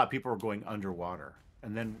 I thought people were going underwater.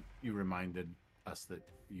 And then you reminded us that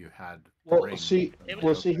you had the Well, ring. see, It well,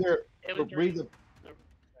 was- see here. it was Read the.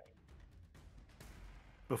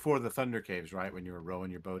 Before the Thunder Caves, right? When you were rowing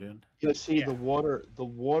your boat in? Yeah, see, Yeah. the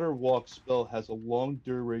water walk spell has a long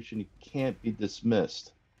duration. It can't be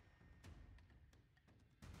dismissed.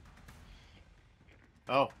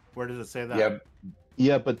 Oh, where does it say that? Yeah,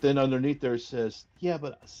 Yeah, but then underneath there it says, yeah,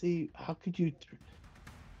 but see, how could you?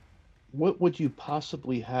 What would you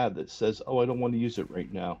possibly have that says, oh, I don't want to use it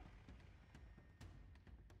right now?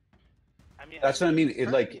 I mean, that's what I mean.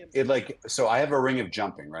 personally, So I have a ring of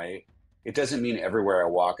jumping, right? It doesn't mean everywhere I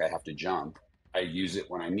walk I have to jump. I use it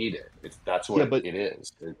when I need it. That's what Yeah, but- it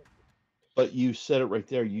is. But you said it right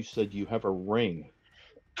there. You said you have a ring.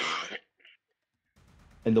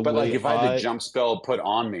 And the But like, way if I had the jump spell put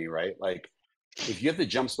on me, right? Like, if you have the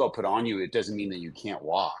jump spell put on you, it doesn't mean that you can't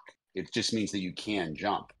walk. It just means that you can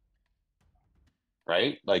jump,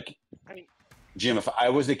 right? Like, I mean- Jim, if I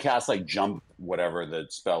was to cast like jump, whatever the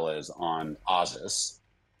spell is on Ozus,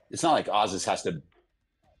 it's not like Ozus has to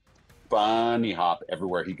bunny hop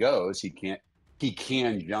everywhere he goes. He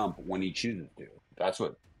can jump when he chooses to. That's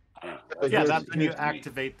what I don't know. But Yeah, here's- that's when you here's to me.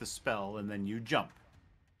 activate the spell and then you jump.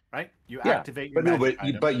 Right? You Yeah, activate your But no, magic but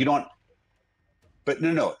item. but you don't. But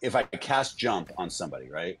no. If I cast jump on somebody,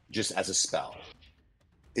 right, just as a spell,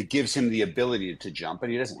 it gives him the ability to jump,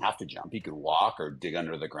 and he doesn't have to jump. He could walk or dig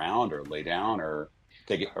under the ground or lay down or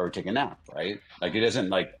take a nap, right? Like, it doesn't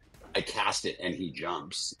like I cast it and he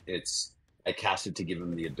jumps. It's I cast it to give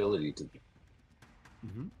him the ability to.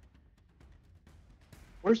 Mhm.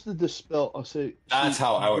 Where's the dispel? I'll say. That's see,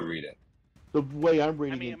 how I would read it. The way I'm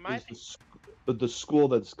reading mean, it it might is the school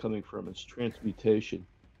that's coming from is transmutation.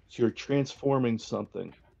 So you're transforming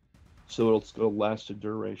something, so it's going to last a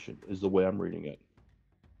duration. Is the way I'm reading it.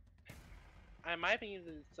 in my opinion,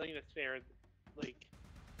 it's something that's fair. Like,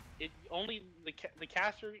 it only the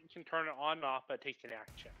caster can turn it on and off, but it takes an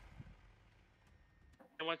action.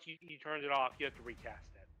 And once you turn it off, you have to recast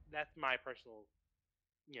it. That's my personal,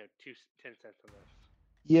 10 cents on this.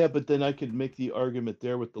 Yeah, but then I could make the argument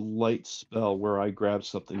there with the light spell where I grab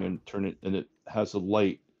something and turn it, and it has a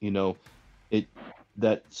light.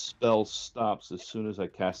 That spell stops as soon as I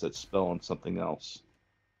cast that spell on something else.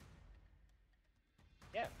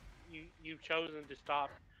 Yeah, you've chosen to stop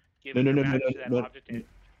No, giving no, your no, no, magic to that no,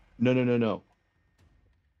 object. no.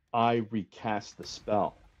 I recast the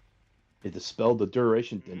spell. If the spell, the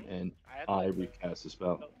duration didn't end, I recast the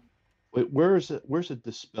spell. Wait, where is it? Where's the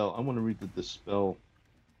dispel? I want to read the dispel.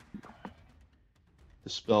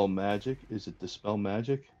 Dispel magic? Is it dispel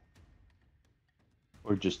magic?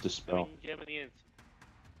 Or just dispel? Jim,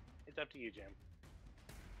 it's up to you, Jim.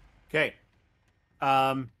 Okay.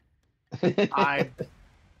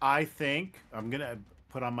 I think I'm gonna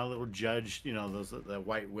put on my little judge, the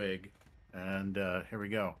white wig, and here we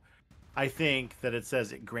go. I think that it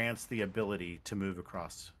says it grants the ability to move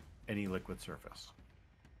across any liquid surface.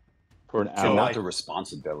 For an So hour. not the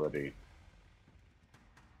responsibility.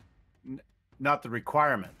 Not the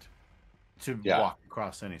requirement to walk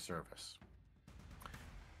across any surface.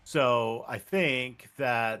 So I think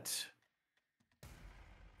that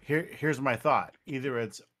here's my thought. Either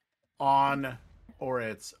it's on or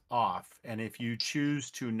it's off. And if you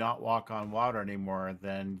choose to not walk on water anymore,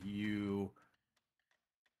 then you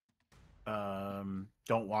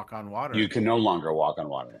don't walk on water. You can no longer walk on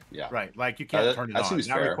water. Yeah. Right. Like you can't turn it that on. seems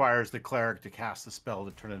That fair. requires the cleric to cast the spell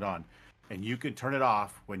to turn it on. And you can turn it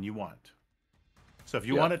off when you want. So if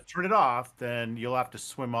you Yeah. want to turn it off, then you'll have to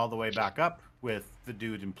swim all the way back up with the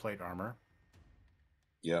dude in plate armor.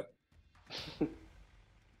 Yep.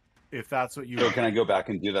 If that's what you So can I go back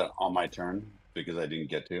and do that on my turn because I didn't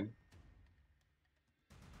get to?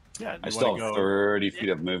 Yeah, I you still wanna have go 30 feet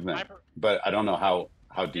of movement, My, per- but I don't know how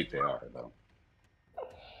deep they are though.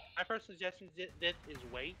 my first suggestion is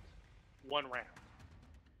wait 1 round.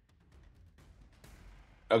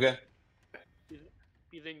 Okay,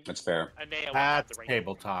 Then that's fair. Anea will have That's the range.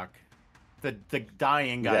 table talk. The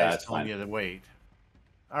dying guy Yeah, is it's telling fine. you to wait.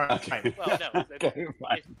 All right. Okay. Well, no, Okay,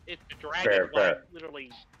 fine. it's the dragon Fair, lying fair.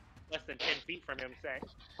 literally less than 10 feet from him, saying,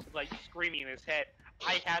 like screaming in his head,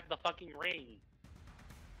 "I have the fucking ring."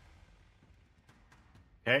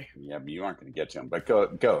 Okay. Yeah, but you aren't going to get to him. But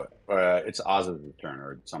go. It's Oz's turn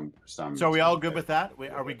or some. So are we all good with that?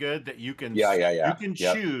 Are we good that you can? Yeah. You can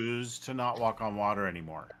Yep. choose to not walk on water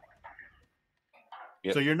anymore.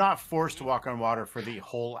 Yep. So you're not forced to walk on water for the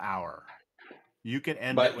whole hour. You can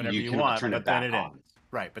end But it whenever you you can want, turn it but then back it on. ends.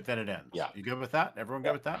 Right, but then it ends. Yeah. You good with that? Everyone good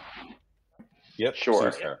Yeah. with that? Yep. Sure.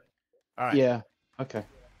 Seems fair. All right. Yeah. Okay.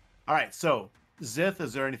 All right. So Zith,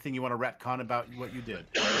 is there anything you want to retcon about what you did?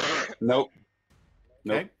 Nope.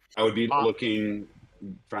 Okay. I would be Ah. looking,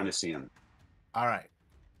 trying to see him. All right.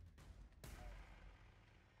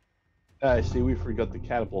 I see. We forgot the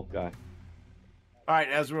catapult guy. All right,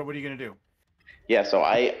 Ezra, what are you going to do? Yeah, so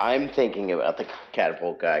I'm thinking about the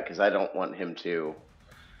catapult guy because I don't want him to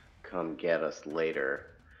come get us later.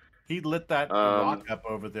 He lit that Um, rock up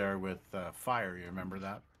over there with fire. You remember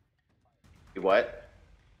that? What?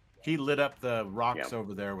 He lit up the rocks Yeah.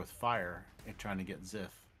 over there with fire and trying to get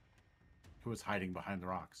Zith, who was hiding behind the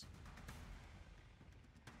rocks.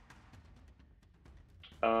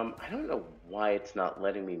 I don't know why it's not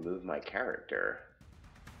letting me move my character.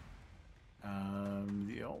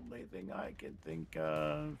 The only thing I can think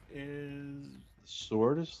of is The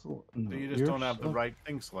sword is. No, you just you're don't have the so- right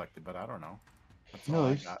thing selected, but I don't know. That's No, all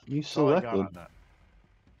I you, got. you That's all I got selected. on that.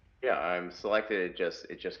 Yeah, I'm selected.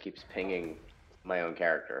 It just keeps pinging my own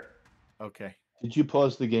character. Okay. Did you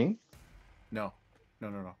pause the game? No.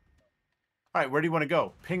 All right, where do you want to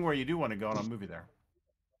go? Ping where you do want to go, and I'll move you there.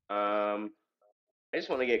 I just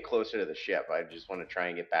want to get closer to the ship. I just want to try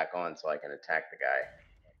and get back on so I can attack the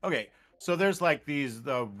guy. Okay, so there's like these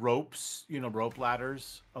ropes, rope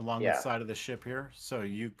ladders along the Yeah. side of the ship here. So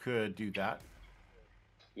you could do that.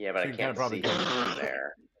 Yeah, but So I you can't probably see go- him from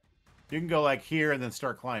there. You can go like here and then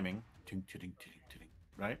start climbing.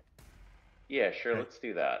 Right? Yeah, sure. Okay. Let's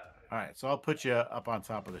do that. All right, so I'll put you up on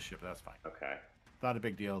top of the ship. That's fine. Okay. Not a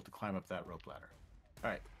big deal to climb up that rope ladder.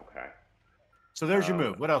 All right, Okay. so there's your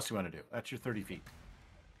move. What else do you want to do? That's your 30 feet.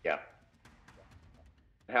 Yeah.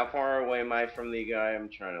 How far away am I from the guy? I'm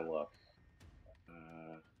trying to look.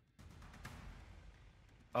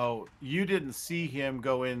 Oh, you didn't see him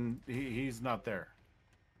go in. He's not there.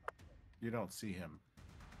 You don't see him.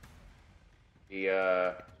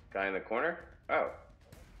 The guy in the corner? Oh.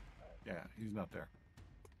 Yeah, he's not there.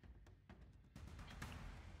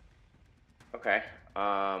 Okay.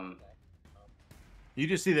 You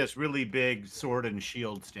just see this really big sword and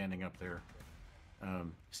shield standing up there,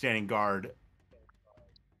 standing guard.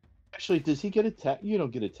 Actually, does he get attacked? You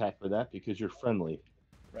don't get attacked for that because you're friendly.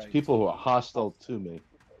 It's people who are hostile to me.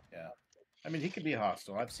 Yeah, I mean he could be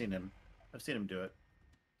hostile. I've seen him do it.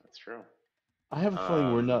 That's true. I have a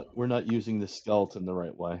feeling we're not using the skeleton the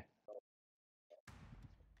right way.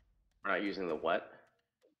 We're not using the what?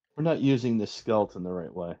 We're not using the skeleton the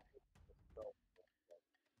right way.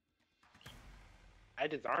 I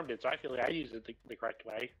disarmed it, so I feel like I used it the correct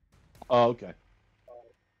way. Oh, okay.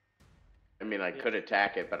 I mean, I could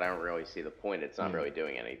attack it, but I don't really see the point. It's not really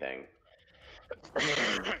doing anything.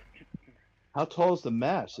 How tall is the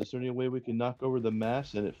mast? Is there any way we can knock over the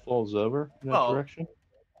mast and it falls over in that Well, direction?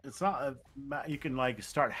 It's not. You can like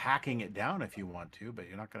start hacking it down if you want to, but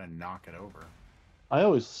you're not going to knock it over. I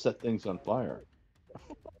always set things on fire.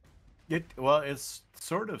 It's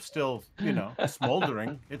sort of still,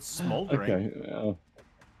 smoldering. It's smoldering. Okay. Yeah.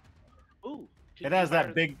 Ooh. It has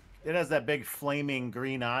that big flaming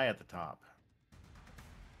green eye at the top.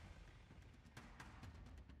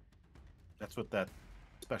 That's what that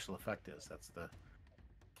special effect is. That's the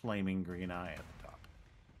flaming green eye at the top.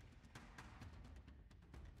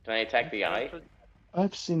 Can I attack the eye?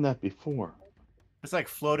 I've seen that before. It's like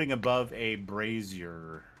floating above a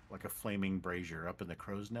brazier like a flaming brazier up in the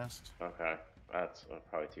crow's nest. Okay, that's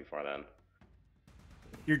probably too far then.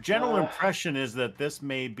 Your general impression is that this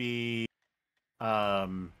may be a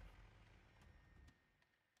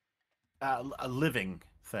living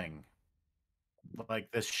thing.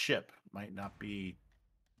 Like this ship might not be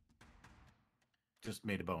just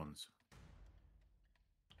made of bones.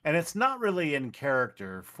 And it's not really in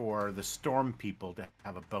character for the storm people to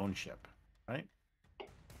have a bone ship, right?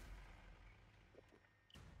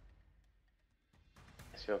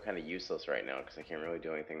 I feel kind of useless right now because I can't really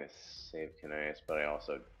do anything to save Canais, but I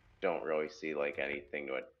also don't really see like anything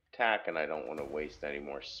to attack, and I don't want to waste any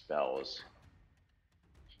more spells.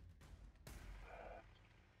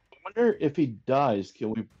 I wonder if he dies,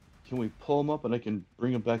 can we pull him up and I can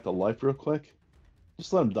bring him back to life real quick?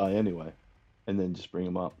 Just let him die anyway, and then just bring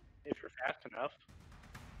him up. If you're fast enough.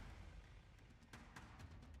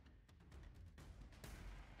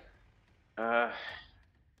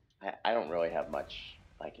 I don't really have much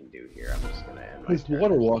I can do here. I'm just gonna end my His turn.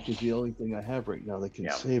 water walk is the only thing I have right now that can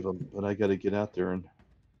Yeah. save him, but I got to get out there and.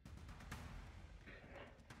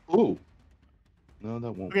 Ooh. No,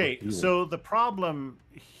 that won't. Okay, work either. so the problem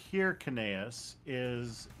here, Caneus,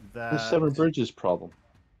 is The that Seven Bridges problem.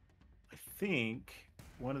 I think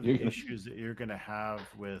one of the You're gonna- issues that you're going to have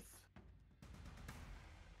with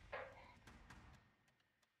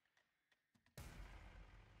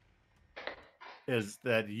is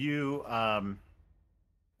that you,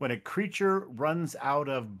 when a creature runs out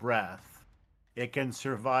of breath, it can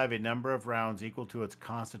survive a number of rounds equal to its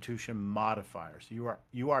Constitution modifier. So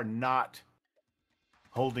you are not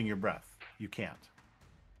holding your breath. You can't.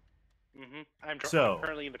 I'm So-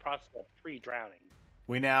 currently in the process of pre-drowning.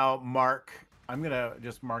 We now mark. I'm gonna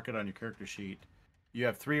just mark it on your character sheet. You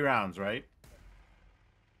have 3 rounds, right?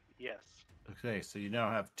 Yes. Okay, so you now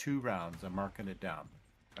have 2 rounds. I'm marking it down.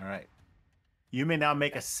 All right. You may now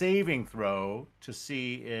make a saving throw to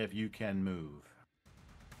see if you can move.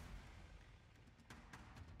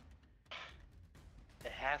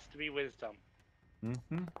 It has to be wisdom.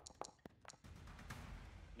 Mm-hmm.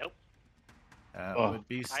 Nope. That Oh. would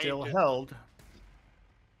be I still just- held.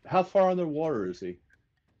 How far underwater is he?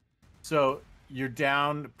 So you're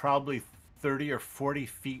down probably 30 or 40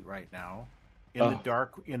 feet right now in Oh.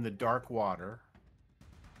 the dark water.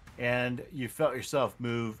 And you felt yourself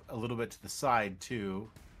move a little bit to the side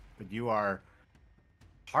too, but you are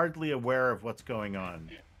hardly aware of what's going on.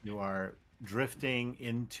 You are drifting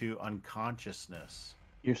into unconsciousness.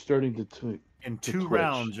 You're starting to. In To 2 twitch.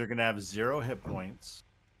 rounds, you're going to have 0 hit points.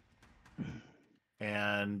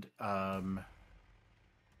 And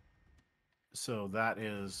so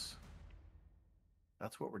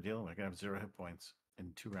that's what we're dealing with. You're going to have 0 hit points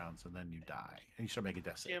in 2 rounds, and then you die. And you start making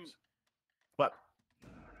death Jim. saves. What?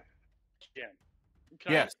 Jim.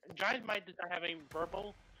 Yes. Giant Might does not have any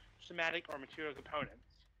verbal, somatic, or material components.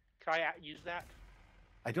 Can I use that?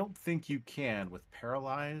 I don't think you can with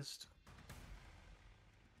paralyzed.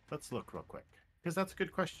 Let's look real quick, because that's a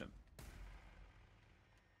good question.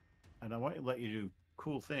 And I want to let you do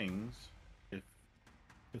cool things if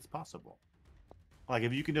it's possible. Like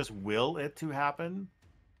if you can just will it to happen,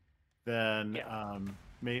 then Yeah.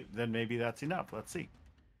 then maybe that's enough. Let's see.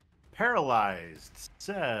 Paralyzed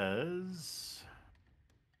says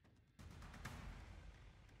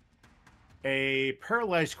a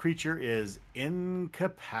paralyzed creature is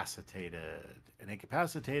incapacitated. An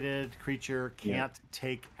incapacitated creature can't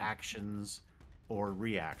take actions or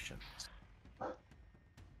reactions.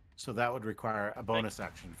 So that would require a bonus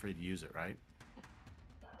action for you to use it, right?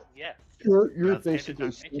 Yes. You're That's- basically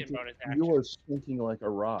and it's not mentioned sinking, bonus you action. are sinking like a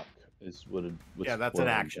rock. Is what it. Yeah, that's an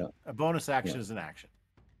action. A bonus action is an action.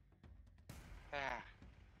 Ah.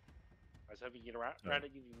 I was hoping you'd around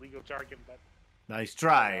it using legal jargon, but Nice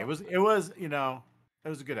try. It was, it was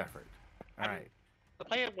a good effort. All I mean, right. the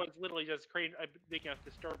plan was literally just create making us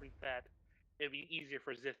disturbing that it'd be easier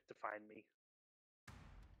for Zith to find me.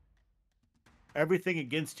 Everything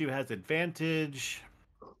against you has advantage.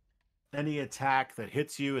 Any attack that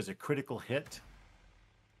hits you is a critical hit.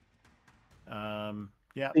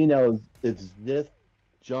 Yeah. You know, if Zith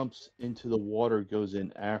jumps into the water, goes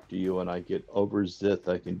in after you, and I get over Zith,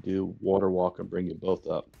 I can do water walk and bring you both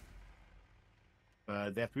up.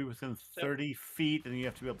 They have to be within 30 feet, and you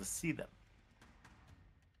have to be able to see them.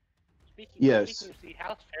 Yes. Speaking of see,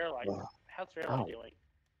 how's Fheralai Ow. doing?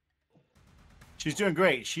 She's doing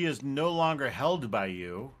great. She is no longer held by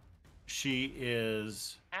you. She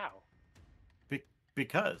is How?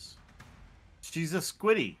 because she's a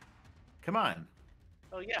squiddy. Come on.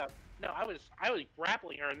 Oh yeah. No, I was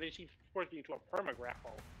grappling her, and then she forced me into a perma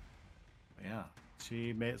grapple. Yeah.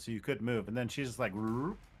 She made it so you couldn't move, and then she's just like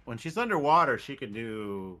went when she's underwater, she can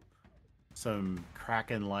do some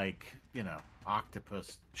kraken-like,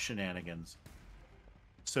 octopus shenanigans.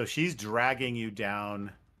 So she's dragging you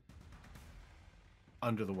down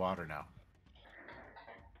under the water now.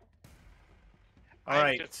 All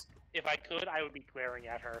right. If I could, I would be glaring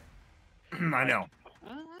at her. I know.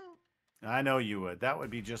 I know you would. That would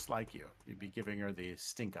be just like you. You'd be giving her the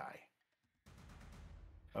stink eye.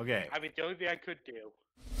 Okay. I mean, the only thing I could do.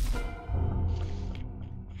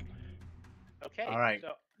 Okay. All right.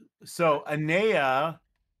 So Anea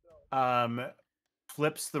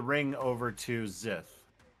flips the ring over to Zith.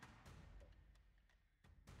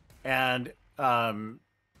 And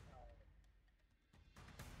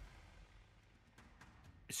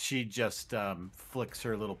she just flicks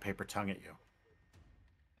her little paper tongue at you.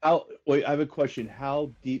 Wait, I have a question.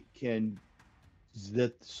 How deep can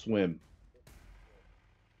Zith swim?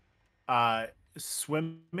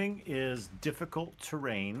 Swimming is difficult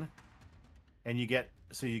terrain, and you get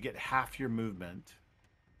half your movement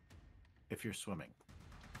if you're swimming.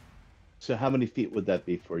 So how many feet would that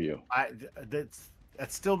be for you?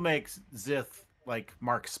 That still makes Zith like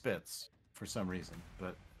Mark Spitz for some reason,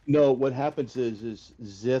 but no. What happens is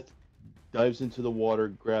Zith dives into the water,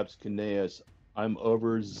 grabs Kineas. I'm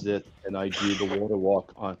over Zith, and I do the water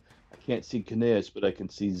walk on. I can't see Kineas, but I can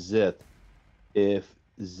see Zith. If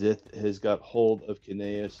Zith has got hold of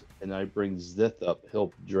Kineas, and I bring Zith up,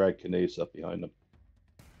 he'll drag Kineas up behind him.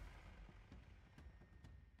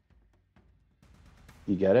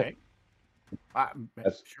 You get it?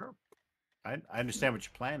 Sure. I understand what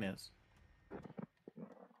your plan is.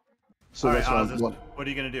 So all that's right, what are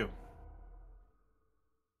you going to do?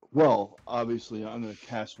 Well, obviously, I'm going to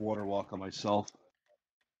cast Water Walk on myself.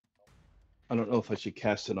 I don't know if I should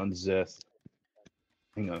cast it on Zith.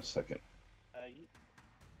 Hang on a second.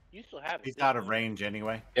 You still have it. He's out of range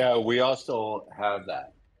anyway. Yeah, we all still have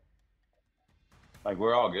that. Like,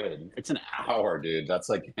 we're all good. It's an hour, dude. That's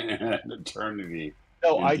like an eternity.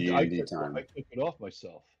 No, I took it off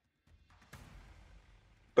myself.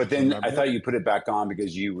 But then I thought you put it back on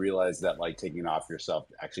because you realized that like taking it off yourself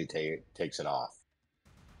actually takes it off.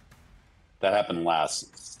 That happened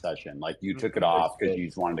last session. Like you took it off because you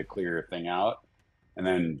just wanted to clear your thing out. And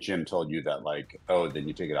then Jim told you that like, oh, then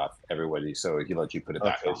you take it off everybody. So he let you put it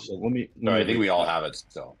back on. So let me I think we all have it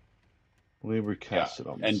still. Let me recast it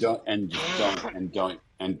on myself. And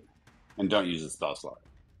don't use the spell slot.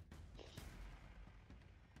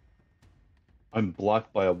 I'm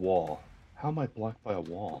blocked by a wall. How am I blocked by a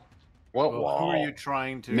wall? What wall? Who are you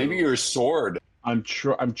trying to? Maybe your sword. I'm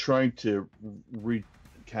trying to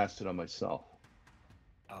recast it on myself.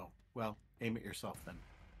 Oh, well, aim it yourself then.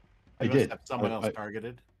 I did. Have someone else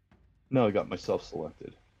targeted? No, I got myself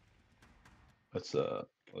selected. Let's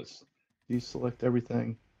deselect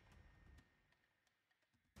everything.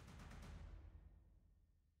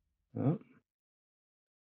 Oh.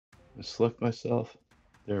 I select myself.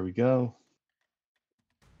 There we go.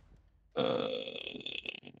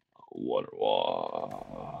 Water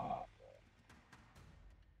wall.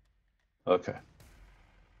 Okay.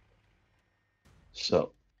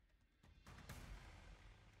 So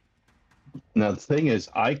now the thing is,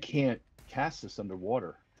 I can't cast this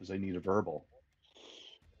underwater because I need a verbal.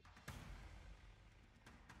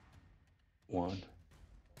 1,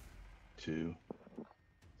 2,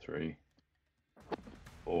 3,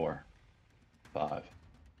 4, 5,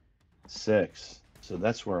 6. So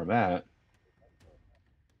that's where I'm at.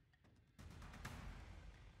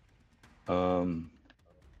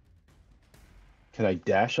 Can I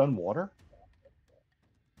dash on water?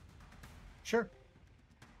 Sure.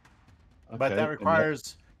 Okay, but that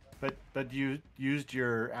requires, but you used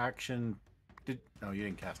your action. No, you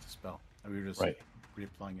didn't cast a spell. We were just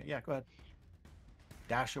reapplying it. Yeah, go ahead.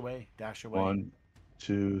 Dash away. 1,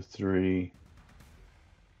 2, 3,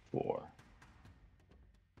 4.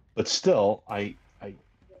 But still, I'm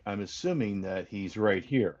assuming that he's right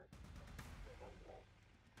here.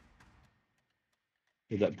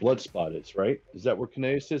 Where that blood spot is, right? Is that where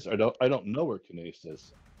Kineas is? I don't know where Kineas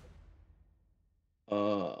is.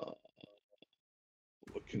 What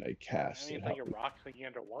can I cast? I mean, it's like a rock thing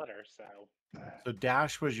underwater, so. So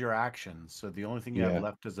dash was your action. So the only thing you have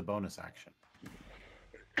left is a bonus action.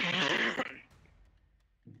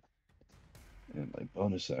 And my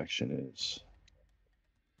bonus action is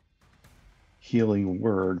healing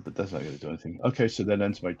word, but that's not going to do anything. Okay, so that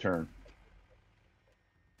ends my turn.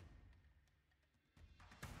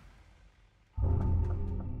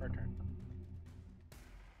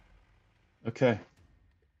 Okay.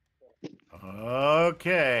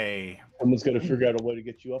 Okay. Someone's got to figure out a way to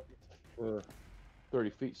get you up for 30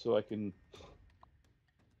 feet so I can...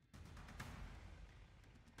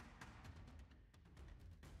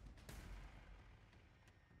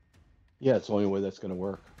 Yeah, it's the only way that's going to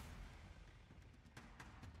work.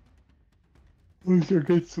 Who's your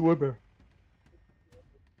good swimmer?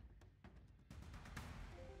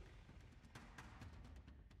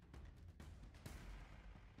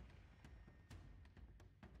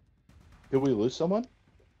 Did we lose someone?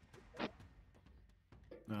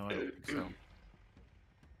 No, I don't think so.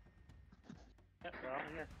 Yep, we're all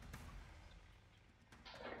here.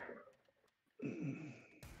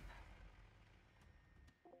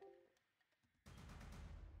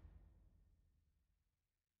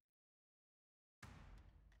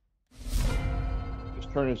 Whose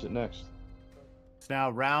turn is it next? It's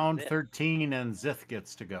now round Zith. 13, and Zith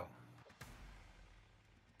gets to go.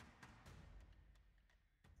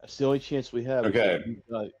 That's the only chance we have. Okay. Is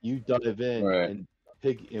that you dive in Right.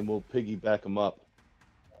 and we'll piggyback them up.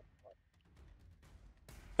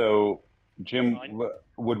 So, Jim, Fine.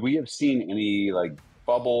 would we have seen any like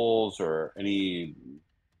bubbles or any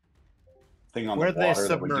thing on Where the they water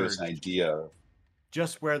that would give us an submerged. idea?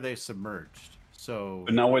 Just where they submerged. So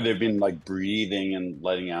But not where they've been like breathing and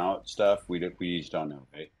letting out stuff. We just don't know,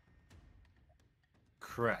 right?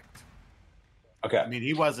 correct. Okay. I mean,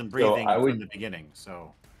 he wasn't breathing I from would- the beginning,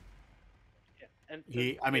 so Yeah. And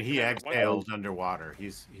he just remember, exhaled underwater.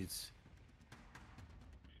 He's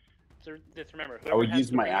Just remember, I would whoever has use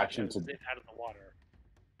the my ring action knows to- it out of the water.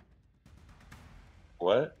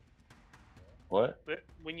 What? What? But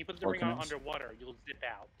when you put the Or ring on commands? underwater, you'll zip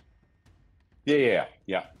out. Yeah.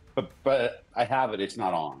 But I have it. It's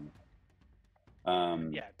not on.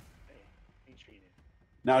 Yeah. Hey, cheated.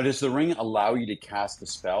 Now, does the ring allow you to cast the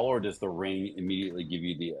spell, or does the ring immediately give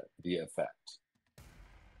you the effect?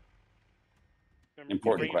 Remember,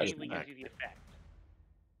 Important the ring question. immediately gives you the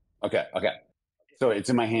effect. Okay. So it's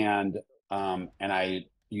in my hand, and I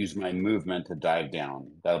use my movement to dive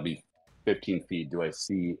down. That'll be 15 feet. Do I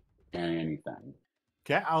see anything?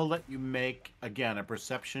 okay. I'll let you make again a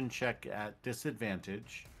perception check at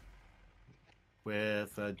disadvantage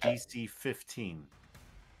with a DC 15.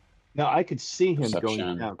 Now I could see him going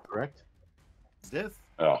Perception. down, correct? Zith?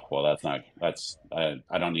 Oh, well,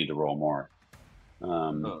 I don't need to roll more.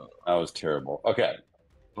 That was terrible. Okay.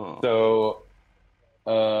 So,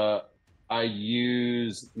 I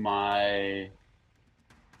use my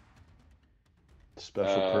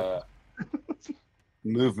Special purpose.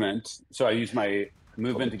 movement. So I use my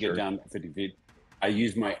movement to get Sure. down 50 feet. I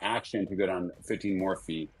use my action to go down 15 more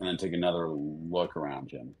feet and then take another look around,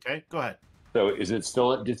 Jim. Okay, go ahead. So is it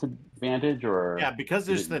still at disadvantage or? Yeah, because is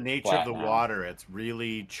there's it the nature flat of the now? water, it's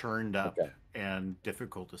really churned up Okay. and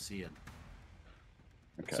difficult to see it.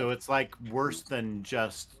 Okay. So it's like worse than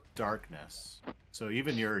just darkness. So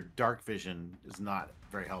even your dark vision is not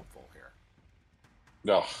very helpful here.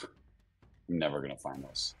 Ugh, I'm never going to find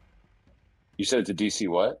this. You said it's a DC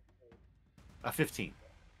what? A 15.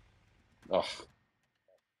 Ugh.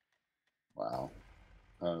 Wow.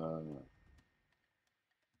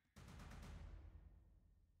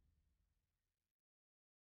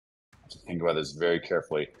 Think about this very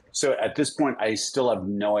carefully. So at this point, I still have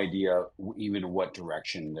no idea even what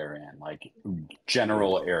direction they're in, like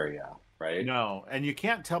general area, right? No, and you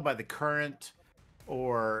can't tell by the current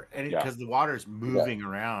or any Yeah. because the water's moving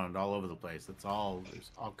around all over the place. There's all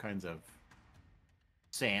kinds of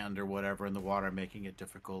sand or whatever in the water, making it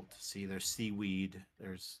difficult to see. There's seaweed.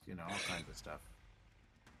 There's all kinds of stuff.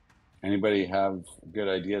 Anybody have good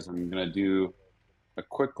ideas? I'm going to do a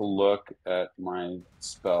quick look at my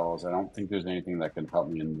spells. I don't think there's anything that can help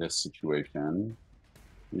me in this situation.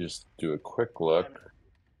 Just do a quick look.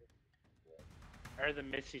 Or the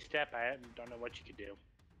Misty Step, I don't know what you could do.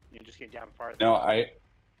 You can just get down farther. No, I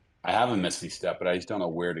have a Misty Step, but I just don't know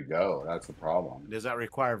where to go. That's the problem. Does that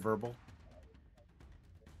require verbal?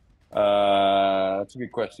 That's a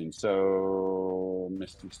good question. So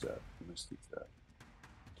Misty Step.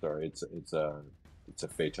 Sorry, it's a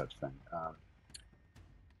Fey touch thing.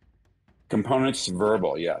 Components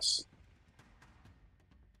verbal, yes.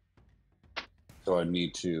 So I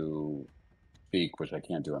need to speak, which I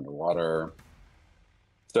can't do underwater.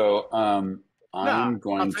 So I'm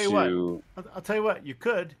going I'll tell you to. I'll tell you what. You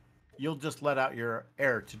could. You'll just let out your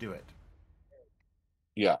air to do it.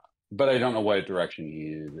 Yeah, but I don't know what direction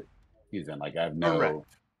he's in. Like I have no Correct.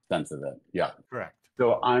 sense of it. Yeah. Correct.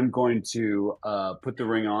 So I'm going to put the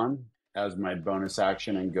ring on as my bonus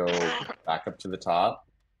action and go back up to the top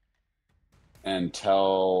and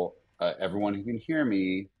tell everyone who can hear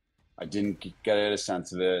me, I didn't get a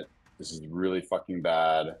sense of it. This is really fucking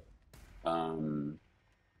bad.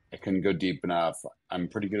 I couldn't go deep enough. I'm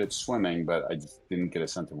pretty good at swimming, but I just didn't get a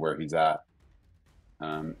sense of where he's at.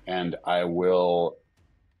 And I will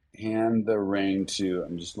hand the ring to,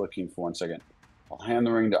 I'm just looking for 1 second. I'll hand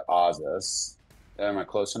the ring to Ozus. Am I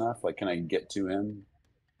close enough? Like, can I get to him?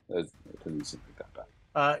 It doesn't seem like that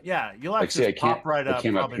bad. Yeah, you'll Like, actually see, I just pop can't. right I up,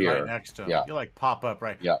 came up probably right here. next to him. Yeah. You like pop up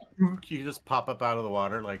right. Yeah. You just pop up out of the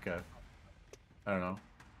water like a, I don't know.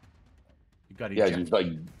 You got Yeah, ejected. just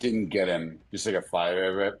like didn't get him. Just like a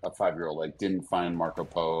 5-year-old, like didn't find Marco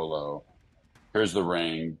Polo. Here's the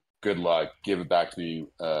ring. Good luck. Give it back to me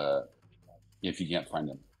if you can't find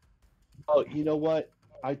him. Oh, you know what?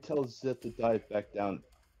 I tell Zip to dive back down.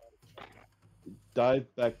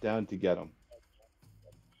 Dive back down to get him.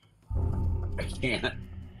 I can't.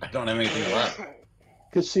 I don't have anything left.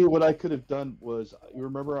 Because see, what I could have done was, you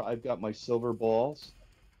remember, I've got my silver balls.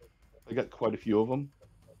 I got quite a few of them.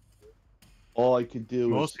 All I could do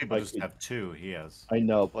Most is people just have 2. He has. I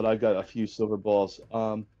know, but I've got a few silver balls.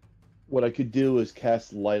 What I could do is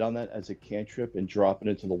cast light on that as a cantrip and drop it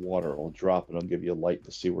into the water. I'll drop it. I'll give you a light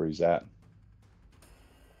to see where he's at.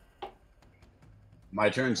 My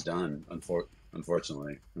turn's done,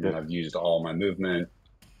 unfortunately. I mean, Yeah. I've used all my movement,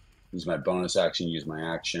 used my bonus action, used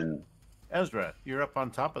my action. Ezra, you're up on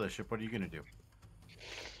top of the ship. What are you going to do?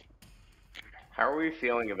 How are we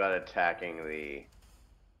feeling about attacking the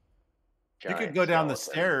You could giant go down the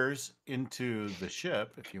skeleton? stairs into the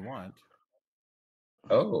ship if you want.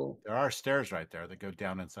 Oh, There are stairs right there that go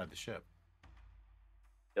down inside the ship.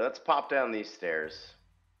 Yeah, let's pop down these stairs.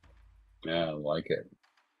 yeah, I like it.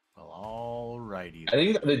 Well, all righty. I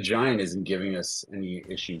think the giant isn't giving us any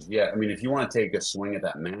issues yet. I mean, if you want to take a swing at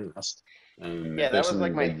that mast, Yeah, if that there's was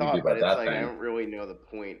like something my big you do thought, but about it's that like I thing, don't really know the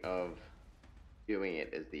point of doing it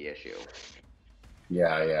is the issue.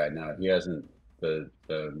 yeah, no, he hasn't. The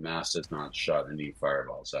mast has not shot any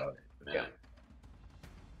fireballs out. Yeah.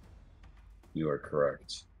 You are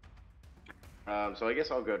correct. So I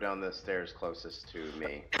guess I'll go down the stairs closest to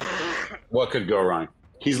me. What could go wrong?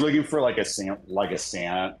 He's looking for like a sandwich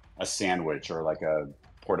or like a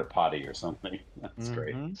porta potty or something. That's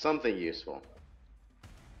great. Something useful.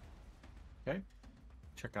 Okay.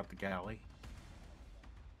 Check out the galley.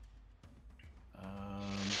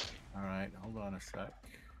 All right. Hold on a sec.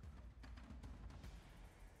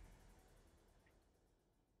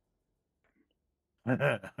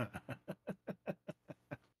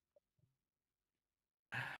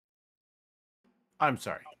 I'm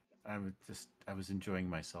sorry. I was enjoying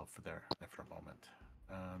myself there for a moment.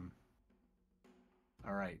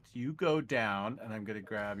 All right, you go down, and I'm going to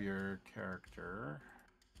grab your character.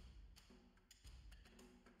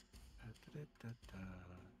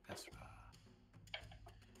 Ezra.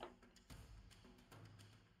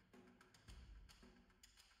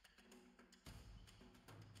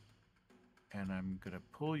 And I'm going to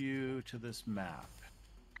pull you to this map.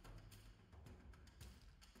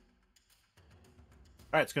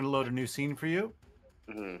 All right, it's going to load a new scene for you.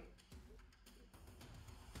 Mm-hmm.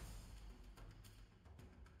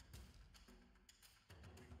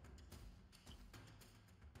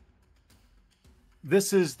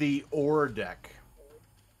 This is the ore deck.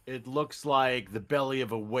 It looks like the belly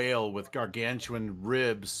of a whale with gargantuan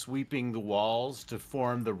ribs sweeping the walls to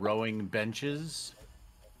form the rowing benches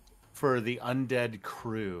for the undead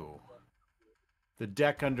crew. The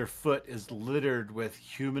deck underfoot is littered with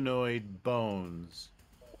humanoid bones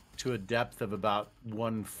to a depth of about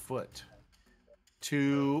 1 foot.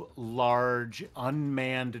 2 large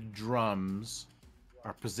unmanned drums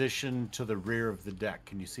are positioned to the rear of the deck.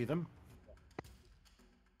 Can you see them?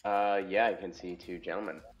 Yeah, I can see 2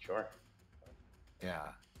 gentlemen. Sure. Yeah.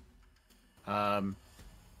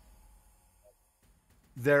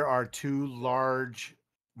 There are 2 large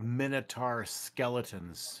minotaur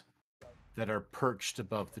skeletons that are perched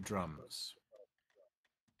above the drums.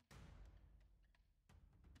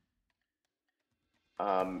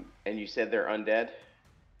 And you said they're undead?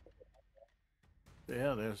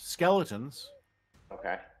 Yeah, they're skeletons.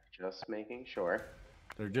 Okay, just making sure.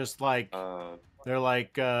 They're just like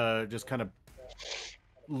just kind of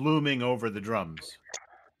looming over the drums.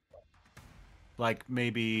 Like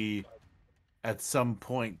maybe at some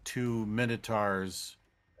point 2 minotaurs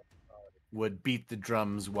would beat the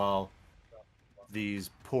drums while these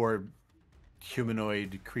poor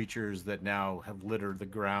humanoid creatures that now have littered the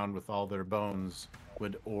ground with all their bones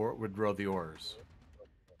would row the oars.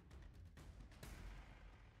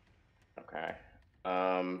 Okay.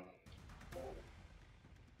 Sorry,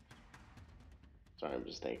 I'm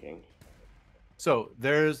just thinking. So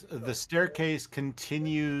there's the staircase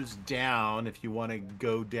continues down if you want to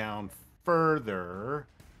go down further,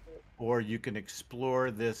 or you can explore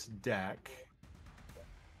this deck.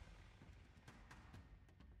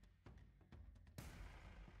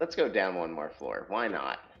 Let's go down 1 more floor. Why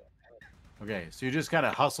not? Okay, so you just kind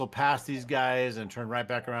of hustle past these guys and turn right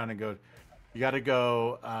back around and go You got to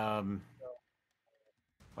go,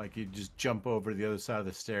 like you just jump over the other side of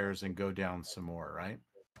the stairs and go down some more, right?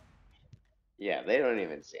 Yeah, they don't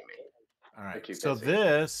even see me. All right. too So busy.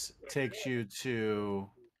 this takes you to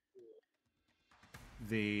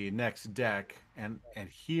the next deck, and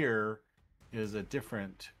here is a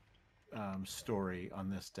different story on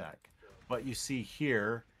this deck. What you see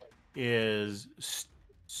here is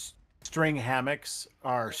string hammocks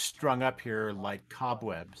are strung up here like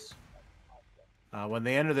cobwebs. When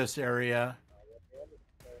they enter this area,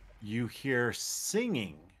 you hear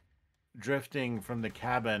singing drifting from the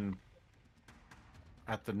cabin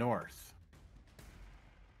at the north.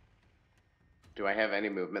 Do I have any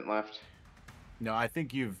movement left? No, I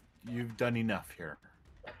think you've done enough here.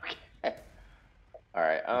 Okay. All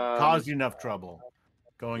right. Caused you enough trouble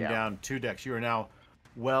going yeah. down 2 decks. You are now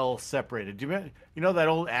well separated. Do you know that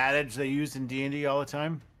old adage they use in D&D all the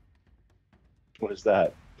time? What is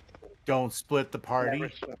that? Don't split the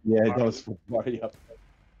party. Yeah, don't split the party up.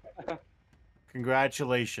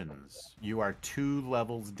 Congratulations. You are 2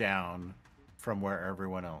 levels down from where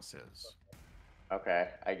everyone else is. Okay.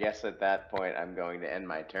 I guess at that point I'm going to end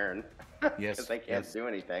my turn. Yes. Because I can't do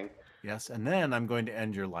anything. Yes, and then I'm going to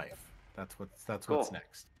end your life. That's what's Cool.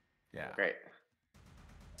 next. Yeah. Great.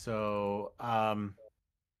 So,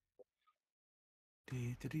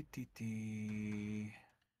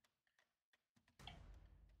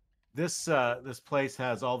 this place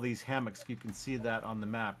has all these hammocks. You can see that on the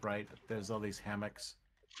map, right? There's all these hammocks.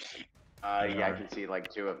 Yeah, I can see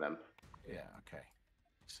like 2 of them. Yeah. Okay.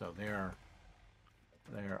 So they're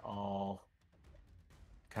all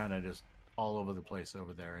kind of just all over the place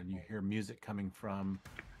over there, and you hear music coming from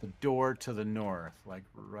the door to the north, like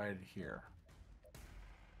right here.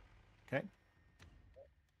 Okay.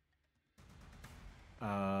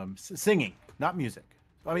 Singing, not music.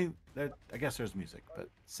 I mean, I guess there's music, but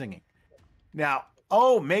singing. Now,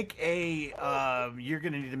 make a. You're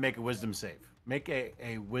gonna need to make a wisdom save. Make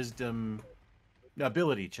a wisdom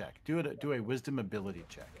ability check. Do a wisdom ability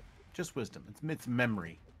check. Just wisdom. It's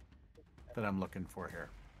memory that I'm looking for here.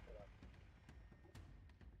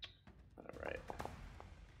 All right.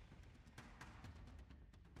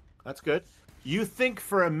 That's good. You think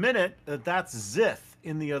for a minute that that's Zith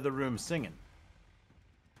in the other room singing.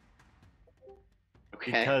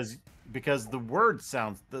 Okay. Because the word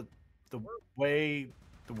sounds the way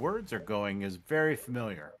the words are going is very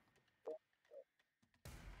familiar.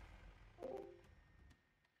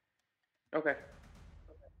 Okay.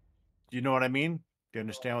 Do you know what I mean? Do you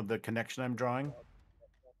understand what the connection I'm drawing?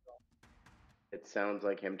 It sounds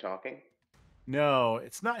like him talking. No,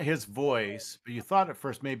 it's not his voice, but you thought at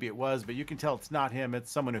first maybe it was, but you can tell it's not him.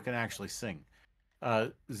 It's someone who can actually sing.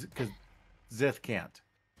 Because Zith can't.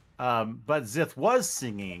 But Zith was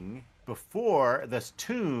singing before this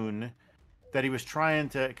tune that he was trying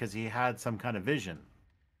to, because he had some kind of vision.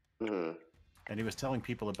 Mm-hmm. And he was telling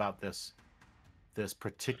people about this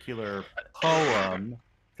particular poem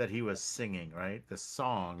that he was singing, right? This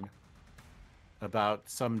song about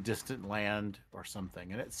some distant land or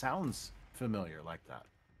something. And it sounds familiar like that.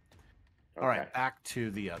 Okay. All right, back to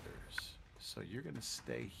the others. So you're going to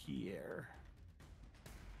stay here.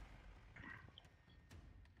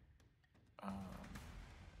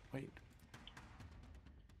 Wait.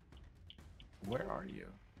 Where are you?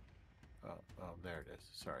 Oh, there it is.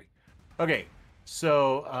 Sorry. Okay,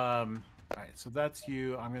 so, all right, so that's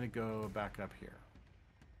you. I'm going to go back up here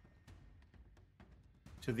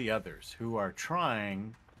to the others who are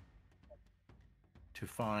trying to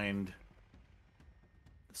find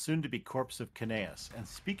soon-to-be corpse of Caneus. And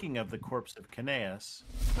speaking of the corpse of Caneus,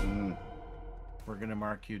 we're going to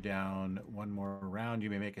mark you down 1 more round. You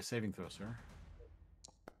may make a saving throw, sir.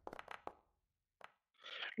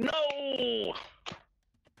 No!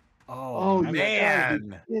 Oh man!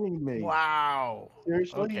 God, you're kidding me. Wow.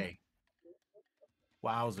 Seriously? Okay.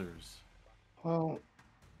 Wowzers. Well,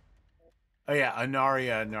 Oh yeah,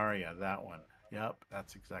 Anaria, that one. Yep,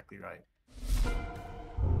 that's exactly right.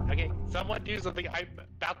 Okay, someone do something. I'm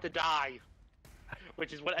about to die.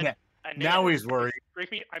 Which is what. Yeah, Anea now is he's worried.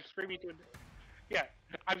 I'm screaming to. Yeah,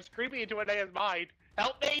 I'm screaming into Anea's mind.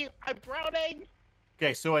 Help me! I'm drowning.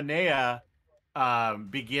 Okay, so Anea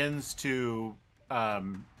begins to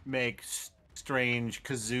make strange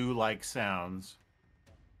kazoo-like sounds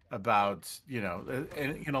about,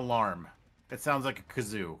 an alarm. It sounds like a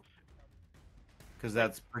kazoo. Because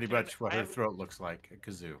that's pretty much what her throat looks like, a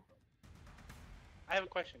kazoo. I have a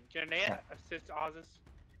question. Can Anea assist Ozus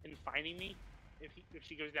in finding me if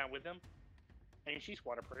she goes down with him? I mean, she's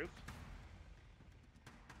waterproof.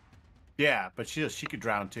 Yeah, but she could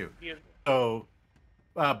drown too. Yeah. So,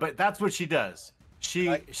 but that's what she does. She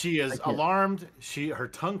is can't. alarmed. Her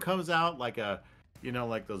tongue comes out like a,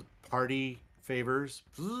 like those party favors,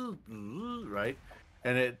 right?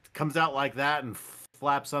 And it comes out like that and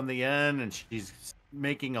flaps on the end, and she's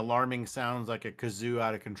making alarming sounds like a kazoo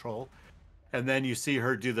out of control. And then you see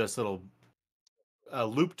her do this little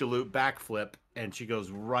loop-de-loop backflip, and she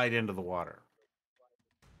goes right into the water.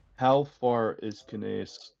 How far is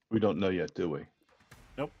Kineas? We don't know yet, do we?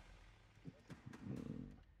 Nope.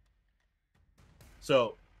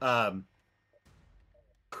 So, both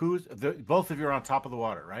of you are on top of the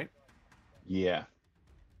water, right? Yeah.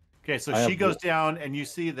 Okay, so I she have goes down, and you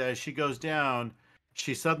see that as she goes down,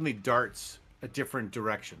 she suddenly darts a different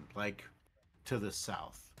direction, like to the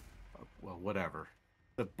south. Well, whatever.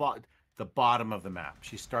 The bottom of the map.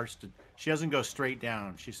 She doesn't go straight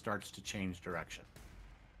down. She starts to change direction.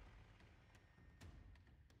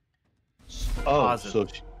 Oh, Positive.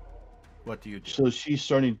 so What do you do? so she's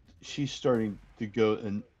starting to go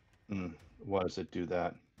and why does it do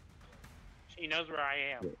that? She knows where I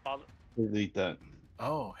am. Delete that.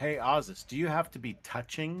 Oh, hey, Ozus, do you have to be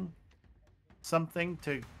touching something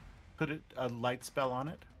to put a light spell on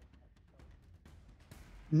it?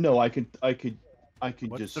 No, I could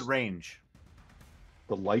What's just the range?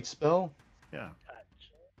 the light spell. Yeah.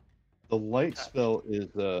 Touch. The light Touch. spell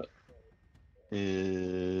is a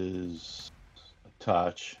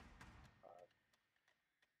touch.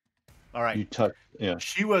 All right. You touch, yeah.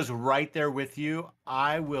 She was right there with you.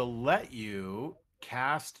 I will let you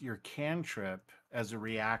cast your cantrip as a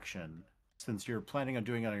reaction, since you're planning on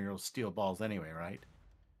doing it on your steel balls anyway, right?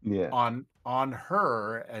 Yeah. On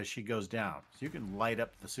her as she goes down. So you can light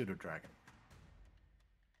up the pseudo dragon.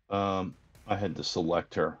 I had to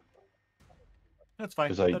select her. That's fine.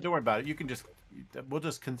 'Cause No, don't worry about it. You can just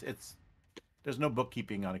there's no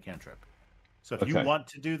bookkeeping on a cantrip. So if you Okay. want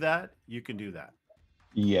to do that, you can do that.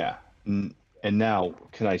 Yeah. And now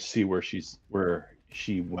can I see where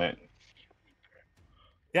she went?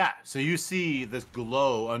 Yeah, so you see this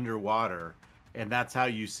glow underwater, and that's how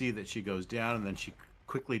you see that she goes down, and then she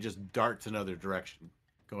quickly just darts another direction,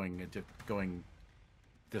 going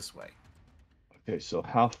this way. Okay, so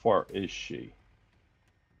how far is she?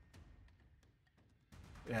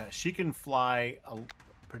 Yeah, she can fly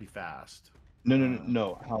pretty fast.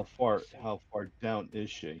 No. How far down is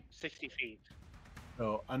she? 60 feet.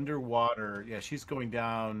 So underwater, yeah, she's going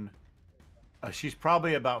down. She's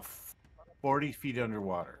probably about 40 feet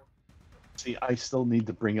underwater. See, I still need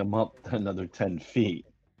to bring him up another 10 feet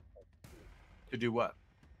To do what?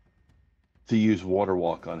 to use water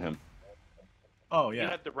walk on him. Oh You yeah.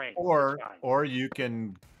 have the ring. Or It's fine. or you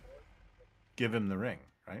can give him the ring,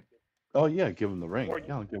 right? Oh yeah, give him the ring. Or-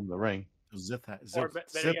 Yeah, I'll give him the ring. Zip Or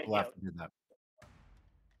better yet, will have to do that.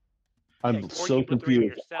 I'm or so you put the ring on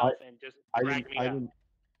confused. yourself and just drag me up.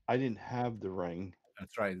 I didn't have the ring,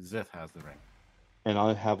 That's right. Zith has the ring. and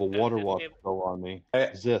I have a water just walk give- spell on me.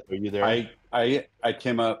 I- Zith, are you there? I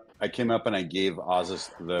came up and I gave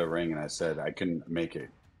Ozus the ring and I said I couldn't make it.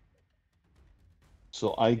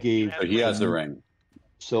 So I gave. So he has the ring.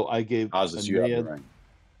 So I gave Ozus, you have the Anea, ring.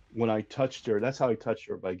 when I touched her. That's how I touched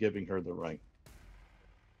her, by giving her the ring.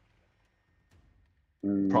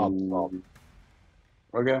 Problem solved.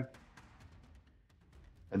 Okay.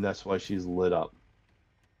 And that's why she's lit up.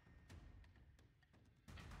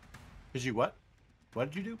 Did you what?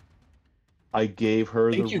 What did you do? I gave her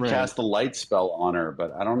I the think you ring. cast the light spell on her,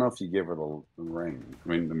 but I don't know if you gave her the ring. I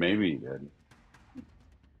mean, maybe you did.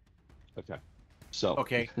 Okay. So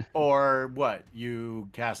Okay. Or what? You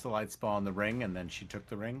cast the light spell on the ring, and then she took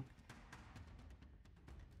the ring.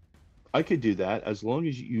 I could do that as long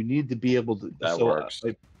as you need to be able to. That so works.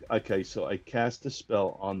 Okay, so I cast a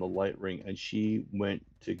spell on the light ring, and she went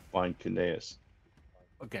to find Kineas.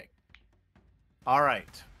 Okay. All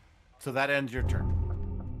right. So that ends your turn.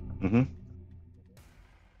 Mm-hmm.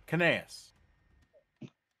 Kineas,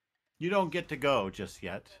 you don't get to go just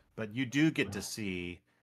yet, but you do get to see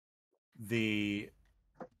the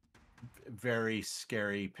very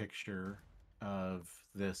scary picture of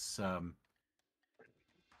this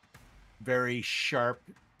very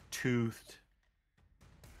sharp-toothed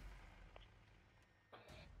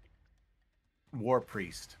war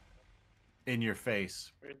priest in your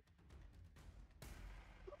face.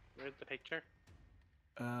 Where's the picture?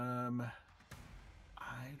 I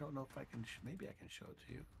don't know if I can. Maybe I can show it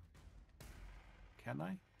to you. Can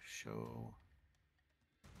I show?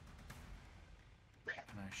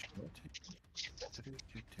 Can I show it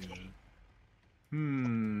to you?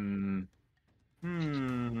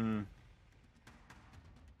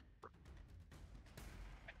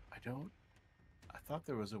 I don't. I thought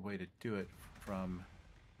there was a way to do it from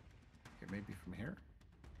here. Maybe from here.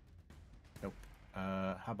 Nope.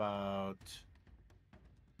 How about?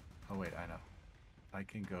 Oh wait, I know. I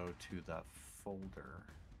can go to the folder.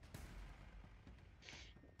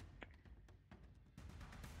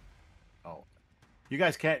 Oh, you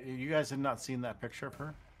guys can't. You guys have not seen that picture of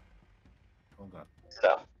her. Hold on.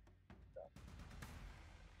 So,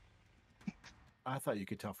 I thought you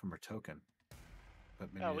could tell from her token,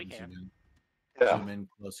 but maybe Oh, I we didn't can. zoom in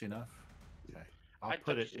close enough. Okay, I'll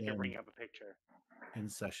put it You can bring up a picture. in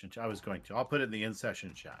session. I was going to. I'll put it in the in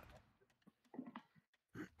session chat.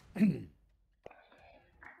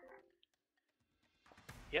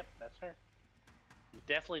 Yep, that's her.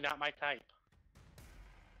 Definitely not my type.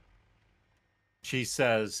 She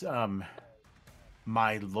says,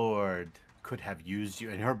 "My lord could have used you,"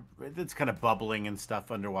 and it's kind of bubbling and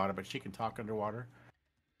stuff underwater, but she can talk underwater.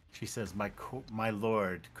 She says, my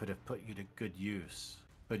lord could have put you to good use,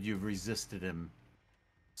 but you've resisted him.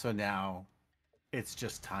 So now it's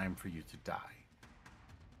just time for you to die."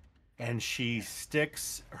 And she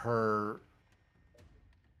sticks her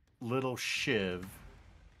little shiv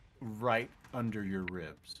right under your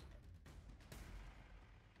ribs.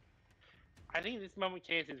 I think at this moment,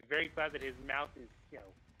 Case is very glad that his mouth is,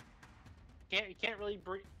 he can't really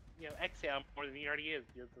breathe, exhale more than he already is.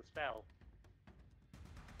 The spell.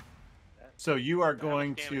 So you are So how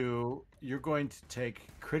much you're going to take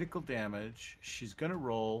critical damage. She's going to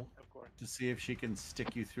roll Of course. to see if she can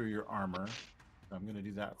stick you through your armor. So I'm going to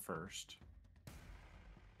do that first.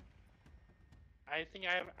 I think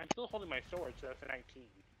I'm still holding my sword, so that's a 19.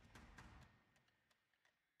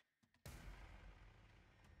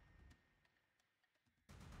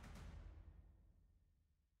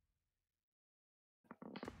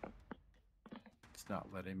 It's not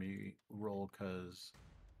letting me roll because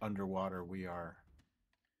underwater we are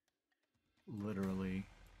literally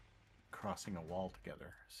crossing a wall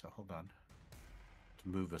together. So hold on. To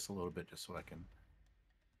move this a little bit just so I can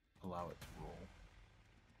allow it to roll.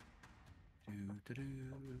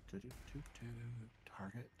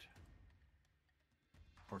 Target.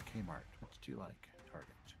 Or Kmart. What do you like?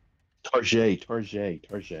 Target. Target.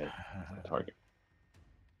 Target.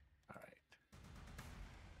 All right.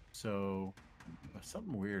 So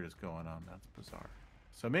something weird is going on. That's bizarre.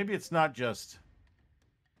 So maybe it's not just.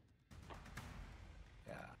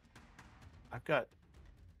 Yeah. I've got.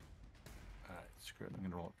 All right. Screw it. I'm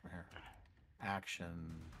going to roll it from here.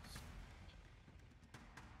 Actions.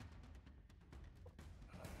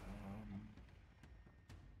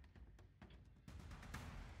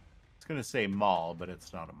 It's going to say mall, but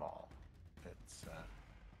it's not a mall.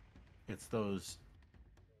 It's those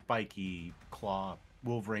spiky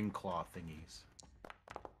Wolverine claw thingies.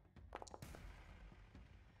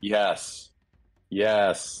 Yes.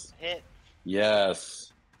 Yes. Hit.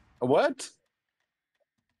 Yes. What?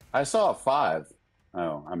 I saw a 5.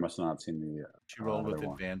 Oh, I must not have seen the. She rolled with other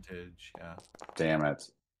one. advantage. Yeah. Damn it.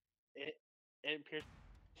 It pierces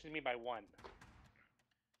me by 1.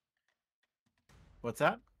 What's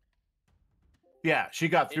that? Yeah, she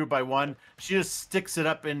got through by 1. She just sticks it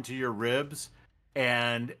up into your ribs,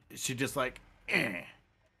 and she just like, and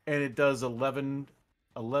it does 11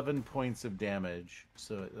 points of damage.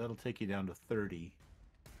 So that'll take you down to 30.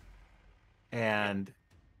 And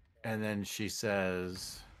then she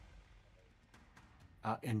says,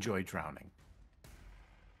 "Enjoy drowning."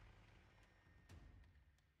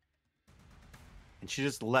 And she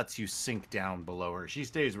just lets you sink down below her. She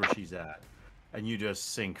stays where she's at, and you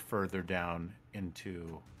just sink further down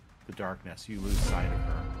into the darkness. You lose sight of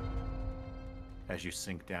her as you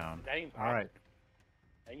sink down. Is that even All right.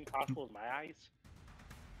 That impossible with my eyes?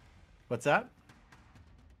 What's that?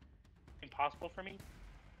 Impossible for me?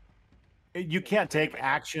 You can't take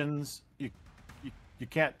actions. You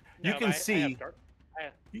can't. You can see.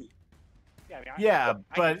 I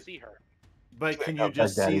but can see her. But can you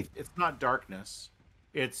just see? It's not darkness.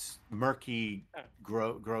 It's murky,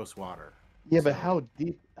 gross water. Yeah, but how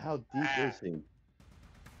deep is he?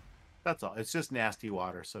 That's all. It's just nasty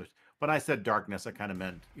water. So when I said darkness, I kind of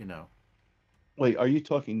meant, Wait, are you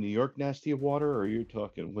talking New York nasty water, or are you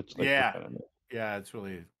talking what's like? Yeah. What kind of... Yeah, it's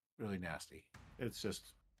really, really nasty. It's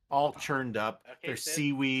just all churned up. Okay, There's Sid.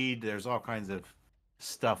 seaweed. There's all kinds of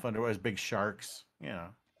stuff under. There's big sharks. The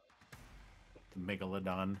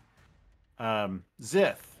megalodon.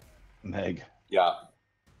 Zith. Meg. Yeah.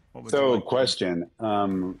 What would you So, like to do?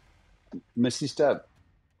 question. Misty Step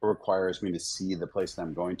requires me to see the place that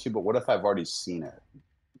I'm going to, but what if I've already seen it?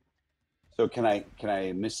 So can I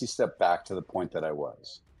Misty Step back to the point that I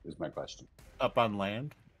was? Is my question. Up on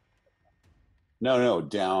land? No,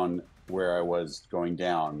 down where I was going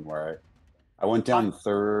down, where I went down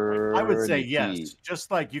 30 I would say feet. yes.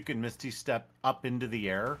 Just like you can Misty Step up into the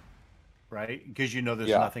air, right? Because you know there's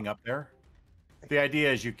Yeah. nothing up there. The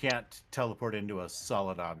idea is you can't teleport into a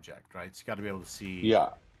solid object, right? So you got to be able to see. Yeah.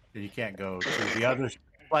 You can't go to the others.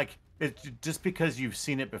 Like, just because you've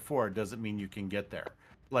seen it before doesn't mean you can get there.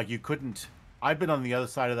 Like, you couldn't. I've been on the other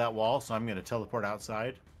side of that wall, so I'm going to teleport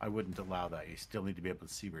outside. I wouldn't allow that. You still need to be able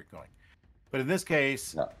to see where you're going. But in this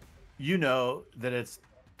case, Yeah. you know that it's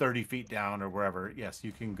 30 feet down or wherever. Yes,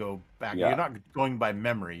 you can go back. Yeah. You're not going by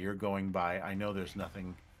memory. You're going by, I know there's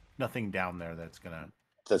nothing down there that's going to.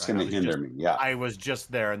 That's going to hinder me. Yeah. I was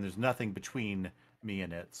just there, and there's nothing between me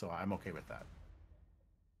and it, so I'm okay with that.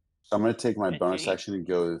 So I'm going to take my And bonus he- action and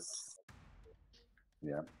go.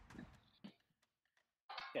 Yeah.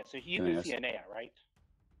 Yeah, so you Can I can ask- see Anea, right?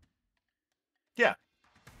 Yeah.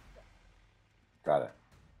 Got it.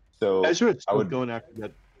 So Ezra's I still would. going after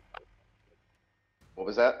that. What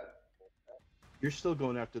was that? You're still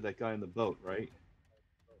going after that guy in the boat, right?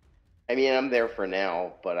 I mean, I'm there for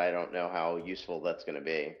now, but I don't know how useful that's going to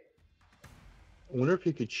be. I wonder if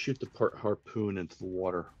you could shoot the part harpoon into the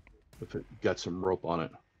water if it got some rope on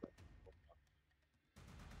it.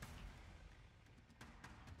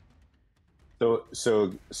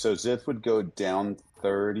 So Zith would go down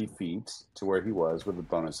 30 feet to where he was with a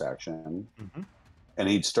bonus action, Mhm. and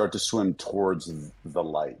he'd start to swim towards the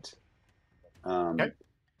light. Okay.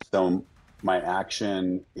 So my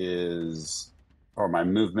action is, or my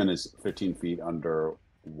movement is 15 feet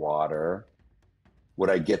underwater. Would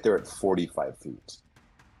I get there at 45 feet?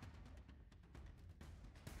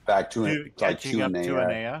 Back to it, like Catching to up to Anea.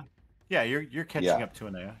 Anea. Yeah, you're catching Yeah. up to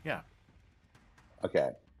Anea. Yeah.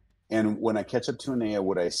 Okay. And when I catch up to Anea,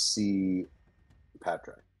 would I see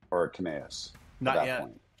Patrick or Kineas at Not that yet.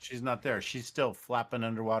 point? She's not there. She's still flapping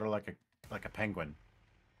underwater like a penguin.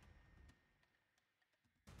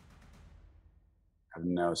 I have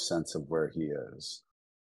no sense of where he is.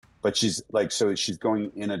 But she's like, so she's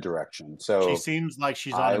going in a direction. So She seems like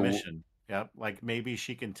she's on I a w- mission. Yep. Like maybe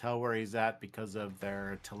she can tell where he's at because of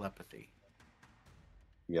their telepathy.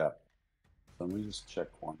 yeah. So let me just check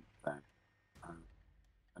one thing.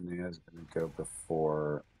 Anea's going to go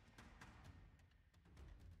before.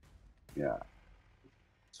 Yeah.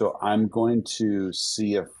 So I'm going to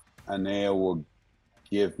see if Anea will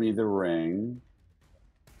give me the ring.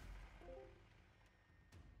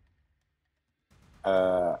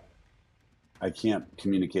 I can't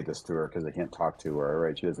communicate this to her because I can't talk to her,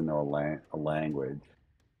 right? She doesn't know a language.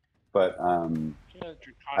 But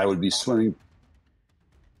I would be swimming.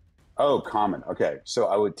 Oh, common. Okay. So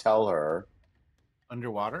I would tell her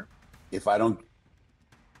Underwater? if I don't.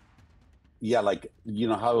 Yeah, like, you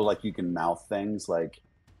know how like you can mouth things? Like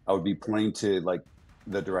I would be pointing to like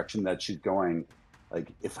the direction that she's going.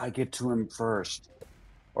 Like if I get to him first,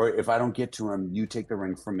 or if I don't get to him, you take the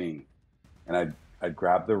ring from me. And I'd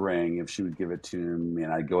grab the ring if she would give it to me,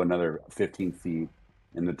 and I'd go another 15 feet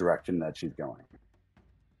in the direction that she's going.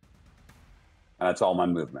 And that's all my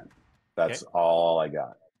movement. That's all I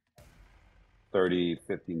got. 30,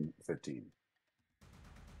 15, 15.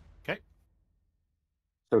 Okay.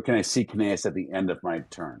 So can I see Kineas at the end of my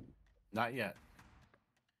turn? Not yet.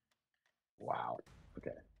 Wow.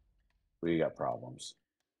 Okay. We got problems.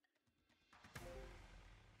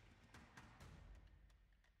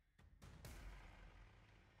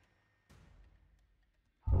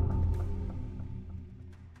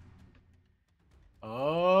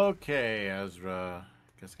 Okay, Ezra.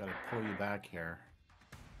 Guess got to pull you back here.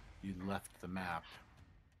 You left the map.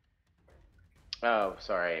 Oh,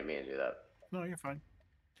 sorry, I didn't mean to do that. No, you're fine.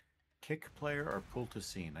 Kick player or pull to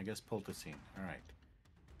scene? I guess pull to scene. All right.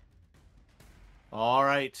 All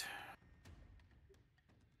right.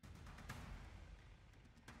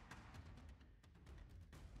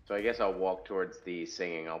 So I guess I'll walk towards the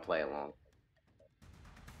singing. I'll play along.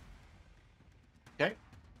 Okay.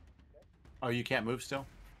 Oh, you can't move still?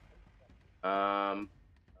 Um.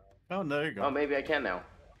 Oh, no, there you go. Oh, maybe I can now.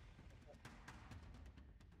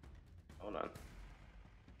 Hold on.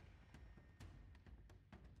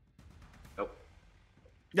 Nope.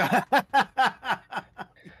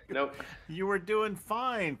 Nope. You were doing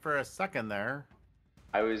fine for a second there.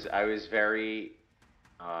 I was very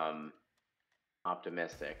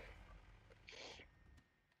optimistic.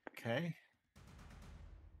 Okay.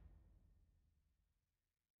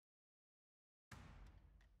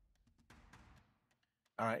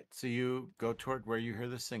 All right, so you go toward where you hear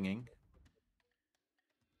the singing.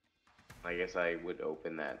 I guess I would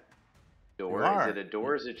open that door. You are. Is it a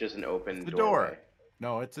door or is it just an open It's a doorway? door.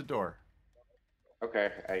 No, it's a door. Okay,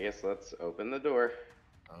 I guess let's open the door.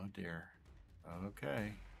 Oh dear.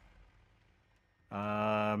 Okay.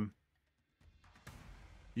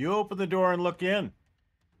 You open the door and look in.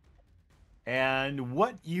 And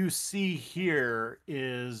what you see here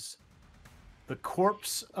is the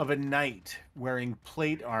corpse of a knight wearing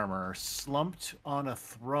plate armor slumped on a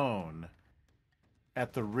throne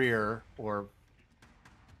at the rear, or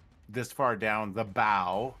this far down the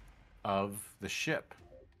bow of the ship.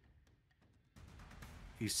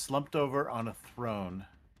 He's slumped over on a throne.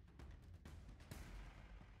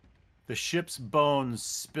 The ship's bones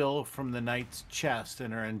spill from the knight's chest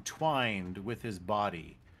and are entwined with his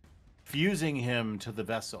body, fusing him to the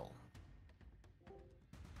vessel.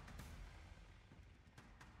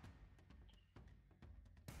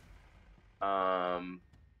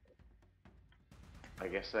 I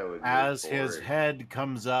guess I would move As his forward. head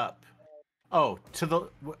comes up, oh, to the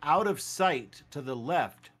out of sight to the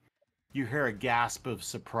left, you hear a gasp of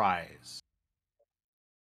surprise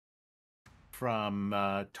from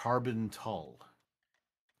Tarbin Tull,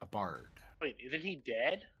 a bard. Wait, isn't he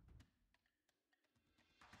dead?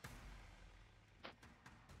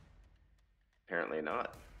 Apparently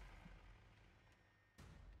not.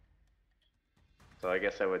 So I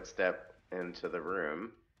guess I would step into the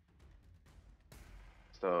room.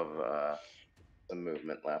 Still have some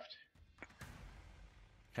movement left.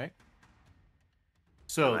 Okay.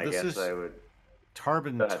 So And I this guess is I would.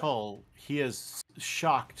 Tarbin Go ahead. Tull. He is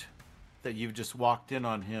shocked that you've just walked in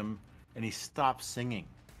on him, and he stops singing.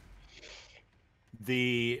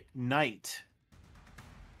 The knight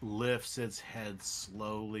lifts its head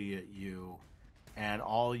slowly at you, and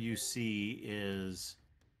all you see is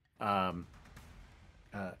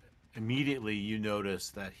immediately you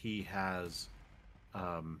notice that he has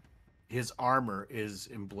his armor is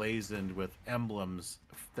emblazoned with emblems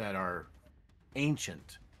that are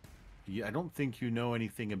ancient. I don't think you know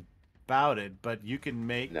anything about it, but you can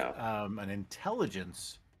make No. an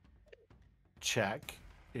intelligence check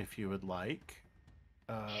if you would like,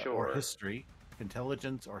 or Sure. history,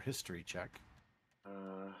 intelligence or history check.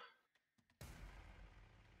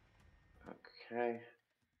 Okay.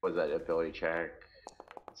 Was that ability check?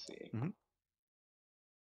 Let's see.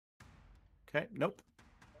 Okay, nope.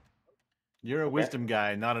 You're a Okay. wisdom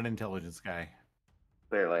guy, not an intelligence guy.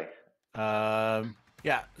 Clearly.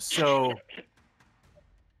 Yeah. So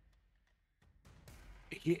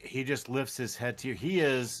he just lifts his head to you. He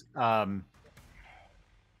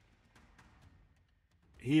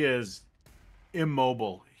is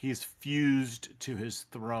immobile. He's fused to his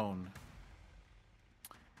throne,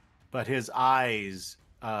 but his eyes,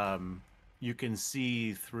 you can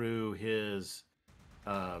see through his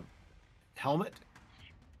helmet,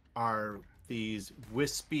 are these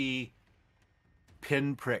wispy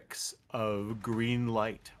pinpricks of green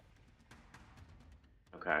light.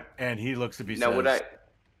 Okay. And he looks at me and Now, says, would I?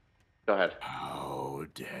 Go ahead. "How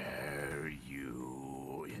dare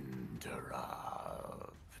you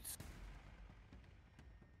interrupt?"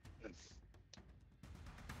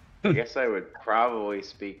 I guess I would probably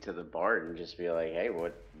speak to the bard and just be like, "Hey,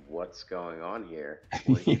 what's going on here?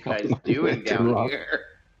 What are you guys doing down Interrupt.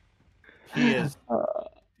 here?" He is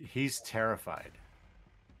he's terrified.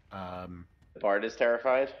 The bard is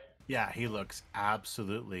terrified. Yeah, he looks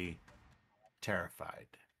absolutely terrified.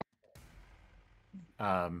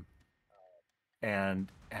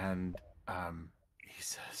 He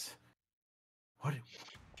says, "What?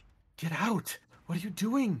 Get out! What are you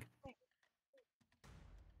doing?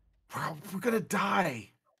 We're gonna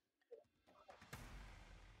die."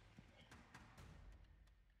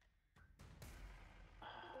 I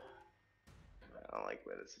don't like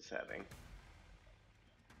where this is heading.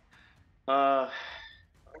 There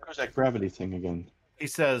goes that gravity thing again. He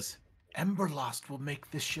says, "Emberlost will make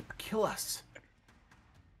this ship kill us.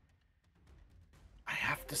 I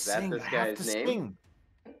have to Is that sing. this I have guy's to name? sing."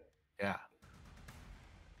 Yeah.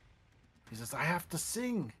 He says, "I have to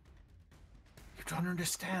sing. You don't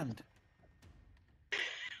understand."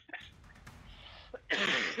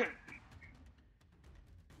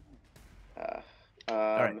 All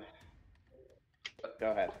right.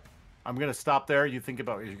 Go ahead. I'm going to stop there. You think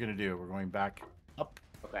about what you're going to do. We're going back up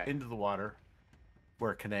Okay. into the water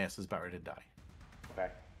where Caneus is about ready to die. Okay.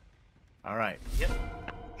 All right.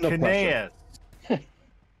 No pressure. Caneus.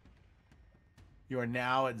 You are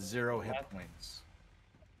now at 0 hit points.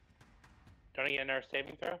 Don't you get another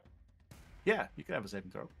saving throw? Yeah, you can have a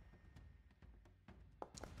saving throw.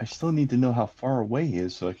 I still need to know how far away he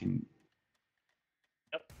is so I can.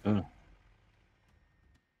 Yep.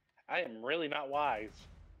 I am really not wise.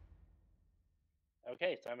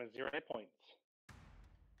 Okay, so I'm at 0 hit points.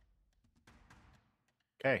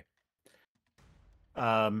 Okay.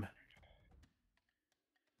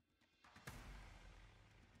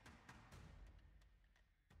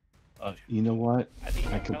 You know what? I think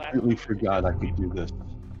I completely forgot I could do this.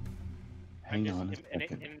 Hang on a in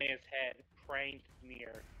second. his head, praying to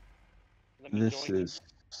Mir. Let me This join you. is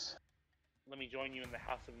Let me join you in the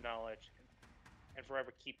house of knowledge, and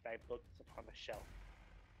forever keep thy books upon the shelf.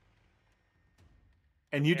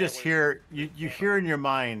 And you There just was- hear you hear in your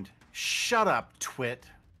mind, "Shut up, twit!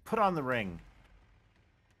 Put on the ring."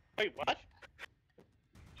 Wait, what?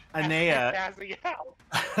 Anea, Passing out.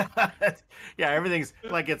 yeah, everything's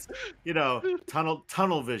like it's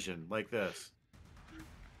tunnel vision like this,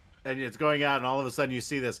 and it's going out, and all of a sudden you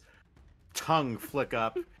see this tongue flick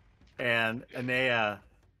up, and Anea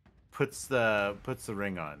puts the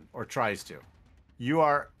ring on, or tries to. You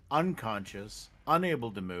are unconscious,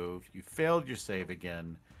 unable to move. You failed your save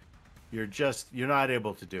again. You're not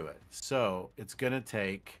able to do it. So it's gonna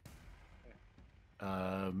take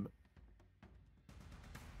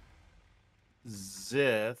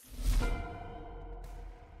Zith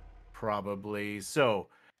probably. So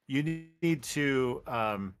you need to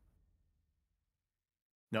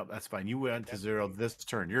no, that's fine. You went to 0 this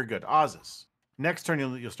turn. You're good. Ozus. Next turn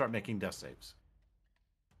you'll start making death saves.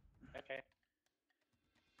 Okay.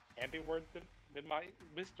 And be worse than my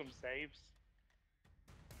wisdom saves.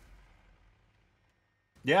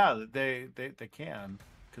 Yeah, they can,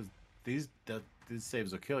 because these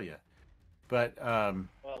saves will kill you. But Well,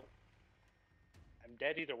 I'm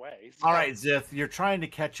dead either way. So. all right, Zith, you're trying to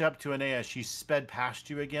catch up to Anea. She sped past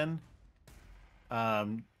you again,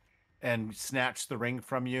 and snatched the ring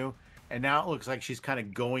from you. And now it looks like she's kind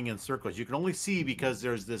of going in circles. You can only see because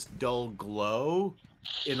there's this dull glow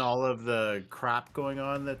in all of the crap going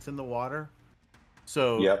on that's in the water.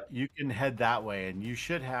 So Yep. you can head that way, and you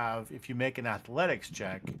should have, if you make an athletics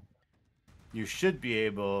check, you should be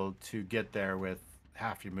able to get there with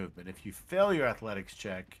half your movement. If you fail your athletics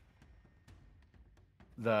check,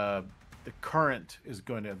 the current is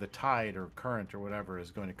going to, the tide or current or whatever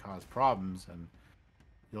is going to cause problems, and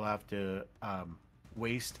you'll have to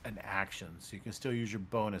waste an action. So you can still use your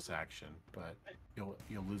bonus action, but you'll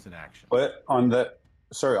lose an action. But on the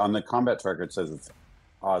combat tracker it says it's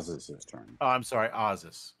Oz's turn. Oh, I'm sorry,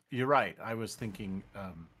 Ozus. You're right. I was thinking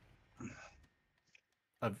of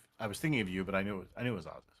you, but I knew it was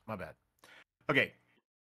Ozus. My bad. Okay.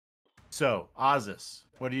 So Ozus,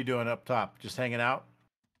 what are you doing up top? Just hanging out?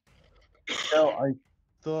 no. I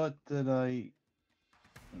thought that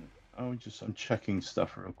I'm checking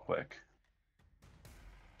stuff real quick.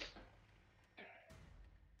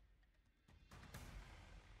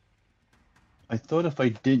 I thought if I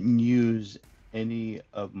didn't use any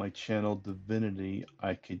of my channel divinity,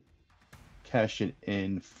 I could cash it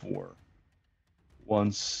in for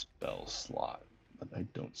one spell slot, but I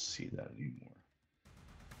don't see that anymore.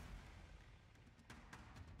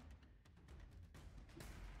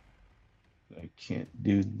 I can't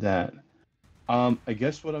do that. I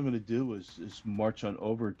guess what I'm going to do is march on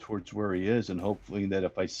over towards where he is, and hopefully that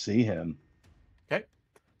if I see him. Okay.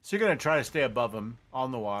 So you're going to try to stay above him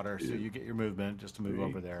on the water, so you get your movement just to move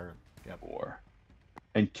over there. Yep. 4.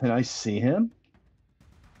 And can I see him?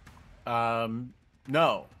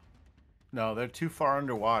 No, they're too far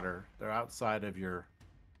underwater. They're outside of your.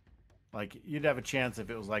 Like, you'd have a chance if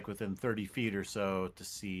it was like within 30 feet or so to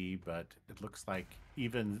see, but it looks like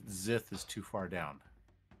even Zith is too far down.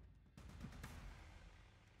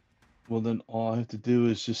 Well, then all I have to do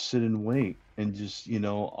is just sit and wait, and just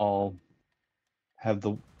I'll have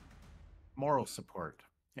the Moral support.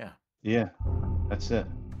 yeah, that's it.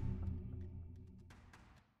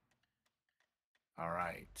 All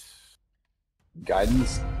right.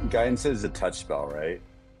 Guidance is a touch spell, right?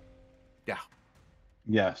 Yeah.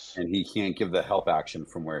 Yes. And he can't give the help action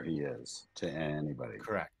from where he is to anybody.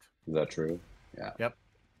 Correct. Is that true? Yeah. Yep.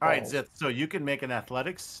 All right, Balls. Zith. So you can make an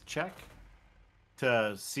athletics check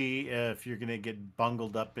to see if you're going to get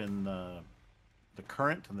bungled up in the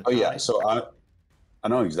current and the Oh yeah. tide. So I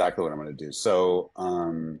know exactly what I'm going to do. So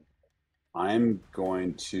I'm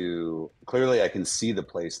going to, clearly I can see the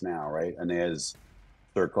place now, right? Anea's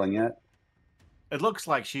circling it. It looks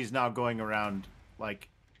like she's now going around, like,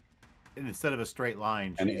 instead of a straight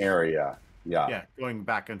line, An she's, area. Yeah. Yeah, going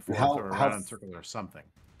back and forth How- or how around in f- circle or something.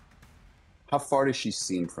 How far does she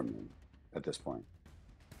seem from me at this point?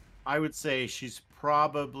 I would say she's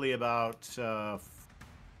probably about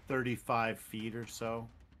 35 feet or so.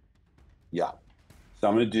 Yeah. So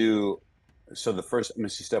I'm going to do, so the first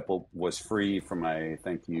Misty Step was free from my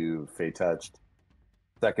thank you, Fey Touched.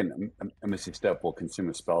 Second Misty Step will consume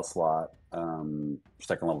a spell slot,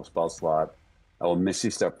 second level spell slot. I will Misty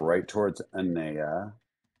Step right towards Anea.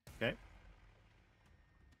 Okay.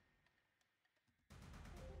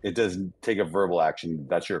 It doesn't take a verbal action.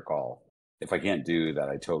 That's your call. If I can't do that,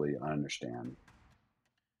 I totally understand.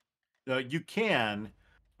 You can,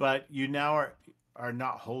 but you now are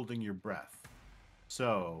not holding your breath.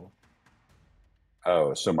 So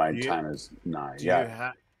Oh, so my you- time is 9. do Yeah. you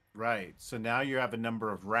have right? So now you have a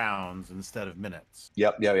number of rounds instead of minutes.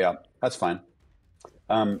 Yep. That's fine.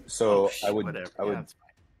 So I would, whatever. I would. Yeah, it's fine.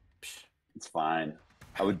 Psh. It's fine.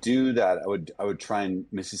 I would do that. I would try and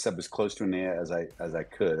Misty Step as close to Anea as I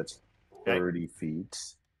could. It's 30 feet.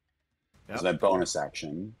 It's my bonus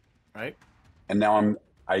action. Right. And now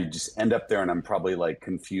I just end up there and I'm probably like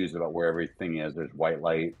confused about where everything is. There's white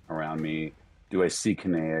light around me. Do I see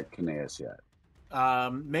Caneus yet?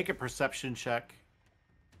 Make a perception check.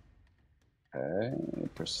 Okay,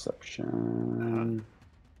 perception.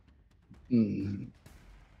 Mm.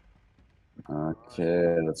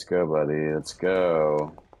 Okay, let's go, buddy. Let's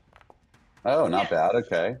go. Oh, not bad.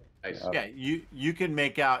 Okay. Nice. Yeah, you can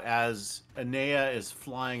make out as Anea is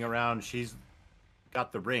flying around. She's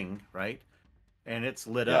got the ring, right? And it's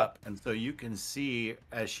lit up. And so you can see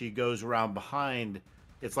as she goes around behind,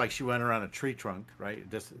 it's like she went around a tree trunk, right?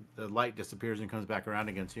 Just the light disappears and comes back around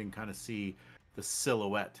again. So you can kind of see the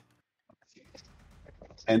silhouette.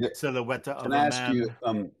 And Silhouette of can a I ask man.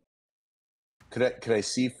 you, could I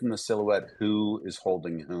see from the silhouette who is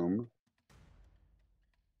holding whom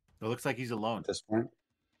It looks like he's alone. at this point?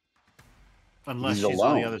 Unless He's she's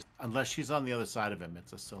on the alone. other unless she's on the other side of him.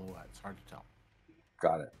 It's a silhouette. It's hard to tell.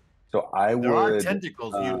 Got it. So I There would. are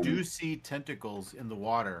tentacles. You um, do see tentacles in the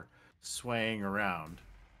water swaying around.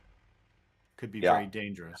 Could be Yeah. very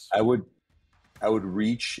dangerous. I would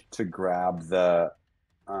reach to grab the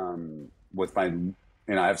with my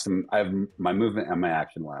I have my movement and my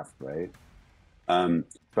action left, right? So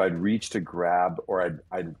I'd reach to grab, or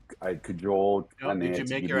I'd cajole. No, did Anea you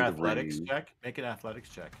to make give your me the athletics ring. check? Make an athletics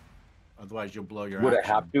check. Otherwise, you'll blow your Would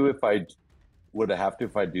action. I have to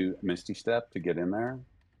if I do Misty Step to get in there?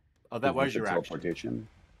 Oh, that With was the your action. teleportation.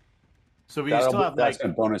 So you still have That's like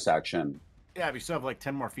a bonus action. yeah, but you still have like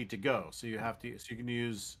 10 more feet to go. So you can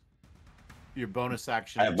use your bonus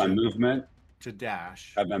action I have my movement. to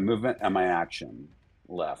dash. I have my movement and my action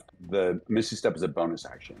left. The Misty Step is a bonus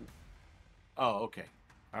action. Oh, okay.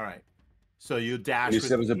 All right. So you dash. Misty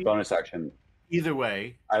Step with is a bonus action. Either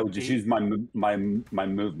way, I would just use my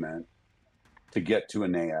movement to get to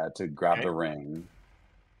Anea to grab Okay. the ring,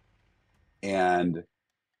 and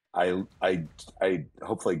I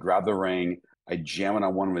hopefully grab the ring. I jam it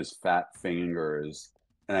on one of his fat fingers,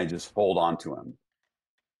 and I just hold on to him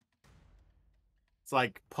it's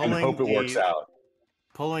like and hope it works out.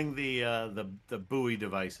 Pulling the buoy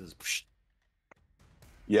devices.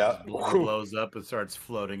 Yeah, Blows up and starts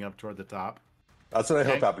floating up toward the top. that's what I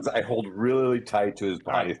hope Okay. happens. I hold really tight to his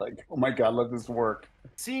body, Alright. like, oh my god, let this work.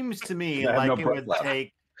 Seems to me I have like no breath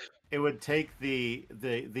left. it would take the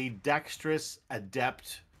dexterous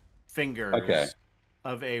adept fingers Okay.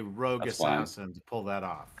 of a rogue That's fine. assassin to pull that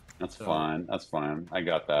off. That's So- fine. That's fine. I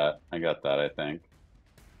got that. I think.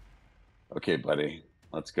 Okay, buddy.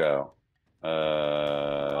 Let's go.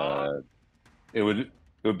 It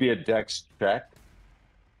would be a dex check.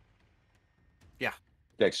 Yeah.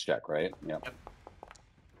 Dex check, right? Yep. Yep.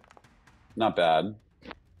 Not bad.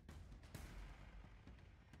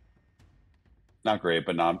 Not great,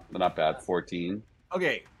 but not bad. 14.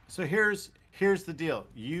 Okay, so here's the deal.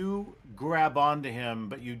 You grab onto him,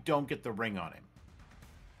 but you don't get the ring on him.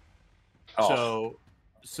 Oh.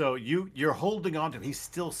 So you're holding on to him. He's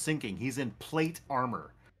still sinking. He's in plate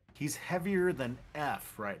armor. He's heavier than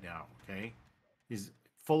F right now. Okay, he's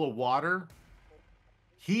full of water.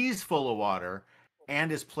 He's full of water,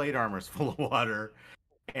 and his plate armor is full of water,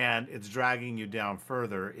 and it's dragging you down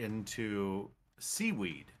further into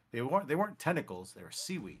seaweed. They weren't tentacles. They were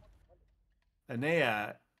seaweed.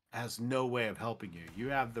 Anea has no way of helping you. You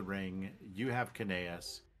have the ring. You have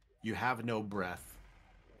Caneus. You have no breath.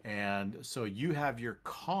 And so you have your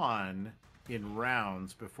con in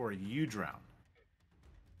rounds before you drown.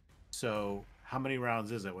 So how many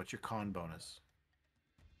rounds is it? What's your con bonus?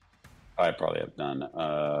 I probably have done.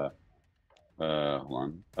 Hold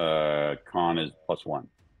on. Con is +1.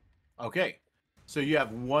 Okay. So you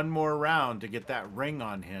have one more round to get that ring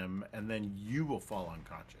on him, and then you will fall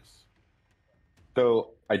unconscious. So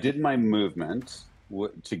I did my movement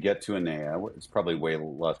to get to Anea. It's probably way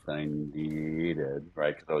less than I needed,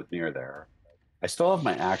 right? Because I was near there. I still have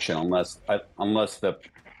my action unless the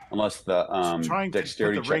Trying to put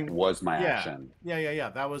dexterity the check ring- was my Yeah. action. Yeah.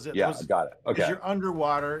 That was it. Yeah, Those- I got it. 'cause Okay. You're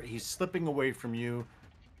underwater. He's slipping away from you.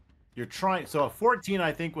 You're trying. So a 14,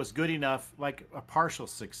 I think, was good enough, like a partial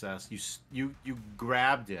success. You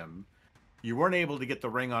grabbed him. You weren't able to get the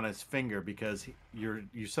ring on his finger because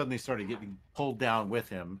you suddenly started getting pulled down with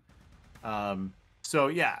him. So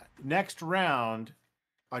yeah, next round,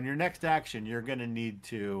 on your next action, you're going to need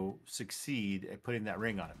to succeed at putting that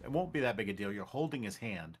ring on him. It won't be that big a deal. You're holding his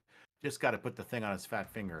hand. Just got to put the thing on his fat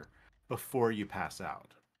finger before you pass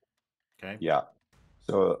out. Okay. Yeah.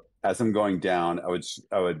 So as I'm going down, I would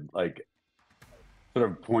like sort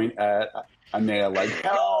of point at Anea like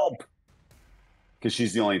help, because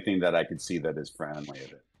she's the only thing that I could see that is friendly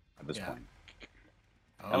at this point.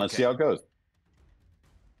 And let's see how it goes.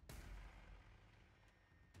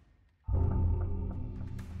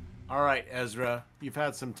 All right, Ezra, you've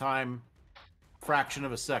had some time, fraction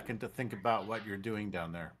of a second, to think about what you're doing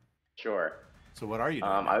down there. Sure. So what are you doing?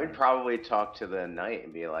 I would probably talk to the knight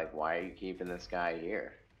and be like, why are you keeping this guy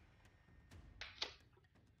here?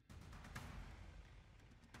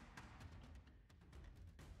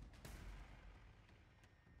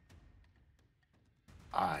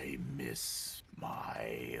 I miss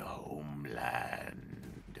my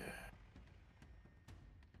homeland.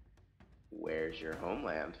 Where's your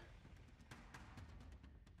homeland?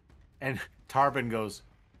 And Tarbin goes,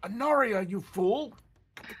 Anaria, you fool!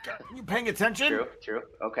 You paying attention? True, true.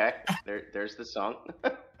 Okay, there's the song.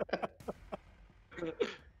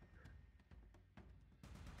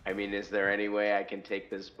 I mean, is there any way I can take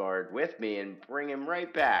this bard with me and bring him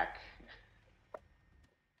right back?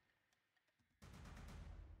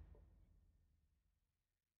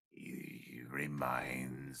 He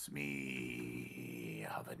reminds me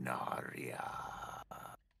of Anaria.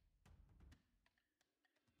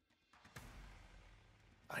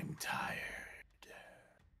 I'm tired.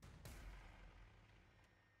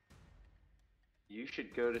 You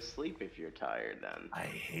should go to sleep if you're tired then. I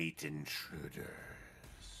hate intruders.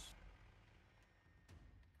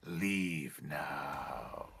 Leave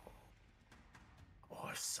now,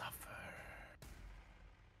 or suffer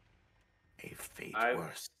a fate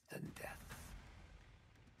worse than death.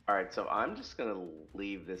 Alright, so I'm just gonna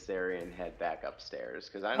leave this area and head back upstairs,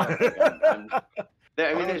 because I don't think I'm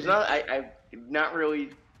I mean, there's not. I'm not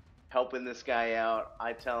really helping this guy out.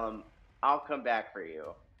 I tell him, I'll come back for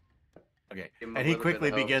you. Okay, Give him a and he little bit quickly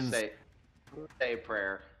of hope, begins. say a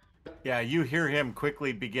prayer. Yeah, you hear him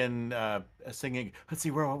quickly begin singing. Let's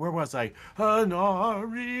see, where was I?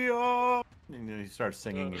 Anaria. And then he starts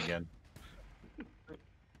singing again.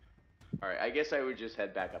 All right, I guess I would just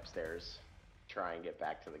head back upstairs, try and get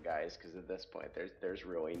back to the guys, because at this point, there's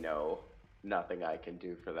really nothing I can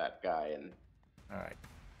do for that guy. And all right,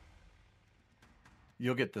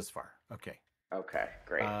 you'll get this far. Okay. Okay,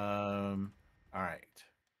 great. All right.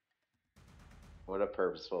 What a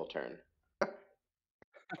purposeful turn.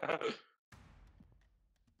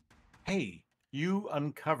 Hey, you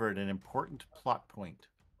uncovered an important plot point.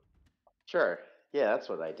 Sure. Yeah, that's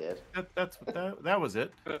what I did. That was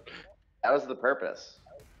it. That was the purpose.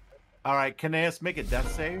 All right, Caneus, make a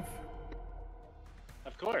death save.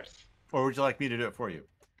 Of course. Or would you like me to do it for you?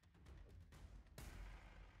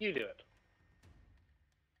 You do it.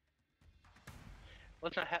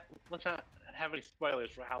 Let's not have any spoilers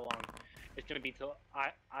for how long it's going to be till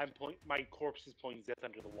my corpse is pulling Zith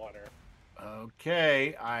under the water.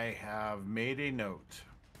 Okay, I have made a note.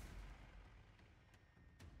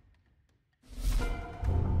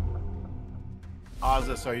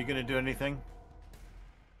 Ozus, are you going to do anything?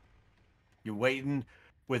 You waiting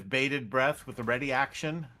with bated breath with a ready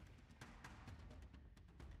action?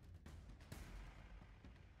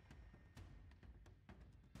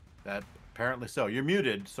 That apparently so. You're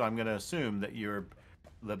muted, so I'm going to assume that you're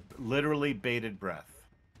literally bated breath.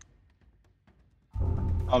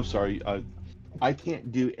 I'm sorry. I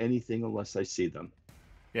can't do anything unless I see them.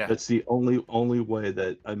 Yeah. That's the only way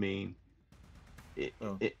that, I mean,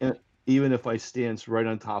 even if I stand right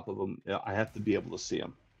on top of them, I have to be able to see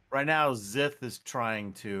them. Right now, Zith is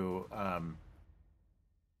trying to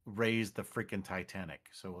raise the freaking Titanic.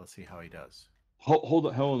 So let's see how he does. Hold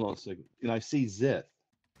on a second. Can I see Zith?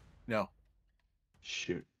 No.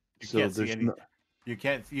 Shoot. You can't see anything. You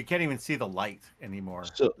can't even see the light anymore.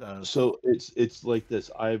 So it's like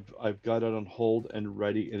this. I've got it on hold and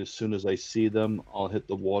ready, and as soon as I see them, I'll hit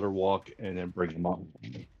the water walk and then bring them up.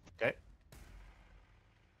 Okay.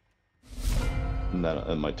 And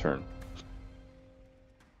then my turn.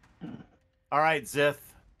 All right,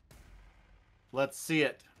 Zith. Let's see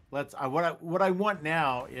it. What I want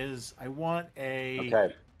now is I want a.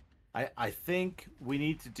 Okay. I think we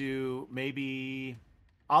need to do maybe.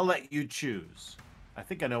 I'll let you choose. I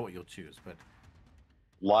think I know what you'll choose, but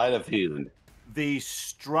Light of Healing. the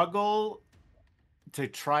struggle to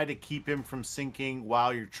try to keep him from sinking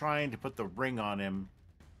while you're trying to put the ring on him,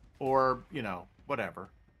 or whatever,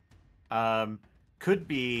 could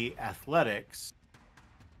be athletics,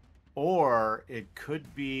 or it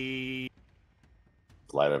could be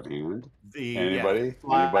Sleight of hand. The Anybody?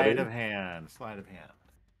 sleight Anybody? of hand. Sleight of hand.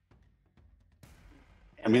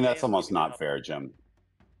 I mean, that's almost not fair, Jim.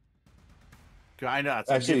 I know. It's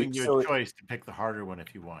Actually, giving you so- a choice to pick the harder one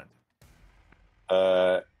if you want.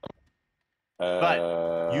 But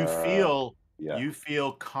You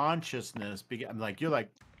feel consciousness. Like you're like.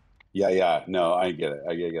 Yeah. No, I get it.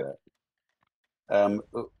 I get it.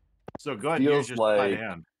 So go ahead and use feels your sleight of like-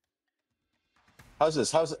 hand. How's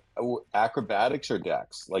this? How's acrobatics or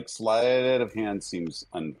dex? Like sleight of hand seems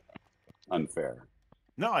unfair.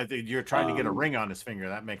 No, I think you're trying to get a Um, ring on his finger.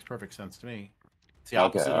 That makes perfect sense to me. It's the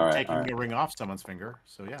Okay, opposite all of right, taking all right. a ring off someone's finger.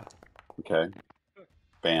 So yeah. Okay.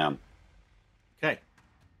 Bam. Okay.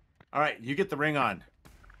 All right, you get the ring on.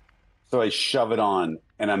 So I shove it on,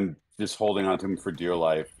 and I'm just holding on to him for dear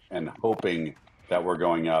life and hoping that we're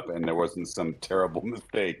going up, and there wasn't some terrible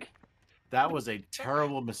mistake. That was a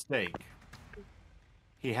terrible mistake.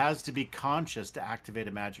 He has to be conscious to activate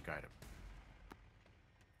a magic item.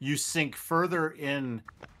 You sink further in,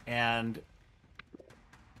 and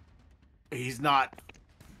he's not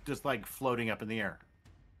just like floating up in the air.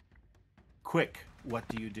 Quick, what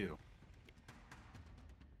do you do?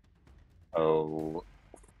 Oh,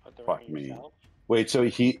 fuck me. Yourself? Wait. So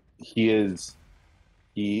he is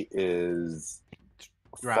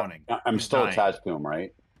Drowning. I'm He's still dying. attached to him,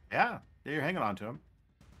 right? Yeah, you're hanging on to him.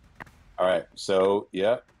 All right. So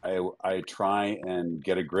yeah, I try and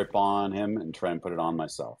get a grip on him and try and put it on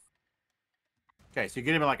myself. Okay, so you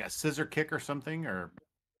get him like a scissor kick or something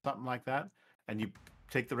like that, and you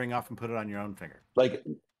take the ring off and put it on your own finger. Like,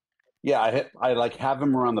 yeah, I like have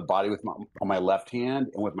him around the body with on my left hand,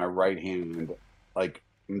 and with my right hand, like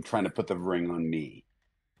I'm trying to put the ring on me,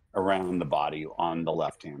 around the body on the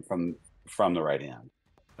left hand from the right hand,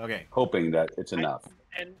 Okay. hoping that it's enough.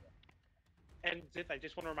 And Zith, I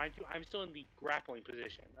just want to remind you, I'm still in the grappling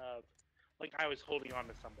position of, like, I was holding on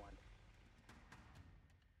to someone.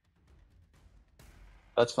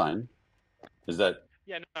 That's fine. Is that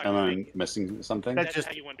Yeah, no, am I think missing something? That- that's just-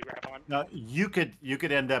 how you wanted to grab on. Now you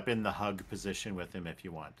could end up in the hug position with him if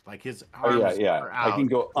you want. Like his Oh arms yeah. are out. I can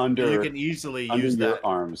go under. You can easily under use your that.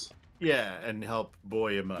 arms. Yeah, and help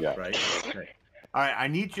buoy him up, Yeah. right? Okay. All right, I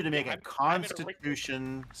need you to make a I'm in a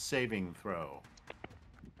Constitution saving throw.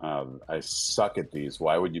 I suck at these.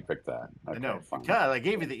 Why would you pick that? I know, fine. because I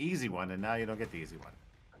gave you the easy one, and now you don't get the easy one.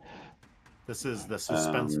 This is the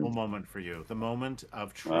suspenseful moment for you, the moment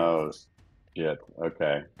of truth. Oh, shit.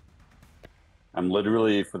 Okay. I'm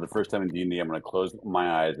literally, for the first time in D&D, I'm going to close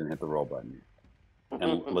my eyes and hit the roll button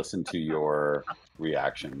and listen to your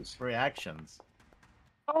reactions. Reactions.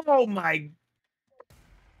 Oh my!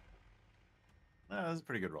 That was a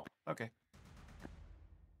pretty good roll. Okay.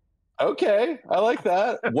 Okay, I like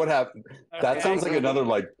that. What happened? That Okay. sounds like another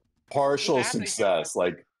like partial What's happening? success.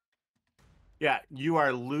 Like, Yeah, you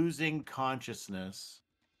are losing consciousness.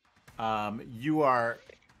 You are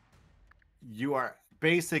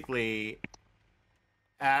basically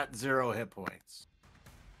at 0 hit points.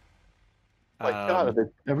 My God,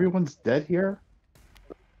 everyone's dead here.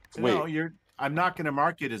 No, wait. I'm not going to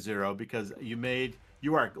mark you to 0 because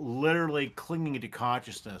you are literally clinging to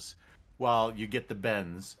consciousness while you get the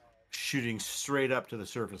bends, shooting straight up to the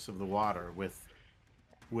surface of the water with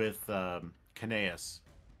Caneus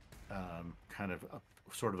kind of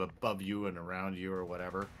sort of above you and around you or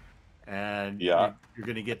whatever, and Yeah. you're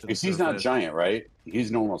going to get to the because he's not surface. giant, right?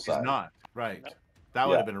 He's normal He's size. not, right? That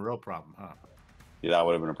would Yeah. have been a real problem, huh? Yeah, that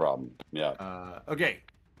would have been a problem. Yeah. Okay,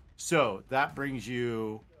 so that brings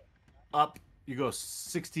you up. You go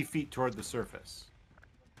 60 feet toward the surface.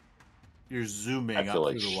 You're zooming I up feel through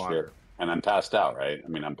like the shit. water. And I'm passed out, right? I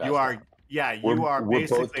mean, I'm passed You are, out. yeah, you We're, are we're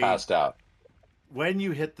basically. both passed out. When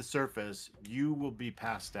you hit the surface, you will be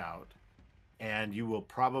passed out, and you will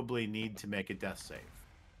probably need to make a death save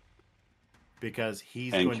because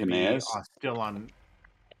he's And going to be Caneus? still on.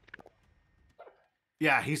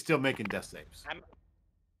 Yeah, he's still making death saves.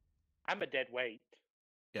 I'm a dead weight.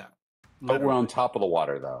 Yeah, But we're literally. on top of the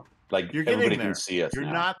water, though. Like, You're getting everybody there. can see us You're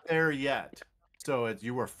now. not there yet. So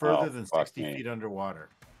you are further Oh, than fuck 60 me. feet underwater.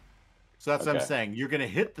 So that's what I'm Okay. saying. You're going to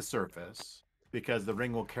hit the surface because the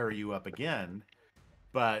ring will carry you up again,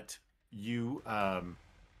 but you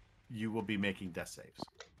will be making death saves.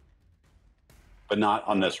 But not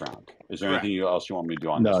on this round. Is there Correct. anything else you want me to do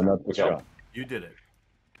on this No, round? not this Okay. round. You did it.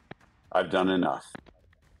 I've done enough.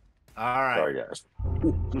 All right. Sorry, guys.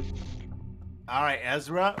 All right,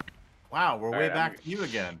 Ezra. Wow, we're All way right, back to you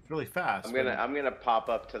again, really fast. I'm gonna pop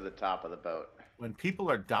up to the top of the boat. When people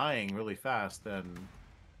are dying really fast, then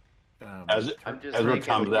As I'm just Ezra thinking,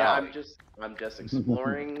 comes yeah, out. I'm just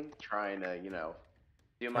exploring, trying to,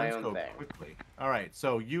 do my turns own go thing. quickly. All right,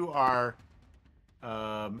 so you are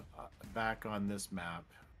back on this map.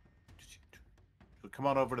 So come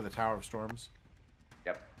on over to the Tower of Storms.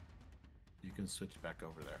 Yep. You can switch back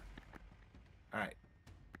over there. All right.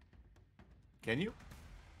 Can you?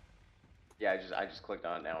 Yeah, I just clicked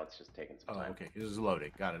on it now. It's just taking some Oh, time. okay. This is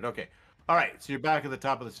loading. Got it. Okay. All right. So you're back at the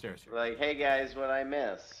top of the stairs here. Like, hey guys, what I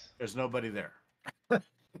miss? There's nobody there.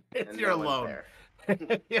 And You're no one's alone. there.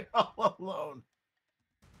 You're all alone.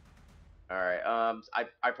 All right.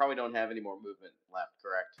 I probably don't have any more movement left,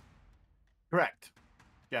 correct? Correct.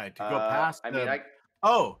 Yeah, to go past. I mean, wait.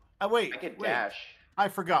 I could wait. dash. I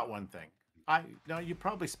forgot one thing. No, you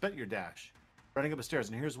probably spent your dash running up the stairs,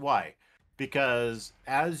 and here's why. Because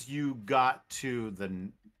as you got to the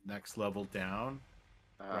next level down,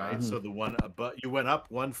 right? So the one above, you went up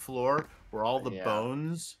one floor where all the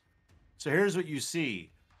bones. So here's what you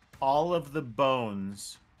see: all of the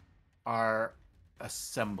bones are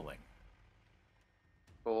assembling,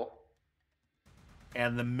 Cool.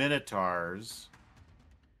 and the minotaurs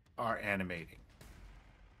are animating.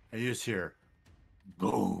 And you just hear,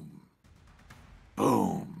 boom,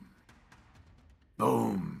 boom,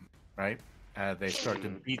 boom, right? They start to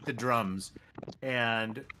beat the drums,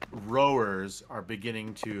 and rowers are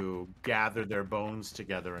beginning to gather their bones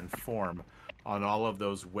together and form on all of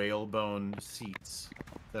those whalebone seats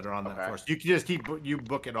that are on that floor. So you can just you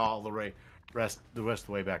book it all the way, rest of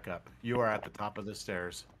the way back up. You are at the top of the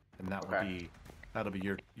stairs, and that'll be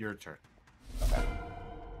your turn. Okay.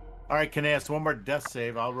 All right, Kineas, one more death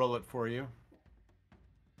save. I'll roll it for you.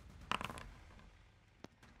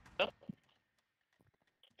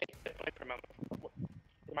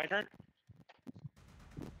 My turn?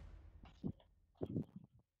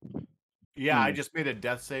 Yeah, I just made a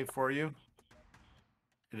death save for you.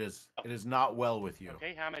 It is not well with you.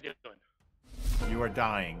 Okay, how am I doing? You are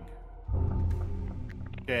dying.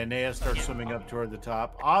 Okay, Aeneas starts swimming up toward the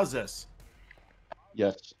top. Ozus.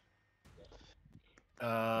 Yes.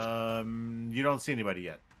 You don't see anybody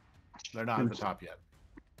yet. They're not at the top yet.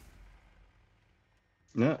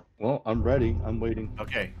 Yeah. Well, I'm ready. I'm waiting.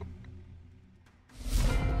 Okay.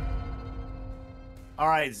 All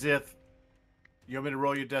right, Zith. You want me to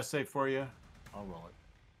roll your death save for you? I'll roll it.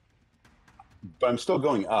 But I'm still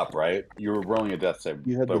going up, right? You were rolling a death save,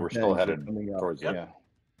 You had but the we're still bends headed coming up. towards it.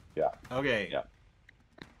 Yeah. Okay. Yeah.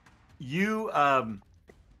 You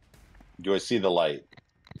Do I see the light?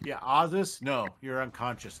 yeah, Ozus. No, you're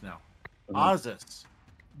unconscious now. Mhm. Ozus.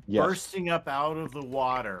 Yes. Bursting up out of the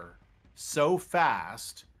water so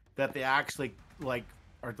fast that they actually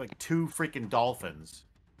are like two freaking dolphins.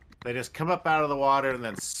 They just come up out of the water and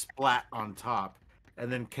then splat on top.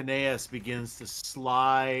 And then Kineas begins to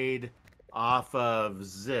slide off of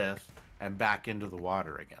Zith and back into the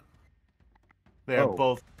water again. They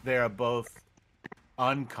are both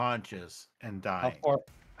unconscious and dying.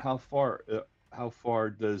 How far is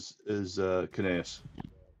Kineas?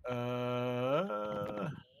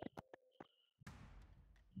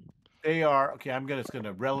 They are okay. I'm just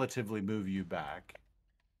gonna relatively move you back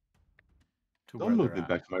to Don't where move they're me at.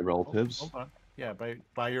 back to my relatives. Hold on. Yeah,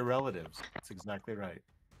 by your relatives. That's exactly right.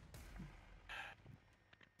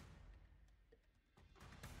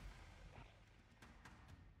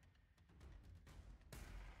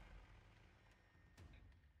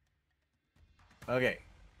 Okay.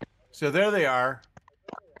 So there they are.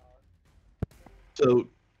 So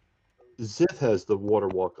Zith has the water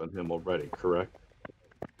walk on him already, correct?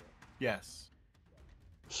 Yes.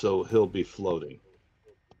 So he'll be floating.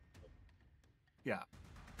 Yeah.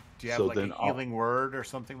 Do you have So like then a healing word or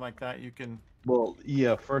something like that you can? Well,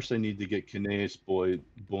 yeah. First, I need to get Kineas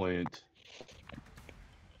buoyant.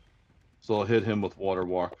 So I'll hit him with water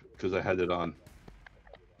walk because I had it on.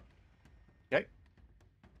 Okay.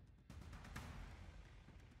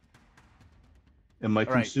 Am I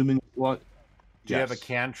All right. consuming what? Do you have a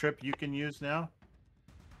cantrip you can use now?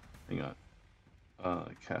 Hang on.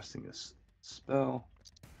 Casting this spell.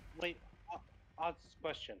 Wait, odds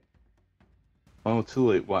question. Oh, too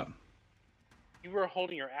late. What? You were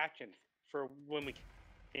holding your action for when we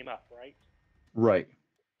came up, right? Right.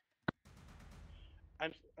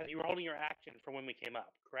 You were holding your action for when we came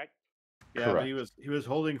up, correct? Yeah, Correct. but he was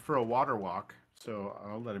holding for a water walk, so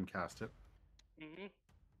I'll let him cast it. Mm-hmm.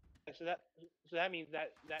 So that means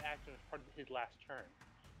that action is part of his last turn,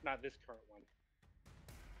 not this current one.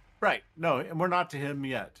 Right. No, and we're not to him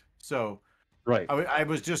yet. So Right. I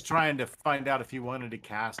was just trying to find out if you wanted to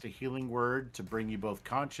cast a healing word to bring you both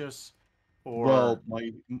conscious, or Well,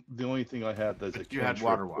 the only thing I had as a you had cantrip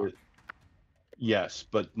water walk. Yes,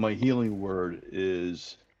 but my healing word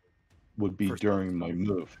would be during my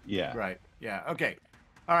move. Yeah. Right. Yeah. Okay.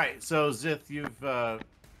 All right. So Zith, you've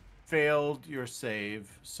failed your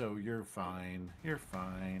save, so you're fine. You're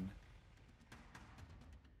fine.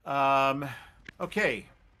 Okay.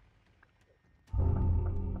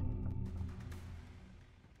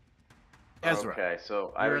 Ezra. Okay,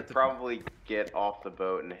 so I you're would at the- probably get off the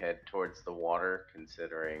boat and head towards the water,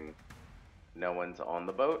 considering no one's on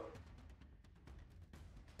the boat.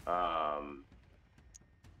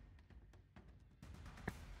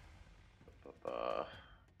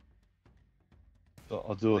 So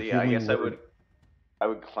I'll do a yeah, I healing guess word. I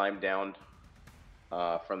would climb down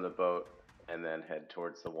from the boat and then head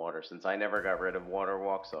towards the water. Since I never got rid of water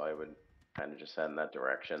walk, so I would kind of just head in that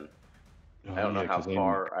direction. Oh, I don't know yeah, how 'cause I'm-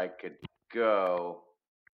 far I could go.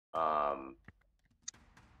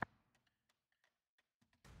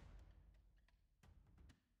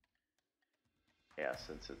 Yeah,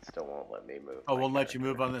 since it still won't let me move. Oh, my won't let you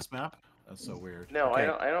character. move on this map? That's so weird. No, okay.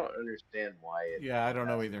 I don't understand why it. Yeah, I don't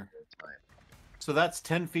know either. So that's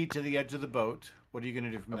 10 feet to the edge of the boat. What are you going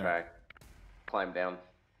to do from there? Okay. Climb down.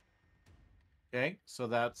 Okay, so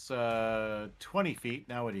that's 20 feet.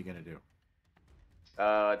 Now what are you going to do?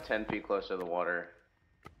 10 feet closer to the water.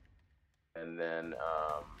 And then,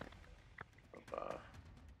 let's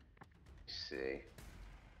see.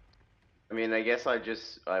 I mean, I guess I would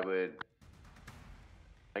just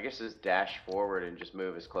dash forward and just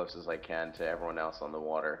move as close as I can to everyone else on the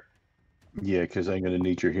water. Yeah, because I'm going to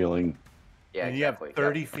need your healing. Yeah, and exactly. You have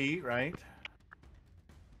 30 feet, right?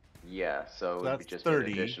 Yeah, so it would just 30.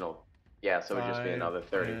 be an additional. Yeah, so it would just be another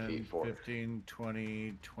 30 feet forward. 15,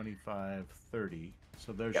 20, 25, 30.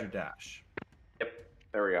 So there's Yep. your dash. Yep,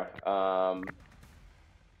 there we go.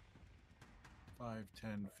 5,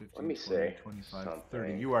 10, 15, Let me 20, say 25, something.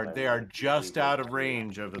 30. I They are might be just able out of to-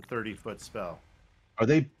 range of a 30-foot spell. Are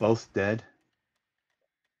they both dead?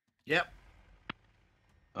 Yep.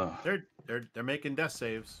 Oh. They're making death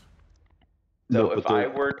saves. So No, if but I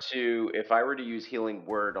were to use healing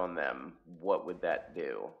word on them, what would that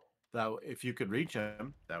do? That if you could reach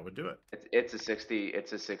them, that would do it. It's a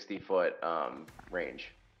 60-foot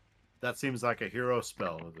range. That seems like a hero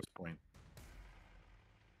spell at this point.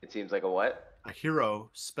 It seems like a what? A hero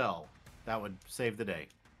spell. That would save the day.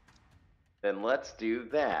 Then let's do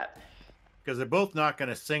that. Because they're both not going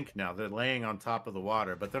to sink now. They're laying on top of the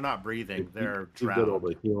water, but they're not breathing. They're you get all drowned.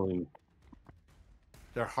 the healing.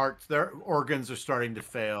 Their organs are starting to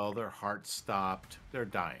fail. Their hearts stopped. They're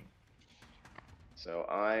dying. So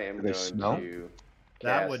I am Do they going smell? to.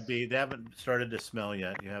 That cast- would be. They haven't started to smell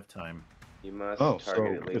yet. You have time. You must Oh, target so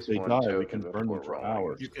at if least they one die, we token can burn them before for rolling.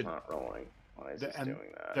 hours. It's not rolling. Why is this And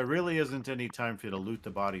doing that? there really isn't any time for you to loot the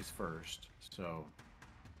bodies first. So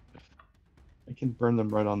I can burn them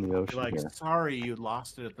right on the you're ocean like, here. sorry, you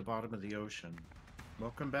lost it at the bottom of the ocean.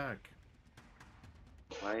 Welcome back.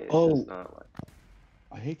 Why is Oh. this not like?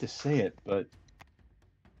 I hate to say it, but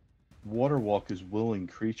Waterwalk is willing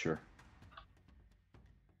creature.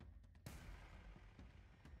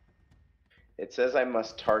 It says I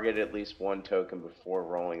must target at least one token before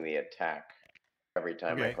rolling the attack. Every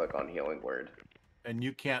time I Okay. click on healing word. And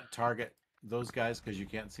you can't target those guys because you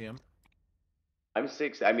can't see them. I'm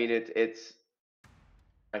 6. I mean, it's.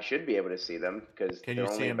 I should be able to see them because Can they're you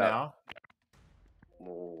see only them about. now?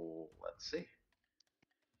 Well, let's see.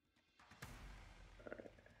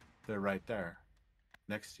 They're right there,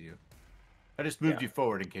 next to you. I just moved Yeah. you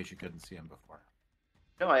forward in case you couldn't see them before.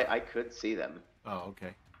 No, I could see them. Oh,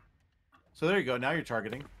 okay. So there you go. Now you're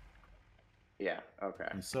targeting. Yeah. Okay.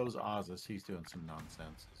 And so's Ozus. He's doing some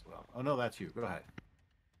nonsense as well. Oh no, that's you. Go ahead.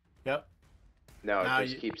 Yep. No, Now it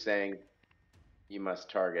just keeps saying you must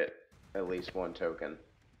target at least one token.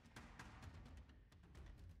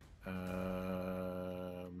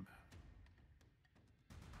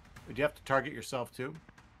 Would you have to target yourself too?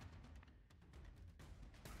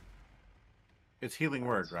 It's healing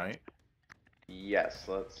word, right? Yes,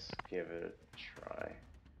 let's give it a try.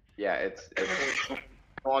 Yeah, it's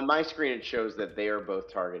on my screen it shows that they are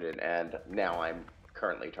both targeted and now I'm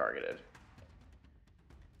currently targeted.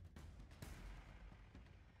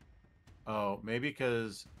 Oh, maybe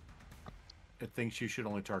because it thinks you should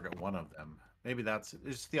only target one of them. Maybe that's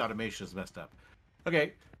it's the automation is messed up.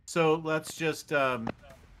 Okay, so let's just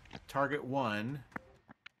target one.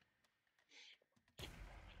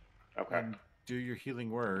 Okay. And do your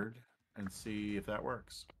healing word and see if that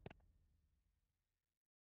works.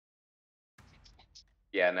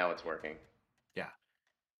 Yeah, now it's working. Yeah.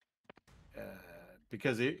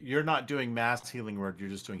 Because you're not doing mass healing word, you're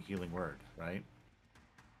just doing healing word, right?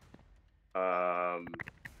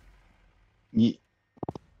 Yeah.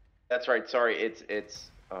 That's right. Sorry, it's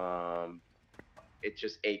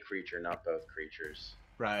just a creature, not both creatures.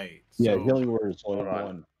 Right. Yeah, So healing word is only hold on.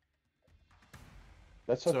 one.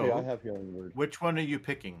 That's okay. So- I have healing word. Which one are you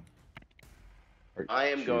picking? Or- I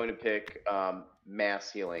am shoot. going to pick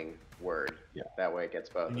mass healing word. Yeah. That way it gets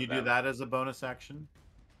both Can of you them. do that as a bonus action?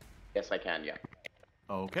 Yes, I can. Yeah.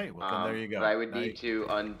 Okay, well then there you go. But I would Now need to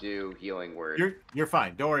undo healing word. You're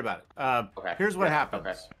fine. Don't worry about it. Okay. Here's what Yeah,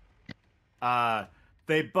 happens.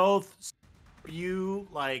 They both spew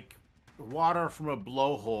like water from a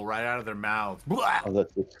blowhole right out of their mouths. Oh,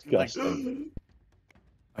 that's Like, disgusting.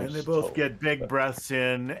 and they That's both so get big disgusting. breaths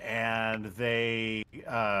in, and they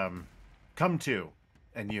come to.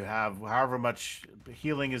 And you have however much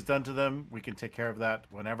healing is done to them. We can take care of that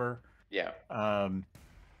whenever. Yeah.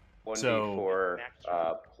 1d4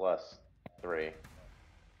 So- plus 3.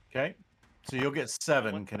 Okay, so you'll get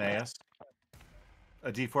 7, Kaneas.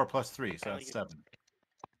 A D4 plus 3, so that's 7.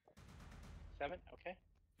 7. Okay.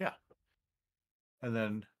 And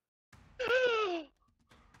then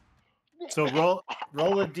so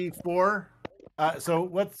roll a D4. So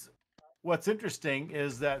what's interesting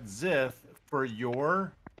is that Zith for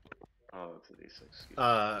your Oh, it's a d6. Excuse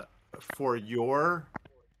me. for your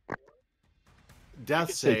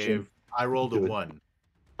death Say, Jim. save, I rolled a Do it. 1.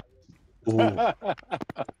 Ooh.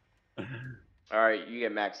 All right, you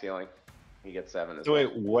get max healing. You get 7 as So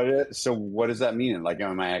well. wait, what does that mean? Like,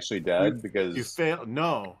 am I actually dead? Because You fail.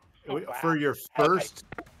 No, Oh, wow. for your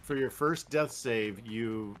first death save,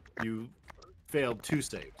 you failed 2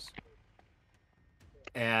 saves.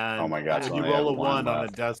 And Oh my God, when so you I roll a have one 1 on a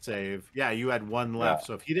left. death save, yeah, you had 1 left. Yeah.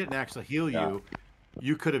 So if he didn't actually heal Yeah. you,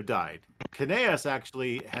 you could have died. Kaneas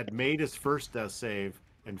actually had made his first death save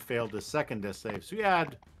and failed his second death save, so he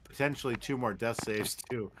had potentially 2 more death saves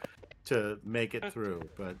to make it through.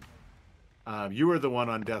 But you were the one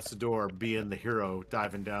on death's door, being the hero,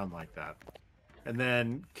 diving down like that. And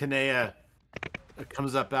then Kanea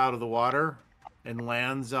comes up out of the water and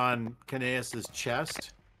lands on Kaneas's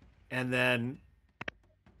chest, and then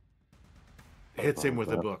hits him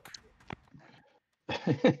with a book.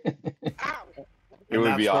 Ow! it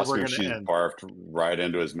would be that's where awesome we're if she gonna end. barfed right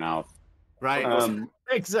into his mouth. Right?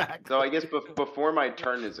 Exactly. So I guess before my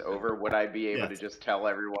turn is over, would I be able to Yes. just tell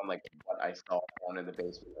everyone like what I saw down in the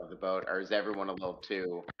basement of the boat, or is everyone a little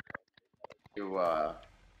too?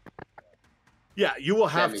 Yeah, you will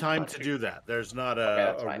have Semi- time to do that. There's not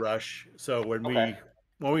that's a fine. rush. So when Okay.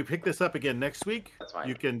 we pick this up again next week, That's fine.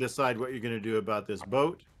 you can decide what you're going to do about this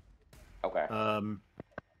boat. Okay.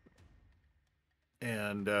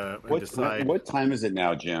 And What time is it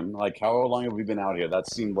now, Jim? Like, how long have we been out here? That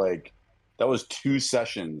seemed like that was 2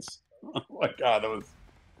 sessions. Oh my God,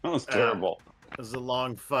 that was terrible. It was a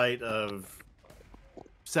long fight of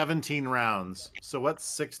 17 rounds. So what's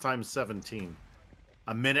 6 times 17?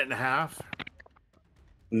 A minute and a half?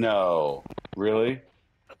 No, really?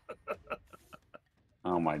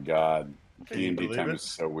 Oh my God, Can you D&D believe time it? is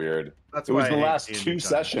so weird. That's It was why the I hate last D&D 2 time.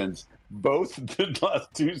 sessions. Both the last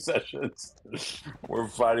 2 sessions, we're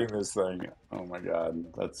fighting this thing. Oh my God,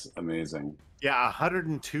 that's amazing. Yeah,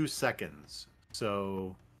 102 seconds.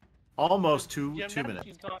 So almost two Jim, now that minutes.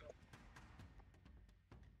 you've gone-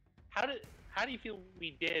 How do you feel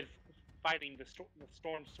we did fighting the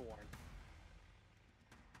Stormsworn?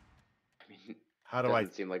 How do I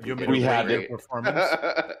Doesn't seem like you we want me did to had rate to- your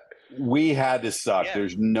performance? We had to suck. Yeah.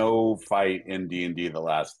 There's no fight in D&D the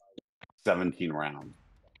last 17 rounds.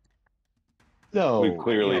 No. We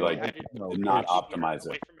clearly no, like no, did not of course. optimize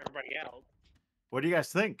away it. from everybody else. What do you guys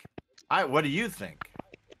think? What do you think?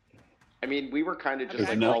 I mean, we were kind of just There's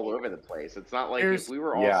like no- all over the place. It's not like Here's- if we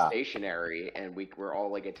were all Yeah. stationary and we were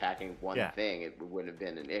all like attacking one Yeah. thing, it wouldn't have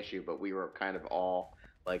been an issue. But we were kind of all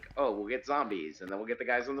like, oh, we'll get zombies, and then we'll get the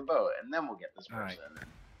guys on the boat, and then we'll get this All right. person.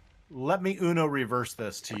 Let me Uno reverse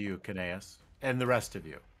this to you, Kaneas, and the rest of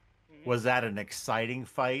you. Mhm. Was that an exciting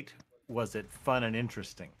fight? Was it fun and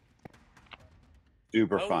interesting?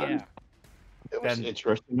 Super Oh, fun. yeah. It was Then-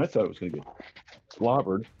 interesting. I thought it was going to get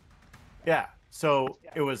slobbered. Yeah. So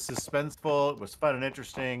Yeah. it was suspenseful. It was fun and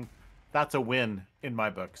interesting. That's a win in my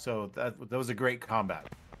book. So that was a great combat.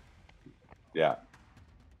 Yeah.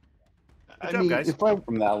 I job, mean, guys. if I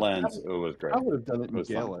From that lens, it was great. I would have done it in was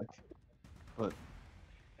fun. Gaelic.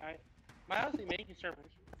 My honestly main concern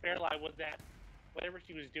for Fheralai was that whatever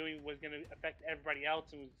she was doing was going to affect everybody else,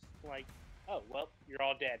 and was like, oh, well, you're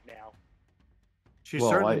all dead now. She Well,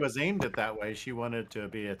 certainly I- was aimed at that way. She wanted to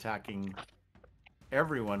be attacking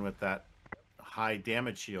everyone with that high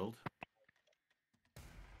damage shield.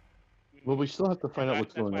 Well, we still have to find out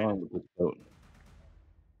what's That's going why- on with this boat.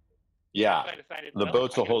 Yeah. So I decided, The well,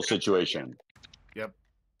 boat's I a whole guess we're gonna- situation.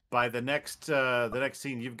 By the next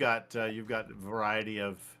scene, you've got a variety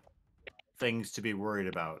of things to be worried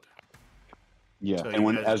about. Yeah. So And you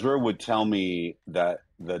when guys- Ezra would tell me that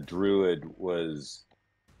the druid was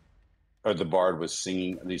or the bard was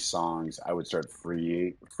singing these songs, I would start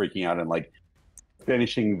freaking out and like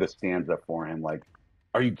finishing the stanza for him. Like,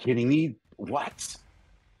 are you kidding me? What?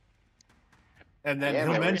 And then Yeah,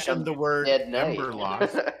 he'll man, mention the word Dead Knight.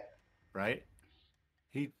 Emberlost, right?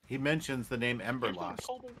 He mentions the name Here's what Emberlost.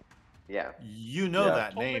 told him- Yeah. You know Yeah.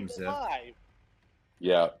 that told him name, to Ziv. lie.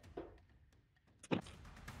 Yeah.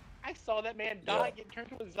 I saw that man die and get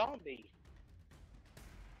turned into a zombie.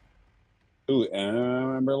 Ooh,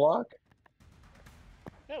 Emberlock?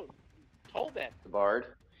 No, told them. The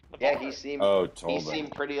Bard. The Yeah, bard. he seemed Oh, he told him.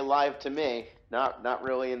 seemed pretty alive to me. Not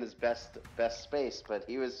really in his best space, but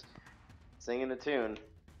he was singing a tune.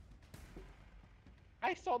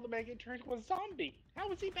 I saw the man get turned into a zombie. How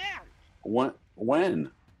was he back?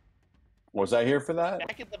 When? Was I here for that?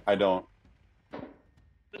 Back at the. I don't.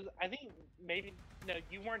 I think maybe no,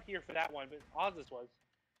 you weren't here for that one, but Oz's was.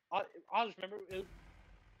 Oz, remember it was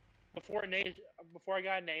before I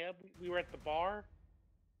got Naya, we were at the bar,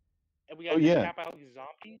 and we got kidnapped by all these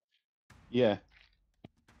zombies. Yeah.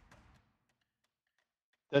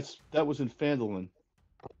 That was in Phandalin,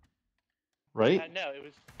 right? No, it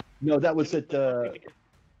was. No, that was it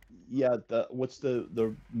at what's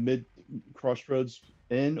the mid crossroads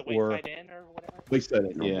inn the or Wayside Inn or whatever. Wayside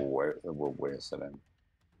Inn, yeah. We're wasted in.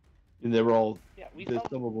 And they were all Yeah,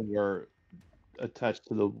 some of them were attached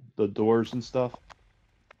to the doors and stuff.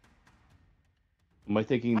 Am I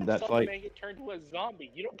thinking I that saw fight? the man get turned into a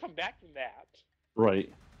zombie. You don't come back from that.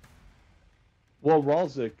 Right. Well,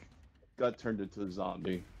 Ralzik got turned into a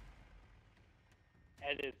zombie.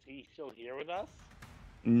 And is he still here with us?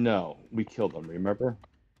 No, we killed him, remember?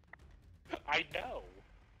 I know.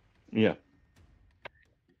 Yeah.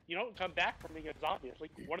 You don't come back from being a zombie. It's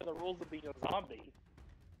like one of the rules of being a zombie.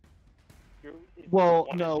 It's Well,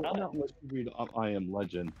 one no, and done. not unless you read I Am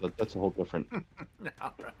Legend, but that's a whole different.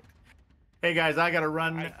 All right. Hey guys, I gotta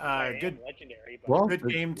run. I am Good legendary, but Well, good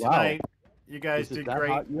game wow. tonight. You guys Is it did that great.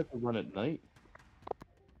 hot? You have to run at night.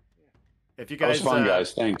 If you That was guys fun,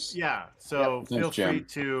 guys. Thanks. Yeah, so Thanks, feel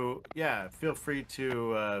free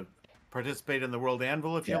to participate in the World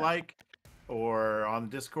Anvil if you like, or on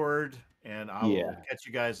Discord, and I'll catch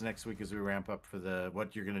you guys next week as we ramp up for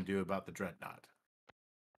what you're gonna do about the Dreadnought.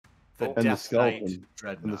 Cool. And the Death Knight skeleton.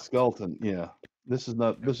 Dreadnought. And the skeleton, yeah. This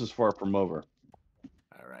is far from over.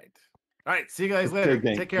 All right. See you guys It's later. good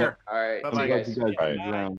game. Take care. All right. I'm See you glad guys. you guys Bye. are around.